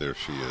 there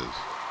she is.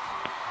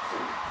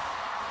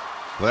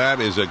 That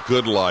is a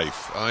good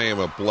life. I am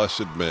a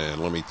blessed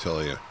man, let me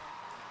tell you.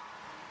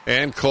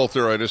 Ann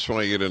Coulter, I just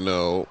want you to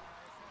know,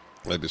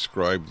 I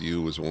described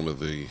you as one of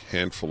the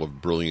handful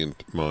of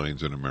brilliant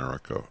minds in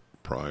America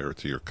prior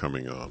to your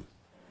coming on.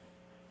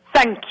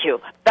 Thank you.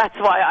 That's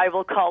why I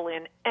will call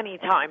in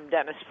anytime,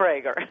 Dennis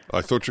Prager.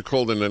 I thought you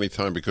called in any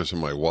time because of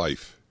my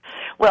wife.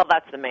 Well,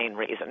 that's the main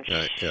reason.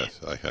 Yes,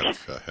 I had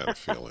a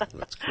feeling.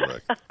 That's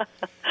correct.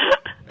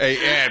 Hey,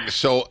 Ann,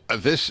 so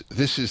this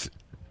is,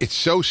 it's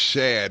so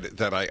sad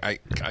that I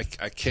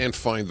can't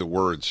find the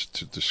words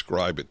to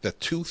describe it,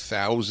 that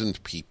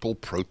 2,000 people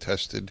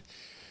protested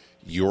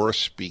your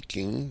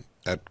speaking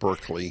at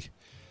Berkeley.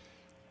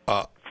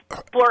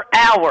 For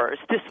hours.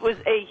 This was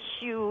a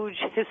huge,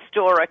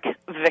 historic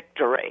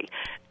victory.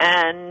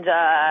 And,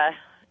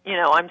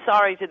 I'm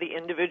sorry to the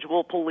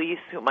individual police,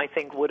 whom I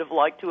think would have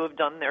liked to have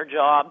done their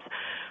jobs,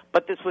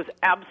 but this was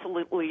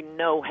absolutely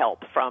no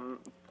help from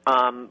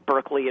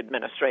Berkeley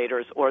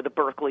administrators or the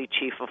Berkeley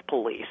chief of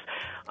police.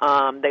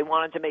 They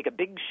wanted to make a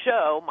big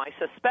show, my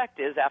suspect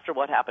is, after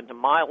what happened to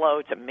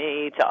Milo, to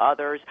me, to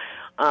others,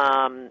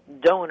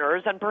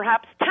 donors, and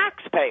perhaps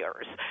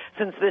taxpayers,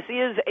 since this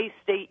is a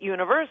state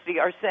university,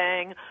 are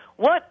saying,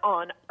 what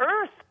on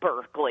earth,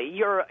 Berkeley?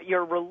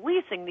 You're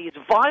releasing these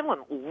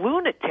violent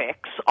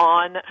lunatics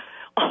on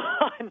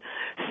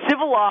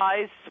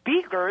civilized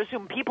speakers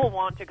whom people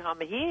want to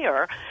come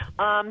here.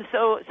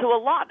 So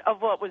a lot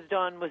of what was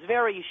done was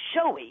very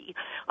showy.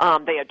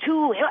 They had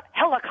 2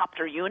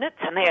 helicopter units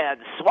and they had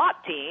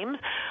SWAT teams,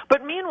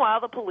 but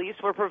meanwhile the police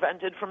were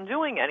prevented from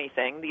doing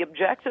anything. The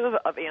objective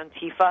of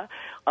Antifa,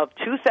 of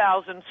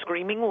 2,000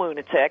 screaming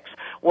lunatics,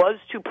 was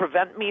to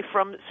prevent me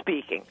from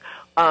speaking.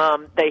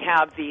 They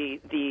have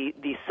the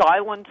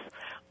silent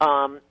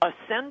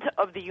assent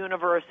of the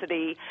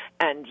university,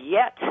 and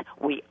yet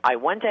I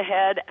went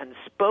ahead and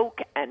spoke,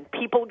 and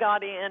people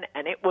got in,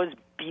 and it was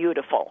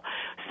beautiful.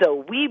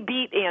 So we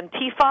beat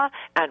Antifa,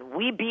 and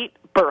we beat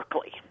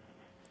Berkeley.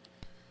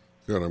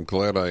 Good. I'm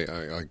glad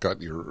I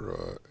got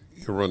your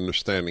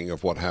understanding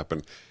of what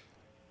happened.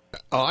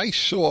 I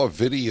saw a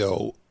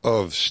video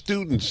of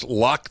students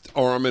locked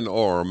arm in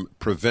arm,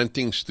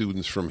 preventing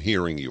students from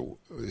hearing you.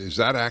 Is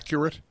that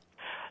accurate?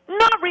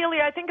 Not really.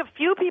 I think a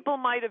few people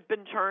might have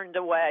been turned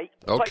away.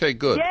 Okay, but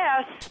good.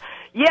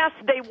 Yes,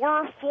 they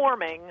were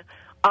forming.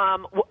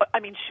 I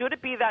mean, should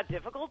it be that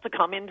difficult to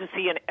come in to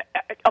see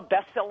a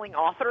best-selling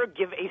author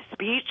give a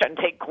speech and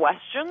take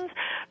questions?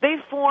 They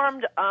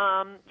formed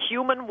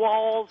human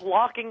walls,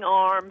 locking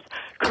arms,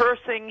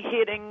 cursing,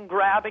 hitting,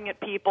 grabbing at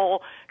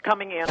people,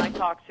 coming in. I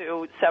talked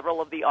to several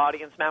of the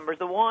audience members.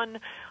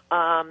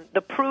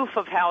 The proof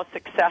of how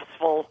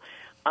successful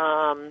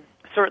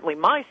certainly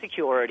my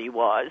security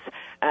was,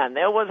 and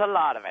there was a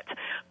lot of it.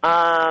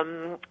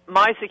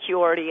 My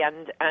security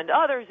and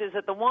others is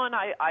that the one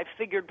I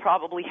figured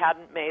probably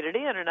hadn't made it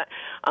in,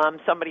 and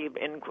somebody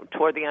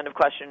toward the end of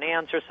question and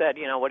answer said,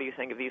 what do you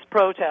think of these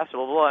protests,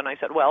 blah, blah, blah, and I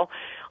said, well,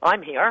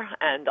 I'm here,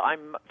 and I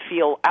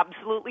feel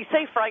absolutely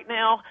safe right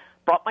now,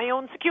 brought my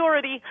own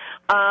security,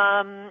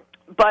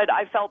 but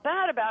I felt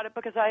bad about it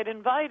because I had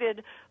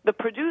invited the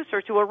producer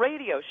to a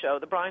radio show,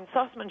 the Brian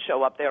Sussman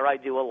show up there I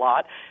do a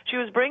lot. She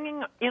was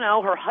bringing,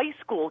 her high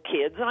school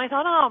kids, and I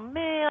thought, oh,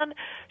 man,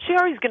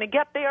 Sherry's going to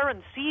get there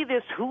and see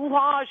this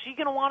hoo-ha. Is she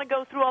going to want to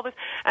go through all this?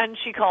 And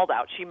she called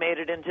out. She made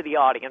it into the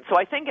audience. So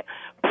I think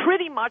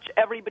pretty much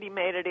everybody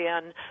made it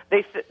in.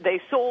 They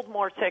sold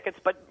more tickets,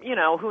 but,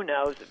 who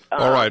knows?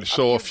 All right,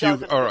 so a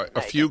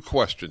few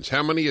questions.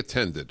 How many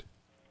attended?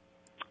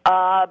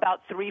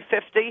 About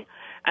 350,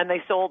 and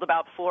they sold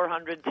about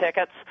 400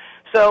 tickets.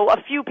 So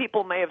a few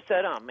people may have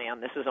said, oh,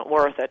 man, this isn't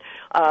worth it.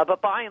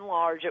 But by and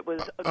large, it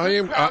was a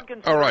good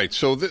crowd. All right,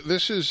 so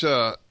this is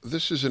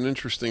an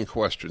interesting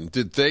question.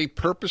 Did they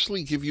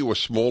purposely give you a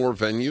smaller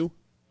venue?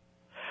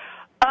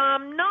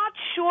 Not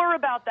sure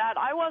about that.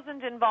 I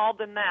wasn't involved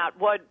in that.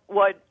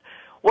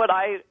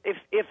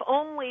 If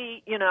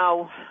only,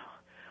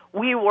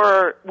 we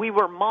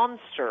were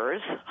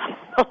monsters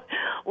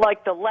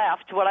like the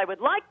left. What I would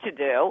like to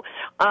do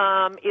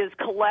is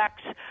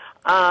collect,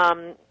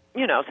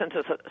 since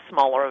it's a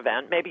smaller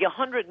event, maybe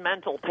 100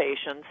 mental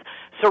patients,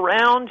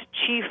 surround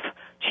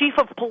Chief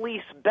of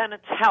Police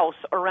Bennett's house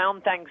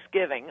around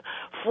Thanksgiving,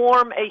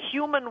 form a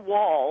human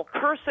wall,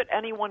 curse at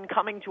anyone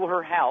coming to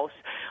her house,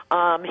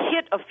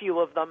 hit a few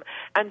of them,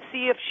 and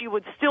see if she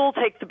would still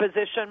take the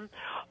position,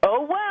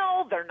 oh,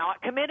 well, they're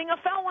not committing a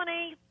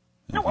felony.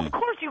 No, of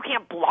course you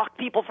can't block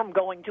people from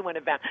going to an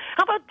event.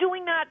 How about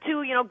doing that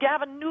to,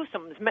 Gavin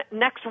Newsom's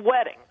next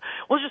wedding?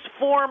 We'll just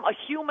form a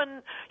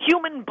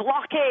human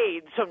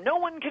blockade so no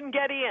one can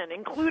get in,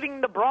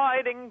 including the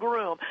bride and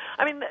groom.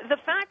 I mean, the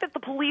fact that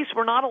the police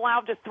were not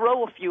allowed to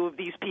throw a few of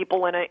these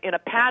people in a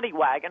paddy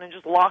wagon and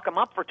just lock them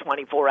up for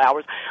 24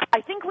 hours,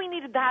 I think we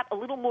needed that a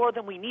little more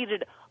than we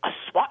needed a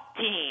SWAT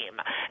team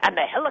and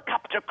the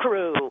helicopter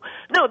crew.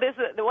 No,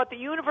 what the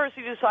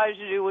university decided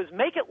to do was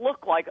make it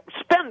look like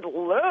spend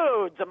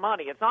loads of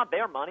money. It's not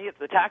their money, it's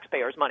the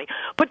taxpayers' money.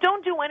 But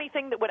don't do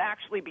anything that would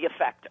actually be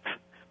effective.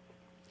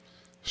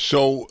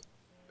 So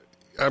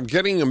I'm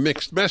getting a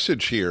mixed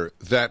message here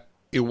that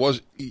it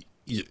was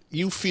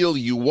you feel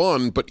you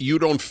won, but you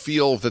don't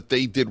feel that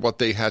they did what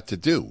they had to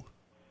do.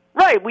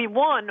 Right, we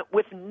won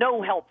with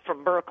no help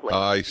from Berkeley.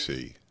 I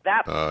see.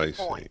 That's the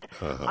point.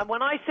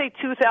 When I say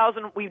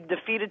 2,000, we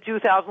defeated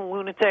 2,000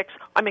 lunatics,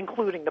 I'm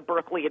including the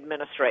Berkeley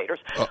administrators.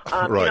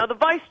 Right. The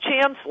vice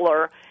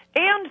chancellor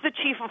and the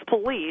chief of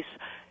police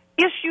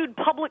issued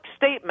public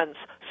statements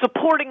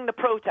supporting the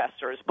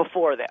protesters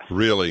before this.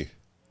 Really?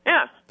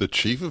 Yeah. The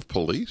chief of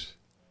police?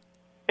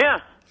 Yeah.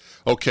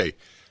 Okay.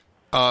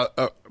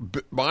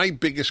 My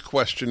biggest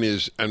question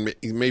is, and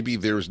maybe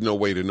there's no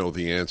way to know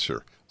the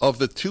answer, of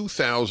the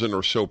 2,000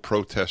 or so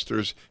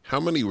protesters, how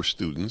many were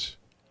students?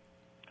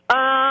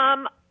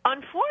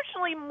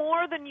 Unfortunately,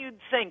 more than you'd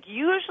think.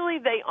 Usually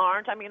they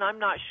aren't. I mean, I'm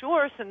not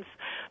sure, since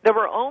there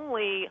were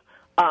only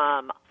 5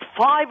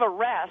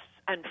 arrests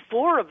and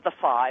 4 of the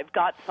 5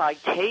 got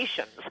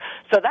citations.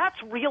 So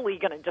that's really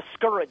going to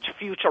discourage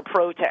future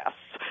protests.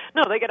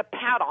 No, they get a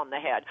pat on the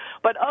head.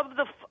 But of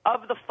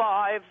the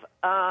 5,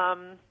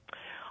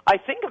 I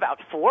think about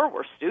 4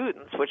 were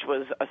students, which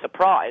was a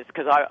surprise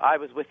because I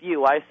was with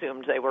you. I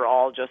assumed they were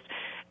all just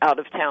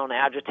out-of-town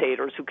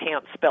agitators who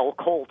can't spell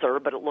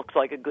Coulter, but it looks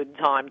like a good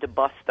time to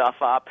bust stuff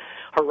up,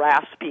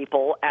 harass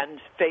people,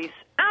 and face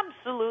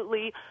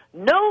absolutely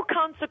no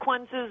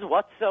consequences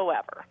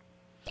whatsoever.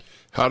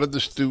 How did the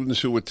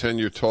students who attend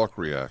your talk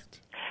react?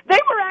 They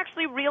were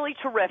actually really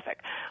terrific.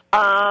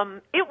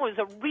 It was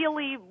a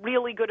really,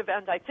 really good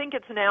event. I think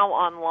it's now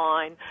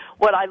online.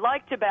 What I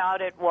liked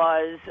about it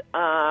was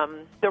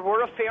there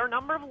were a fair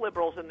number of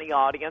liberals in the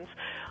audience,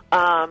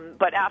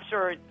 but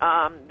after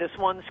this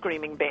one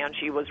screaming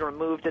banshee was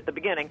removed at the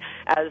beginning,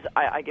 as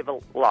I give a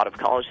lot of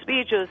college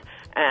speeches,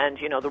 and,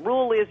 you know, the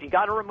rule is you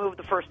got to remove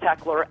the first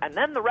heckler, and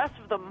then the rest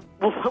of them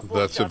will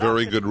That's a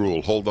very good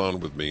rule. Hold on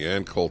with me.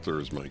 Ann Coulter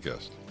is my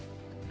guest.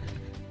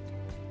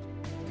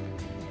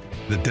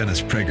 The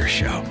Dennis Prager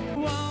Show.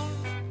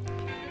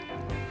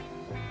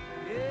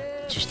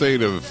 It's a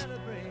state of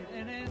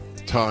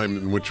time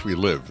in which we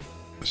live,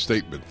 a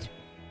statement,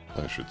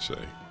 I should say,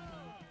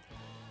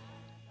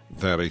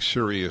 that a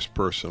serious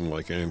person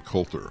like Ann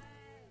Coulter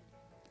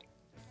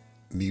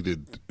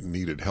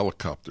needed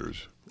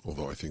helicopters,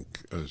 although I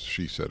think, as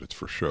she said, it's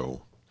for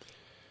show,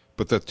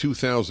 but that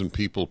 2,000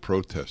 people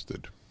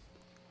protested.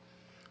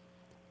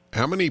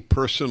 How many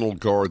personal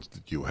guards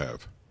did you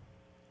have?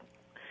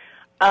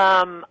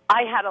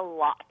 I had a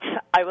lot.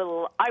 I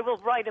will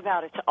write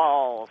about it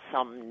all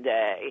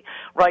someday.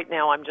 Right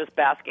now, I'm just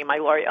basking my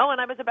glory. Oh, and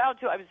I was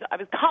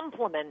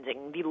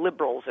complimenting the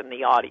liberals in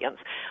the audience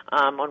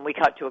when we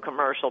cut to a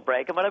commercial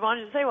break. And what I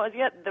wanted to say was,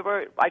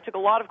 I took a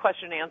lot of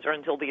question and answer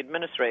until the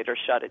administrator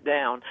shut it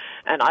down,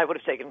 and I would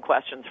have taken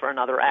questions for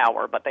another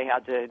hour, but they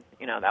had to,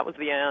 that was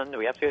the end.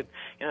 We have to,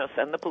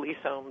 send the police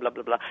home, blah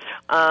blah blah.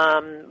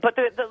 But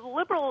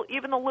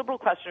even the liberal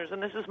questioners,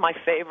 and this is my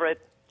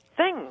favorite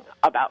thing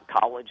about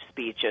college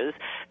speeches,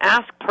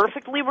 ask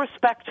perfectly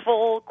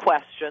respectful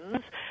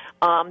questions.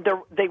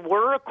 They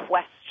were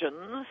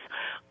questions.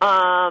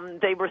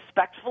 They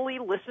respectfully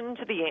listened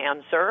to the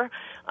answer,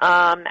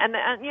 and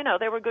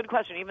they were good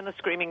questions. Even the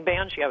screaming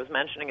banshee I was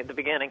mentioning at the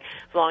beginning.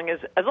 As long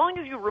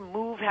as you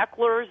remove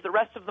hecklers, the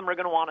rest of them are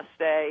going to want to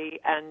stay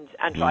and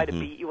try to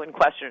beat you in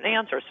question and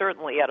answer.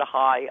 Certainly at a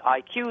high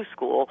IQ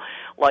school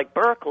like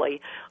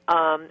Berkeley,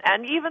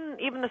 and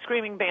even the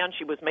screaming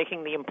banshee was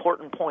making the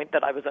important point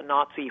that I was a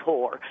Nazi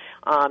whore.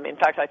 In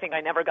fact, I think I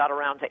never got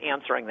around to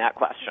answering that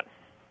question.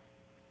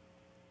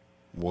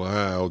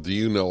 Wow. Do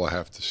you know, I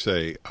have to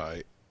say,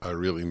 I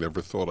really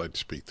never thought I'd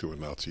speak to a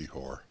Nazi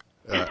whore.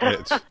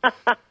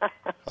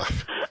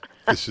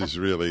 This is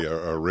really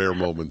a rare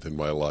moment in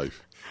my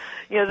life.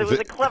 Yes, it was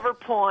a clever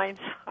point.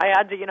 I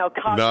had to,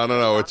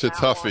 No. It's a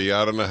toughie.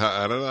 I don't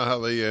know how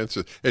they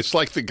answer. It's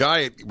like the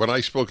guy when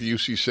I spoke at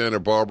UC Santa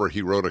Barbara.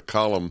 He wrote a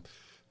column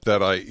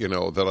that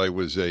I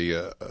was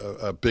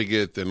a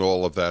bigot and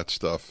all of that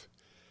stuff.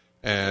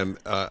 And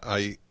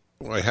I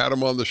had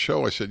him on the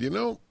show. I said,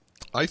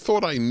 I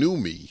thought I knew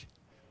me,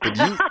 but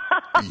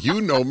you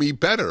know me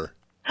better.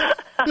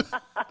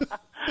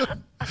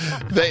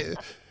 The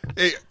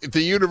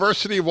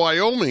University of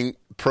Wyoming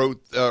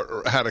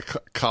had a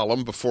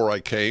column before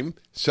I came,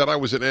 said I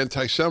was an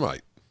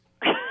anti-Semite.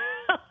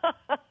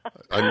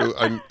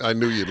 I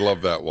knew you'd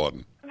love that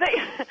one.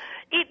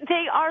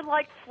 They are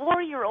like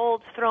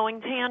 4-year-olds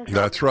throwing tantrums.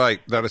 That's right.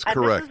 That is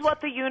correct. And this is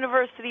what the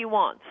university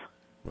wants.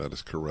 That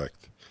is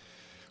correct.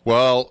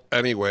 Well,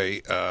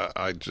 anyway,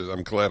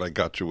 I'm glad I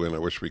got you in. I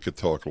wish we could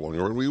talk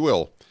longer, and we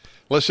will.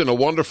 Listen, a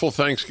wonderful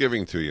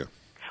Thanksgiving to you.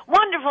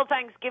 Wonderful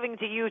Thanksgiving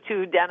to you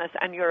too, Dennis,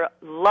 and your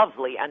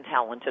lovely and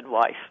talented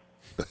wife.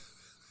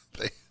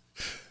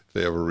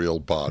 They have a real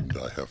bond,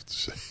 I have to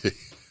say.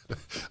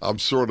 I'm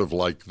sort of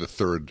like the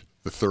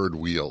third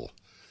wheel.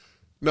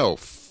 No,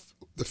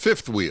 the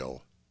fifth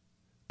wheel.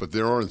 But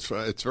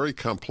it's very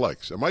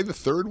complex. Am I the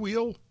third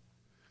wheel?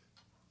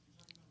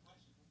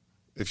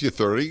 If you're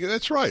 30,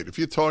 that's right. If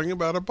you're talking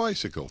about a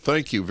bicycle.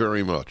 Thank you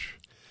very much.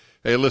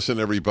 Hey, listen,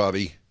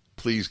 everybody.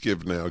 Please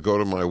give now. Go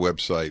to my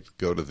website.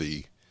 Go to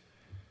the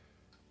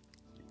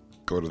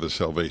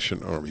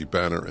Salvation Army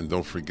banner, and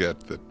don't forget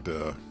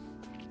that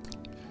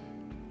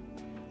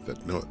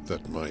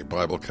my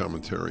Bible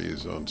commentary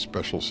is on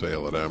special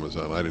sale at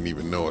Amazon. I didn't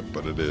even know it,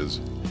 but it is.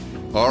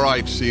 All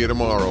right. See you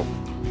tomorrow.